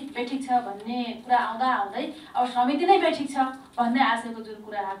प्रस्तावै बेठिक छ भन्ने कुरा आउँदै अब समिति नै बेठिक छ भन्ने आशयको जुन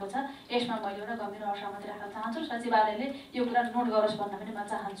कुरा आएको छ, यसमा मैले एउटा गम्भीर असहमति राख्न चाहन्छु। सचिवालयले यो कुरा नोट गरोस् भन्न पनि म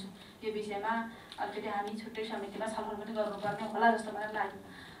चाहन्छु। यो विषयमा अलिकति हामी छुट्टै समितिमा छलफल पनि गर्नुपर्ने होला जस्तो मलाई लाग्यो।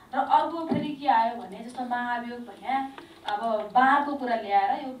 र अर्को फेरि के आयो भने जस्तो महाभियोग भने अब बारको कुरा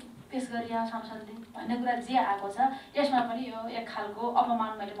ल्याएर यो पेस गरिया संसदले भन्ने कुरा जे आएको छ, यसमा पनि यो एक खालको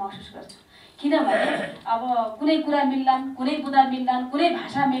अपमान मैले महसुस गर्छु। किनभने अब कुनै कुरा मिल्लान्, कुनै बुदा मिल्लान्, कुनै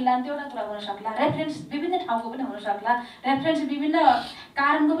भाषा मिल्लान्, त्यो एउटा कुरा हुन सक्ला, रेफरेन्स विभिन्न ठाउँको पनि हुन सक्ला, रेफरेन्स विभिन्न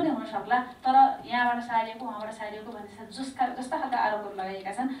कारणको पनि हुन सक्ला, तर यहाँबाट सारिएको उहाँबाट सारिएको भन्ने जस्ता खालका आरोपहरू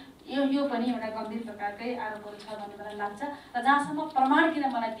लगाइएका छन्। यो पनि एउटा गम्भीर प्रकारकै आरोपहरू छ भन्ने मलाई लाग्छ। र जहाँसम्म प्रमाण किन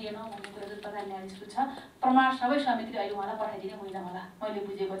मलाई दिएन भन्ने कुरा जुन प्रधान न्यायाधीशको छ, प्रमाण सबै समितिले अहिले उहाँलाई पठाइदिने होइन होला मैले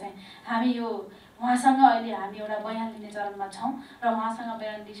बुझेको चाहिँ। हामी यो उहाँसँग अहिले हामी एउटा बयान लिने चरणमा छौँ र उहाँसँग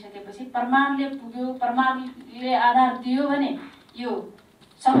बयान लिइसकेपछि प्रमाणले पुग्यो, प्रमाणले आधार दियो भने यो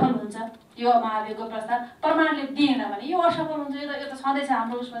सफल हुन्छ यो महाभियोगको प्रस्ताव। प्रमाणले दिएन भने यो असफल हुन्छ। यो त सधैँ छ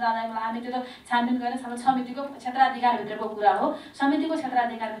हाम्रो उसमा जाँदा हामी त्यो त छानबिन गर्ने समितिको क्षेत्राधिकारभित्रको कुरा हो। समितिको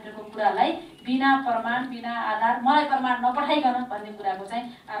क्षेत्राधिकारभित्रको कुरालाई बिना प्रमाण, बिना आधार, मलाई प्रमाण नपठाइकन भन्ने कुराको चाहिँ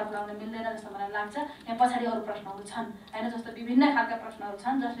आरोप लगाउन मिल्दैन जस्तो मलाई लाग्छ। यहाँ पछाडि अरू प्रश्नहरू छन् होइन, जस्तो विभिन्न खालका प्रश्नहरू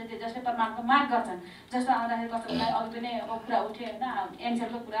छन् जसले प्रमाणको माग गर्छन्। जस्तो आउँदाखेरि कसैलाई अघि पनि अब कुरा उठ्यो होइन,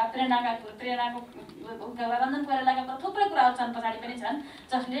 एनसेलको कुरा, प्रेरणाको रञ्जन कोइरालाका कुरा, थुप्रै कुराहरू छन् पछाडि पनि छन्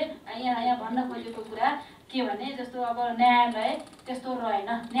जसले यहाँ भन्न खोजेको कुरा के भने जस्तो अब न्यायालय त्यस्तो रहेन,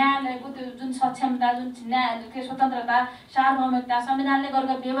 न्यायालयको त्यो जुन सक्षमता, जुन न्यायालयको स्वतन्त्रता, सार्वभौमिकता, संविधानले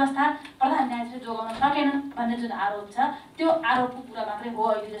गरेको व्यवस्था प्रधान न्यायाधीशले जोगाउन सकेन भन्ने जुन आरोप छ त्यो आरोपको कुरा मात्रै हो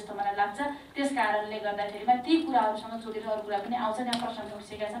अहिले जस्तो मलाई लाग्छ। त्यस कारणले गर्दाखेरिमा ती कुराहरूसँग जोडेर अरू कुरा पनि आउँछ। त्यहाँ प्रश्नहरू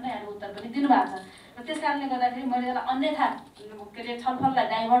उठिसकेका छन् र यहाँले उत्तर पनि दिनुभएको छ र त्यस कारणले गर्दाखेरि मैले त्यसलाई अन्यथा के अरे छलफललाई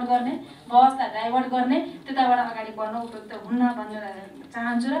डाइभर्ट गर्ने, बहसलाई डाइभर्ट गर्ने, त्यताबाट अगाडि बढ्न उपयुक्त हुन्न भन्ने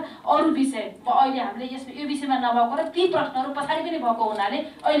चाहन्छु। र अरू विषय अहिले हामीले यो विषयमा नभएको र ती प्रश्नहरू पछाडि पनि भएको हुनाले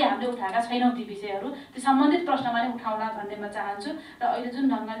अहिले हामीले उठाएका छैनौँ ती विषयहरू, त्यो सम्बन्धित प्रश्नमा नै उठाउन भन्ने म चाहन्छु। र अहिले जुन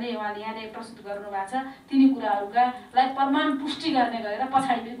ढङ्गले यहाँले प्रस्तुत गर्नुभएको छ तिनी कुराहरूलाई प्रमाण पुष्टि गर्ने गरेर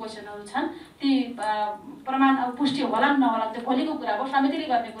पछाडि पनि क्वेसनहरू छन्, ती प्रमाण अब पुष्टि होला नहोला त्यो भोलिको कुरा हो, समितिले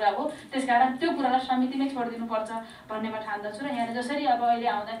गर्ने कुरा हो। त्यसकारण त्यो कुरालाई समितिमै छोडिदिनुपर्छ भन्ने म ठान्दछु। र यहाँले जसरी अब अहिले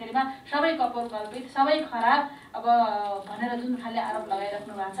आउँदाखेरिमा सबै कपोलकल्पित, सबै खराब अब भनेर जुन खाले आरोप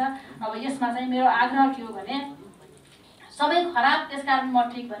लगाइराख्नु भएको छ, अब यसमा चाहिँ मेरो आग्रह के हो भने सबै खराब त्यसकारण म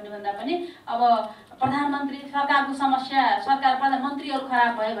ठिक भन्ने भन्दा पनि अब प्रधानमन्त्री सरकारको समस्या, सरकार प्रधानमन्त्रीहरू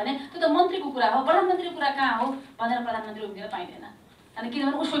खराब भयो भने त्यो त मन्त्रीको कुरा हो, प्रधानमन्त्रीको कुरा कहाँ हो भनेर प्रधानमन्त्री उम्किन पाइँदैन। अनि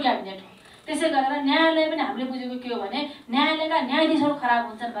किनभने उसको क्याबिनेट हो। त्यसै गरेर न्यायालय पनि हामीले बुझेको के हो भने न्यायालयका न्यायाधीशहरू खराब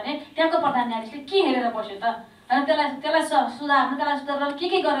हुन्छन् भने त्यहाँको प्रधान न्यायाधीशले के हेरेर बस्यो त, अनि त्यसलाई सुधार्नु, त्यसलाई सुधारेर के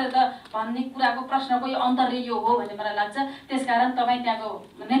गरेर त भन्ने कुराको प्रश्नको यो अन्तर्य यो हो भन्ने मलाई लाग्छ। त्यसकारण तपाईँ त्यहाँको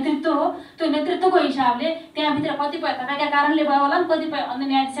नेतृत्व हो, त्यो नेतृत्वको हिसाबले त्यहाँभित्र कतिपय तपाईँका कारणले भयो होला, कतिपय अन्य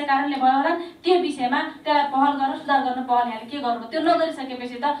न्यायाधीशका कारणले भयो होला, त्यो विषयमा त्यसलाई पहल गर्न, सुधार गर्न पहल यहाँले के गर्नु, त्यो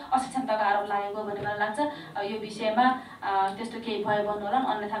नगरिसकेपछि त असक्षमताको आरोप लागेको भन्ने मलाई लाग्छ। यो विषयमा त्यस्तो केही भयो भन्नु होला,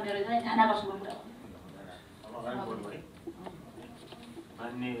 अन्यथा मेरो चाहिँ ध्यानाकर्षणको कुरा हो।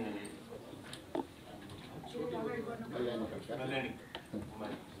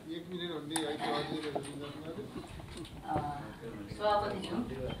 सभापतिज्यू,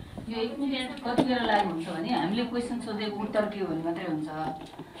 यो 1 मिनट कति बेला लाग्यो हुन्छ भने हामीले क्वेसन सोधेको उत्तर के हो भने मात्रै हुन्छ।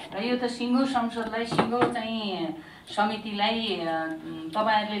 र यो त सिङ्गो संसदलाई, सिङ्गो चाहिँ समितिलाई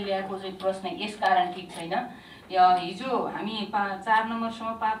तपाईँहरूले ल्याएको चाहिँ प्रश्न यस कारण ठिक छैन। हिजो हामी 4 नम्बरसम्म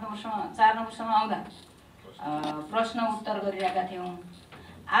 5 नम्बरसम्म 4 नम्बरसम्म आउँदा प्रश्न उत्तर गरिरहेका थियौँ।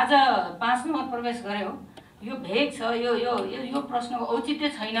 आज 5 नम्बर प्रवेश गर्यो, यो भेग छ, यो प्रश्नको औचित्य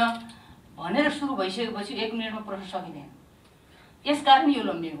छैन भनेर सुरु भइसकेपछि 1 मिनटमा प्रश्न सकिँदैन, यसकारण यो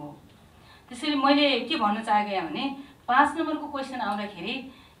लम्बिएको हो। त्यसैले मैले के भन्न चाहेको यहाँ भने 5 नम्बरको क्वेसन आउँदाखेरि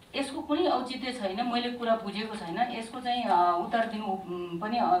यसको कुनै औचित्य छैन, मैले कुरा बुझेको छैन, यसको चाहिँ उत्तर दिनु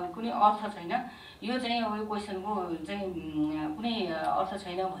पनि कुनै अर्थ छैन, यो चाहिँ अब यो क्वेसनको चाहिँ कुनै अर्थ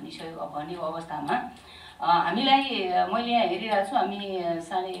छैन भनेको अवस्थामा हामीलाई, मैले यहाँ हेरिरहेको छु, हामी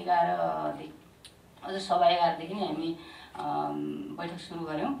 11:30 अझ 11:15 नै हामी बैठक सुरु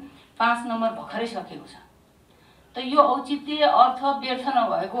गऱ्यौँ। 5 नम्बर भर्खरै सकेको छ। त यो औचित्य अर्थ व्यर्थ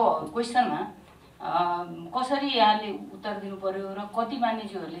नभएको क्वेसनमा कसरी यहाँले उत्तर दिनु पर्यो र कति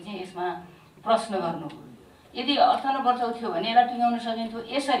मानिसहरूले चाहिँ यसमा प्रश्न गर्नु, यदि अर्थ नबर्थ थियो भने यसलाई टुङ्गाउन सकिन्थ्यो।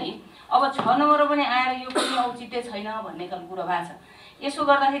 यसरी अब 6 नम्बर पनि आएर यो कुनै औचित्य छैन भन्ने खालको कुरा भएको छ। यसो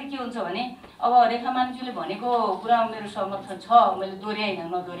गर्दाखेरि के हुन्छ भने अब रेखा मानिसले भनेको कुरा मेरो समर्थन छ, मैले दोहोऱ्याइनँ,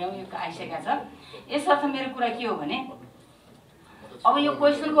 नदोहोऱ्याउँ, यो आइसकेको छ। यसर्थ मेरो कुरा के हो भने अब यो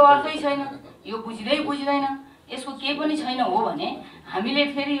क्वेसनको अर्थै छैन, यो बुझिँदैन, यसको केही पनि छैन हो भने हामीले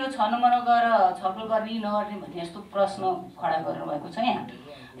फेरि यो 6 नम्बरमा गएर छलफल गर्ने नगर्ने भन्ने जस्तो प्रश्न खडा गर्नुभएको छ यहाँ।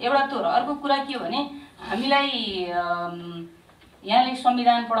 एउटा त्यो। र अर्को कुरा के हो भने हामीलाई यहाँले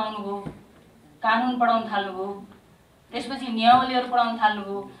संविधान पढाउनु भयो, कानुन पढाउन थाल्नुभयो, त्यसपछि नियमावलीहरू पढाउन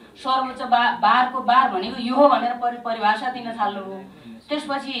थाल्नुभयो, सर्वोच्च बारको बार भनेको यो हो भनेर परिभाषा दिन थाल्नुभयो,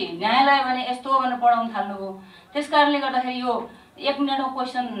 त्यसपछि न्यायालय भने यस्तो हो भनेर पढाउन थाल्नुभयो। त्यस कारणले गर्दाखेरि यो 1 मिनटमा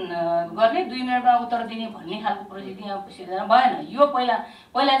क्वेसन गर्ने, 2 मिनटमा उत्तर दिने भन्ने खालको प्रवृत्ति यहाँ सिर्जना भएन। यो पहिला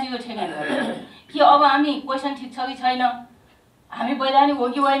चाहिँ यो ठेगान गर्नु कि अब हामी क्वेसन ठिक छ कि छैन, हामी वैधानिक हो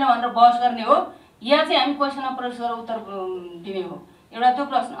कि होइन भनेर बहस गर्ने हो, या चाहिँ हामी क्वेसनमा प्रवेश गरेर उत्तर दिने हो, एउटा त्यो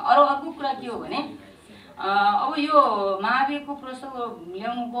प्रश्न। अर्को कुरा के हो भने अब यो महाभियोगको प्रस्ताव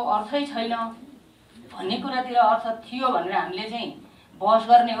ल्याउनुको अर्थै छैन भन्ने कुरातिर अर्थ थियो भनेर हामीले चाहिँ बहस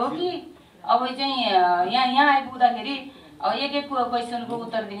गर्ने हो कि अब चाहिँ यहाँ आइपुग्दाखेरि अब एक क्वेसनको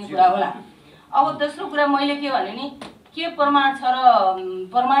उत्तर दिने कुरा होला। अब दोस्रो कुरा मैले के भने नि के प्रमाण छ र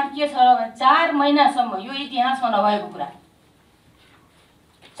प्रमाण के छ र 4 महिनासम्म यो इतिहासमा नभएको कुरा,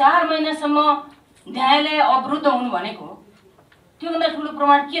 4 महिनासम्म न्यायालय अवरुद्ध हुनु भनेको त्योभन्दा ठुलो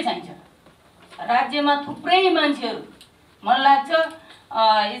प्रमाण के चाहिन्छ? राज्यमा थुप्रै मान्छेहरू, मलाई लाग्छ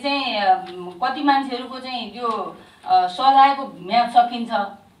यो चाहिँ कति मान्छेहरूको चाहिँ त्यो सजायको म्याद सकिन्छ,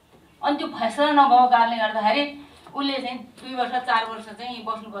 अनि त्यो फैसला नभएको कारणले गर्दाखेरि उसले चाहिँ 2 वर्ष 4 वर्ष चाहिँ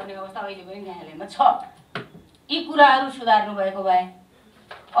बस्नुपर्ने अवस्था अहिले पनि न्यायालयमा छ। यी कुराहरू सुधार्नु भएको भए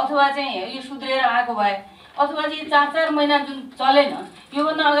अथवा चाहिँ यो सुध्रेर आएको भए अथवा चाहिँ 4-4 महिना जुन चलेन,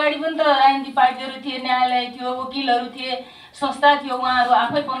 योभन्दा अगाडि पनि त राजनीतिक पार्टीहरू थिए, न्यायालय थियो, वकिलहरू थिए, संस्था थियो, उहाँहरू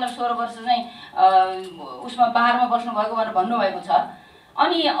आफै 15-16 वर्ष चाहिँ उसमा बाहिरमा बस्नुभएको भनेर भन्नुभएको छ।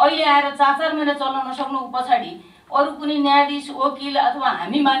 अनि अहिले आएर 4-4 महिना चल्न नसक्नु पछाडि अरू कुनै न्यायाधीश, वकिल अथवा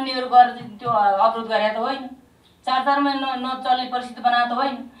हामी मान्नेहरू गएर त्यो अवरोध गरे त होइन, 4-4 महिना नचल्ने परिस्थिति बनाए त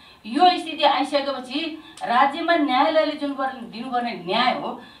होइन। यो स्थिति आइसकेपछि राज्यमा न्यायालयले जुन दिनुपर्ने न्याय हो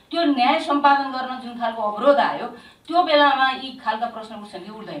त्यो न्याय सम्पादन गर्न जुन खालको अवरोध आयो त्यो बेलामा यी खालका प्रश्न उठ्छन्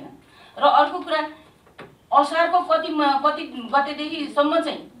कि उठ्दैन। र अर्को कुरा, असारको कति गतेदेखिसम्म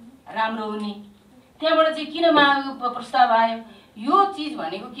चाहिँ राम्रो हुने, त्यहाँबाट चाहिँ किन महाभियोग प्रस्ताव आयो, यो चिज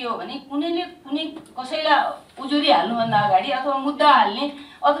भनेको के हो भने कुनै कसैलाई उजुरी हाल्नुभन्दा अगाडि अथवा मुद्दा हाल्ने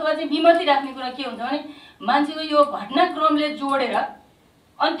अथवा चाहिँ विमति राख्ने कुरा के हुन्छ भने मान्छेको यो घटनाक्रमले जोडेर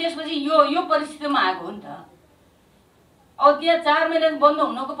अनि त्यसपछि यो परिस्थितिमा आएको हो नि त। अब त्यहाँ 4 महिना बन्द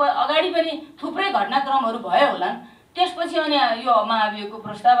हुनको अगाडि पनि थुप्रै घटनाक्रमहरू भयो होलान्, त्यसपछि अनि यो महाभियोगको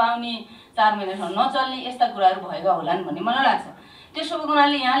प्रस्ताव आउने, 4 महिनासम्म नचल्ने यस्ता कुराहरू भएका होलान् भन्ने मलाई लाग्छ। त्यसो भएको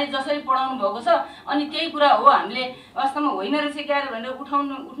हुनाले यहाँले जसरी पढाउनु भएको छ अनि त्यही कुरा हो, हामीले वास्तवमा होइन रहेछ क्यारे भनेर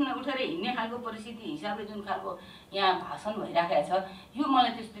उठेर हिँड्ने खालको परिस्थिति हिसाबले जुन खालको यहाँ भाषण भइराखेको छ यो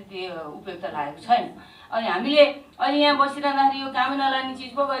मलाई त्यस्तो उपयुक्त लागेको छैन। अनि हामीले अहिले यहाँ बसिरहँदाखेरि यो कामै नलाग्ने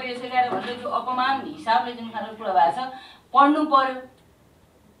चिज पो गरिरहेछ क्यारे भनेर त्यो अपमान हिसाबले जुन खालको कुरा भएको छ पढ्नु पर्यो।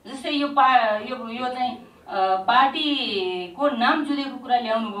 जस्तै यो चाहिँ पार्टीको नाम जुदेको कुरा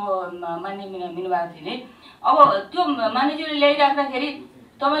ल्याउनु भयो मान्य मिनुवार्थीले। अब त्यो मान्यज्यूले ल्याइराख्दाखेरि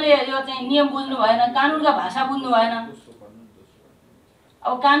तपाईँले यो चाहिँ नियम बुझ्नु भएन, कानुनका भाषा बुझ्नु भएन।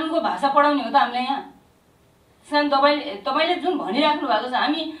 अब कानुनको भाषा पढाउने हो त हामीले यहाँ। तपाईँले जुन भनिराख्नु भएको छ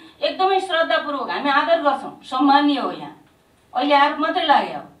हामी एकदमै श्रद्धापूर्वक हामी आदर गर्छौँ, सम्मानीय हो। यहाँ अहिले आरोप मात्रै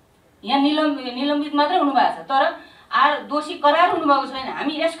लाग्यो, यहाँ निलम्बित मात्रै हुनुभएको छ, तर दोषी करार हुनुभएको छैन।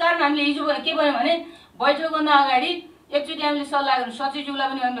 हामी यसकारण हामीले हिजो के भन्यो भने बैठकभन्दा अगाडि एकचोटि हामीले सल्लाह गर्नु, सचिवज्यूलाई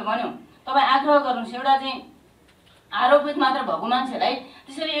पनि हामीले भन्यौँ तपाईँ आग्रह गर्नुहोस् एउटा चाहिँ आरोपित मात्र भएको मान्छेलाई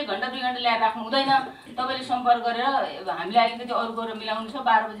त्यसरी 1 घन्टा 2 घन्टा ल्याएर राख्नु हुँदैन। तपाईँले सम्पर्क गरेर हामीलाई अलिकति अरू मिलाउनु छ,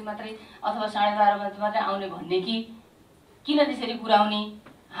 12 बजी मात्रै अथवा 12:30 बजी मात्रै आउने भन्ने कि किन त्यसरी कुराउने।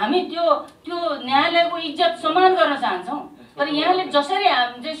 हामी त्यो न्यायालयको इज्जत सम्मान गर्न चाहन्छौँ। तर यहाँले जसरी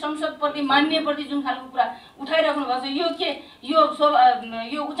चाहिँ संसदप्रति मान्यप्रति जुन खालको कुरा उठाइराख्नु भएको छ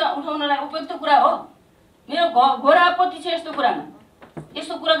यो उठाउनलाई उपयुक्त कुरा हो। मेरो घोर आपत्ति छ यस्तो कुरामा।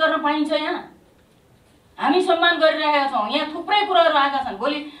 यस्तो कुरा गर्न पाइन्छ यहाँ? हामी सम्मान गरिरहेका छौँ। यहाँ थुप्रै कुराहरू आएका छन्।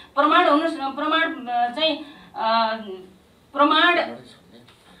 भोलि प्रमाण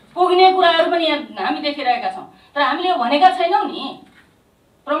पुग्ने कुराहरू पनि यहाँ हामी देखिरहेका छौँ, तर हामीले यो भनेका छैनौँ नि।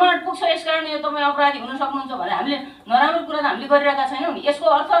 प्रमाण पुग्छ यसकारण यो तपाईँ अपराधी हुन सक्नुहुन्छ भने हामीले नराम्रो कुरा त हामीले गरिरहेका छैनौँ नि। यसको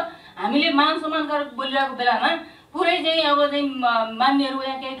अर्थ हामीले मान सम्मान गरेर बोलिरहेको बेलामा पुरै चाहिँ अब चाहिँ मान्यहरू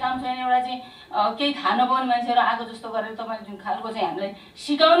यहाँ केही काम छैन, एउटा चाहिँ केही थाहा नपाउने मान्छेहरू आएको जस्तो गरेर तपाईँ जुन खालको चाहिँ हामीलाई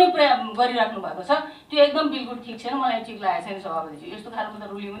सिकाउने प्रयास गरिराख्नु भएको छ त्यो एकदम बिल्कुल ठिक छैन, मलाई ठिक लागेको छैन सभापतिजी। यस्तो खालको त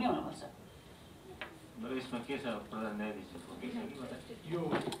रुलिङ पनि हुनुपर्छ। यसमा के छ प्रधान न्यायाधीशको के छ कि यो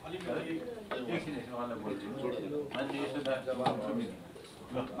अलिकति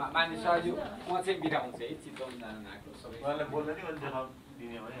मान्य सरज्यू म चाहिँ बिदा हुन्छ है, चितवन जान आएको सबै उहाँलाई बोल्दा नि अलिक जवाफ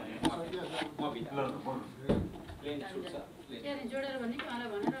दिने म बिदा प्लेन छुट छ जोडेर भन्ने कि मलाई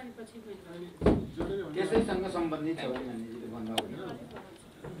भनेर अनि पछि त्यसैसँग सम्बन्धित छ भने मान्यजीले भन्नुभयो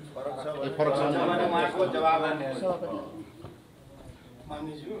फरक छ उहाँको जवाब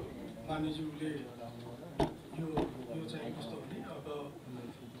मान्यज्यूले यो चाहिँ कस्तो भने अब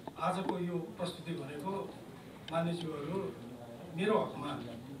आजको यो प्रस्तुति भनेको मान्यज्यूहरू मेरो हकमा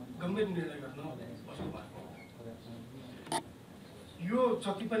गम्भीर निर्णय गर्न बस्नु भएको। यो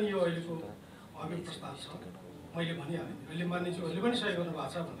जति पनि यो अहिलेको अभियोग प्रस्ताव छ मैले भनिहालेँ, अहिले मान्यज्यूहरूले पनि सही गर्नु भएको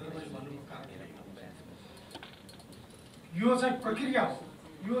छ भनेर मैले भन्नुको कारण यो चाहिँ प्रक्रिया हो।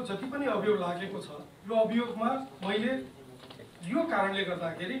 यो जति पनि अभियोग लागेको छ यो अभियोगमा मैले यो कारणले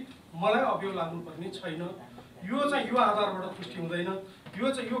गर्दाखेरि मलाई अभियोग लाग्नुपर्ने छैन, यो चाहिँ यो आधारबाट पुष्टि हुँदैन, यो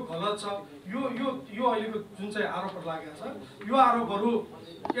चाहिँ यो गलत छ, यो अहिलेको जुन चाहिँ आरोपहरू लागेका छ यो आरोपहरू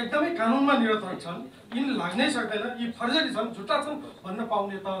एकदमै कानुनमा निरर्थक छन्, यिन लाग्नै सक्दैन, यी फर्जरी छन्, झुट्टा छन् भन्न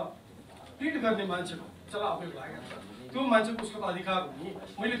पाउने त ट्विट गर्ने मान्छेको चला अभियोग लागेको छ त्यो मान्छेको उसको अधिकार हो नि।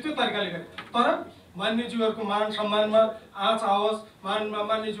 मैले त्यो तरिकाले गरेँ, तर मान्यज्यूहरूको मान सम्मानमा आँच आओस्,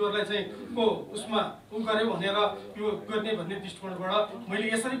 मान्यज्यूहरूलाई चाहिँ उसमा गर्यो भनेर यो गर्ने भन्ने दृष्टिकोणबाट मैले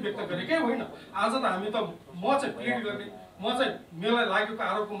यसरी व्यक्त गरेकै होइन। आज त हामी त म चाहिँ प्लिड गर्ने, म चाहिँ मलाई लागेको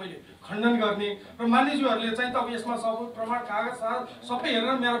आरोपको मैले खण्डन गर्ने र मान्यज्यूहरूले चाहिँ त यसमा सबुत प्रमाण कागज सबै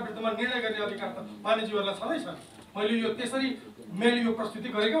हेरेर मेरो विरुद्धमा निर्णय गर्ने अधिकार त मान्यज्यूहरूलाई छँदैछ। मैले यो त्यसरी मैले यो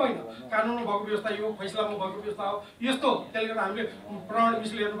प्रस्तुति गरेको होइन, कानुनमा भएको व्यवस्था यो, फैसलामा भएको व्यवस्था हो यस्तो। त्यसले गर्दा हामीले प्रमाण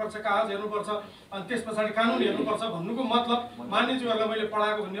मिसल हेर्नुपर्छ, कागज हेर्नुपर्छ, अनि त्यस पछाडि कानुन हेर्नुपर्छ भन्नुको मतलब मान्यज्यूहरूलाई मैले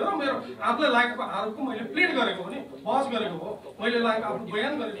पढाएको भन्ने हो र मेरो आफूलाई लागेको आरोपको मैले प्लिड गरेको हो नि, बहस गरेको हो, मैले लागेको आफ्नो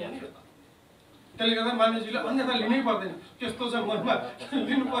बयान गरेको हो नि। त्यसले गर्दा मान्यज्यूले अन्यथा लिनै पर्दैन, त्यस्तो चाहिँ मनमा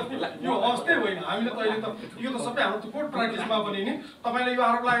लिनुपर्ने यो अवस्थै होइन। हामीले त अहिले त यो त सबै हाम्रो कोर्ट प्र्याक्टिसमा पनि नि तपाईँलाई यो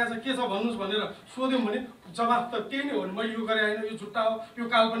आरोप लागेको छ के छ भन्नुहोस् भनेर सोध्यौँ भने जवाफ त त्यही नै हो नि, मैले यो गरे होइन, यो झुट्टा हो, यो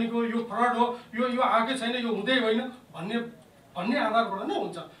काल्पनिक हो, यो फ्रड हो, यो आएकै छैन, यो हुँदै होइन भन्ने आधारबाट नै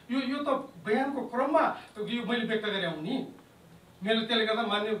हुन्छ। यो त बयानको क्रममा यो मैले व्यक्त गरे हुँ नि मेरो। त्यसले गर्दा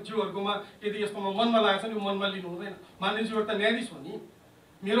मान्यज्यूहरूकोमा यदि यस्तोमा मनमा लागेको छ नि यो मनमा लिनु हुँदैन। मान्यज्यूहरू त न्यायाधीश हो नि,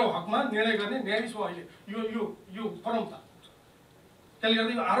 मेरो हकमा निर्णय गर्ने न्यायाधीश हो अहिले यो फोरम त। त्यसले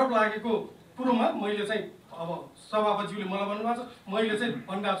गर्दा यो आरोप लागेको कुरोमा मैले चाहिँ अब सभापतिज्यूले मलाई भन्नुभएको छ, मैले चाहिँ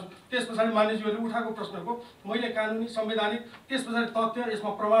भनिरहेको छु। त्यस पछाडि मान्यज्यूहरूले उठाएको प्रश्नको मैले कानुनी संवैधानिक त्यस पछाडि तथ्य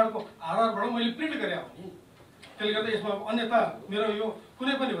यसमा प्रमाणको आधारबाट मैले प्रिन्ट गरे हो नि। त्यसले गर्दा यसमा अन्यथा मेरो यो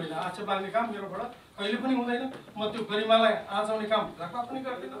कुनै पनि होइन, आक्षेप लाग्ने काम मेरोबाट कहिले पनि हुँदैन। म त्यो गरिमालाई आँचाउने काम राख्दा पनि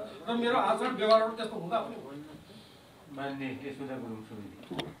गर्दिनँ र मेरो आचरण व्यवहारबाट त्यस्तो हुँदा पनि होइन। मान्य यसुदा गुरुङ सुवेदी।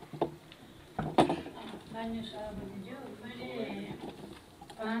 मान्य सभापतिज्यू, मैले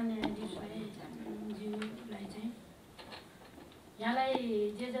प्रधान न्यायाधीशज्यूलाई चाहिँ यहाँलाई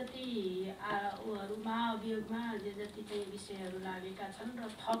जे जति उहरूमा अभियोगमा जे जति चाहिँ विषयहरू लागेका छन् र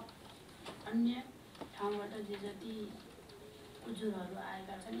थप अन्य ठाउँबाट जे जति उजुरहरू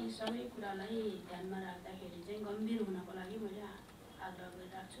आएका छन् यी सबै कुरालाई ध्यानमा राख्दाखेरि चाहिँ गम्भीर हुनको लागि मैले आग्रह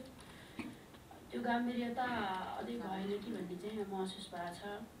गरिरहेको छु। त्यो गम्भीर्यता अझै भएन कि भन्ने चाहिँ महसुस भएको छ।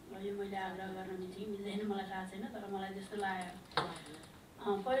 यो मैले आग्रह गर्न मिल्छ कि मिल्दैन मलाई थाहा छैन, तर मलाई जस्तो लाग्यो।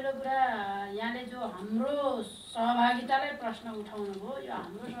 पहिलो कुरा, यहाँले जो हाम्रो सहभागितालाई प्रश्न उठाउनु भयो, यो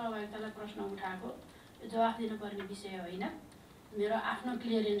हाम्रो सहभागितालाई प्रश्न उठाएको यो जवाफ दिनुपर्ने विषय होइन, मेरो आफ्नो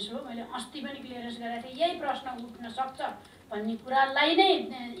क्लियरेन्स हो। मैले अस्ति पनि क्लियरेन्स गरेको थिएँ, यही प्रश्न उठ्न सक्छ भन्ने कुरालाई नै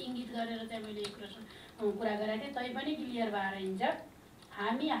इङ्गित गरेर चाहिँ मैले यो कुरा गरेको थिएँ। तैपनि क्लियर भएर हिँड्छ।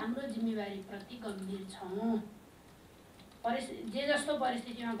 हामी हाम्रो जिम्मेवारीप्रति गम्भीर छौँ। जे जस्तो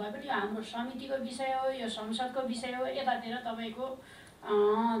परिस्थितिमा भए पनि यो हाम्रो समितिको विषय हो, यो संसदको विषय हो। यतातिर तपाईँको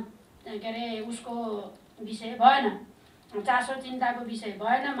के अरे उसको विषय भएन, चासो चिन्ताको विषय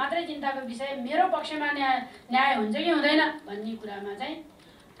भएन, मात्रै चिन्ताको विषय मेरो पक्षमा न्याय हुन्छ कि हुँदैन भन्ने कुरामा चाहिँ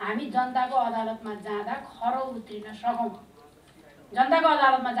हामी जनताको अदालतमा जाँदा खरो उत्रिन सकौँ। जनताको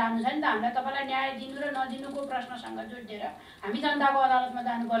अदालतमा जानु छ नि त, हामीलाई तपाईँलाई न्याय दिनु र नदिनुको प्रश्नसँग जोडिएर हामी जनताको अदालतमा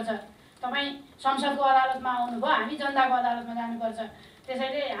जानुपर्छ। तपाईँ संसदको अदालतमा आउनुभयो, हामी जनताको अदालतमा जानुपर्छ।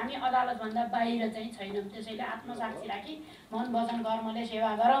 त्यसैले हामी अदालतभन्दा बाहिर चाहिँ छैनौँ। त्यसैले आत्मसाक्षी राखी मन वचन कर्मले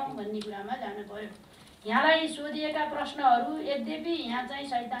सेवा गरौँ भन्ने कुरामा जानु पर्यो। यहाँलाई सोधिएका प्रश्नहरू यद्यपि यहाँ चाहिँ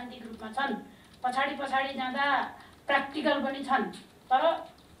सैद्धान्तिक रूपमा छन्, पछाडि जाँदा प्र्याक्टिकल पनि छन्, तर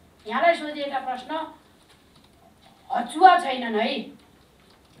यहाँलाई सोधिएका प्रश्न हचुवा छैनन् है।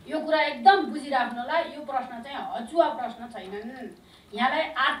 यो कुरा एकदम बुझिराख्नुला, यो प्रश्न चाहिँ हचुवा प्रश्न छैनन्। यहाँलाई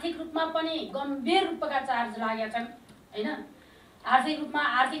आर्थिक रूपमा पनि गम्भीर रूपका चार्ज लागेका छन् होइन। आर्थिक रूपमा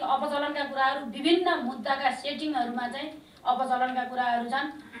आर्थिक अपचलनका कुराहरू, विभिन्न मुद्दाका सेटिङहरूमा चाहिँ अपचलनका कुराहरू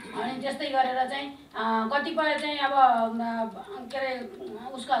छन्। अनि त्यस्तै गरेर चाहिँ कतिपय चाहिँ अब के अरे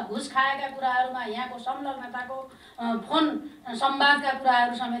उसका घुस खाएका कुराहरूमा यहाँको संलग्नताको फोन संवादका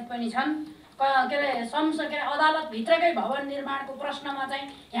कुराहरू समेत पनि छन्। के अरे अदालतभित्रकै भवन निर्माणको प्रश्नमा चाहिँ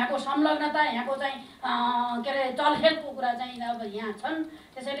यहाँको संलग्नता, यहाँको चाहिँ के अरे चलखेलको कुरा चाहिँ अब यहाँ छन्।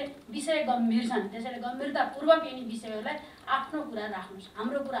 त्यसैले विषय गम्भीर छन्। त्यसैले गम्भीरतापूर्वक यिनी विषयहरूलाई आफ्नो कुरा राख्नुहोस्।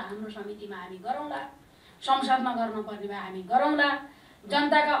 हाम्रो कुरा हाम्रो समितिमा हामी गरौँला, संसदमा गर्नुपर्नेमा हामी गरौँला,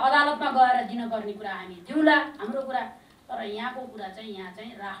 जनताका अदालतमा गएर दिनुपर्ने कुरा हामी दिउँला हाम्रो कुरा। तर यहाँको कुरा चाहिँ यहाँ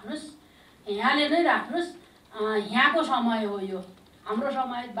चाहिँ राख्नुहोस्, यहाँले नै राख्नुहोस्। यहाँको समय हो यो, हाम्रो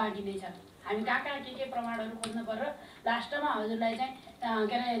समय बाँकी नै छ। हामी कहाँ के प्रमाणहरू खोज्नु पर्यो, लास्टमा हजुरलाई चाहिँ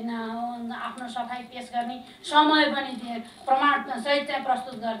के अरे आफ्नो सफाइ पेश गर्ने समय पनि दिए, प्रमाण सहित चाहिँ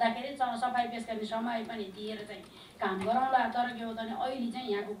प्रस्तुत गर्दाखेरि सफाइ पेश गर्ने समय पनि दिएर चाहिँ काम गरौँला। तर के हो भने अहिले चाहिँ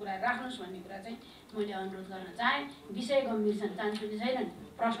यहाँको कुरा राख्नुहोस् भन्ने कुरा चाहिँ मैले अनुरोध गर्न चाहेँ। विषय गम्भीर छन्, चान्चुने छैनन्।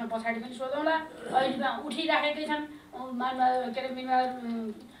 प्रश्न पछाडि पनि सोधौँला, अहिले उठिराखेकै छन्। के अरे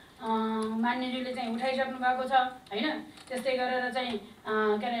मान्यज्यूले चाहिँ उठाइसक्नु भएको छ होइन। त्यस्तै गरेर चाहिँ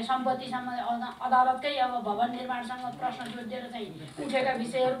के अरे सम्पत्ति सम्बन्धी अदालतकै अब भवन निर्माणसँग प्रश्न जोडिएर चाहिँ उठेका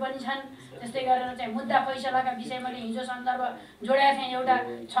विषयहरू पनि छन्। त्यस्तै गरेर चाहिँ मुद्दा फैसलाका विषय मैले हिजो सन्दर्भ जोडेका थिएँ। एउटा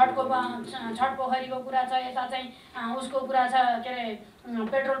छठ पोखरीको कुरा छ, यता चाहिँ उसको कुरा छ के अरे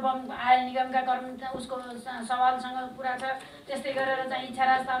पेट्रोल पम्प आयल निगमका कर्मी उसको सवालसँग कुरा छ। त्यस्तै गरेर चाहिँ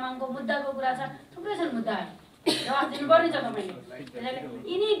इच्छाराज तामाङको मुद्दाको कुरा छ। थुप्रै छन् मुद्दाहरू। जवाफ दिनुपर्ने छ तपाईँले।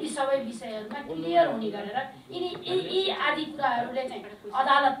 यिनी सबै विषयहरूमा क्लियर हुने गरेर यी आदि कुराहरूले चाहिँ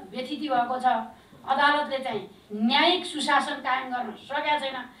अदालत व्यथित भएको छ, अदालतले चाहिँ न्यायिक सुशासन कायम गर्न सकेका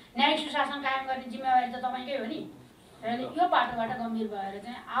छैन। न्यायिक सुशासन कायम गर्ने जिम्मेवारी त तपाईँकै हो नि। यो बाटोबाट गम्भीर भएर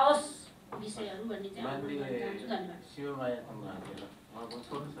चाहिँ आओस् विषयहरू भन्ने चाहिँ चाहन्छु।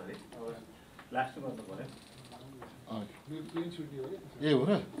 ए हो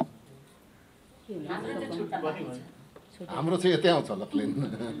र हाम्रो चाहिँ यतै आउँछ होला प्लेन।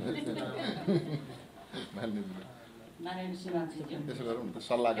 नारायण श्रीमानज्यू, त्यसो गरौँ न त,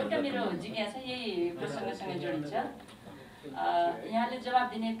 सल्लाह एउटा गरेर। मेरो जिज्ञासा यही प्रसङ्गसँग जोडिन्छ। यहाँले जवाब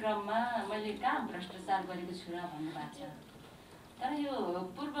दिने क्रममा मैले कहाँ भ्रष्टाचार गरेको छु र भन्नुभएको छ। तर यो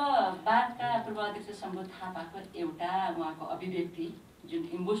पूर्व बारका पूर्व अध्यक्ष शम्भु थापाको एउटा उहाँको अभिव्यक्ति जुन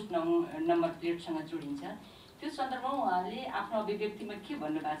इम्बोस्ड नम्बर प्लेटसँग जोडिन्छ, त्यो सन्दर्भमा उहाँले आफ्नो अभिव्यक्तिमा के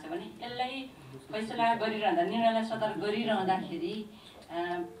भन्नुभएको छ भने यसलाई फैसला गरिरहँदा, निर्णयलाई सदर गरिरहँदाखेरि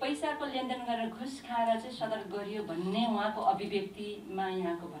पैसाको लेनदेन गरेर घुस खाएर चाहिँ सदर गरियो भन्ने उहाँको अभिव्यक्तिमा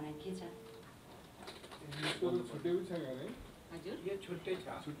यहाँको भनाइ के छ? हजुर, यो छुट्टै छ।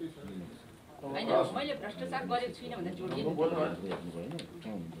 होइन, मैले भ्रष्टाचार गरेको छुइनँ भन्दा जोडिएको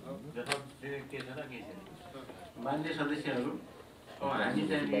मान्य सदस्यहरू, हामी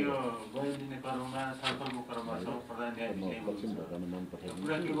चाहिँ यो बयान दिने क्रममा छलफलको क्रममा छौँ। प्रधान न्यायाधीशले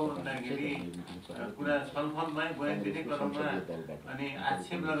कुरा के भयो भन्दाखेरि कुरा छलफलमै बयान दिने क्रममा अनि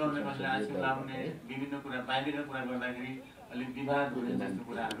आक्षेप लगाउने, कसैले आक्षेप लगाउने, विभिन्न कुरा बाहिर कुरा गर्दाखेरि अलिक विवाद हुने जस्तो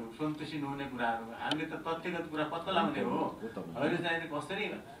कुराहरू, सन्तुष्टि नहुने कुराहरू, हामीले त तथ्यगत कुरा पत्ता लगाउने हो। अहिले चाहिँ कसरी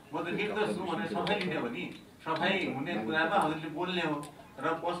म त निर्दोष छु भनेर सफाइ लिने हो नि, सफाइ हुने कुरामा हजुरले बोल्ने हो र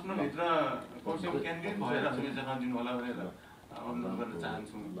प्रश्नभित्र कमसेकम केन्द्रित भएर हजुरले जवाब दिनु होला भनेर अनुरोध गर्न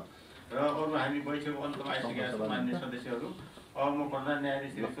चाहन्छु। र अरू हामी बैठक अन्तमा आइसकेका छौँ मान्य सदस्यहरू। अब म प्रधान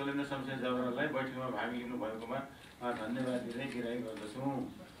न्यायाधीश श्री शैलेन्द्र शमशेर जबरालाई बैठकमा भाग लिनु भएकोमा धन्यवाद दिँदै बिराई गर्दछु।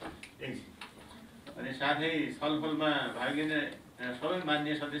 अनि साथै छलफलमा भाग लिने सबै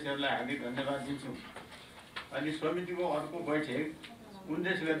मान्य सदस्यहरूलाई हार्दिक धन्यवाद दिन्छु। अनि समितिको अर्को बैठक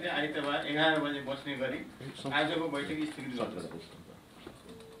 19 गते आइतबार 11 बजे बस्ने गरी आजको बैठक स्थगित गर्दछु।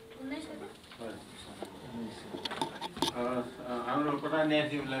 हाम्रो प्रधान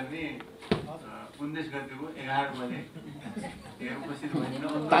न्यायाधीशलाई पनि 19 गतेको 11 बजे उपस्थित भइदिनु।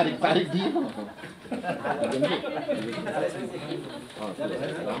 तारिख दिए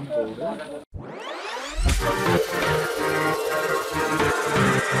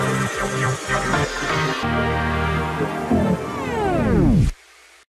Ratopati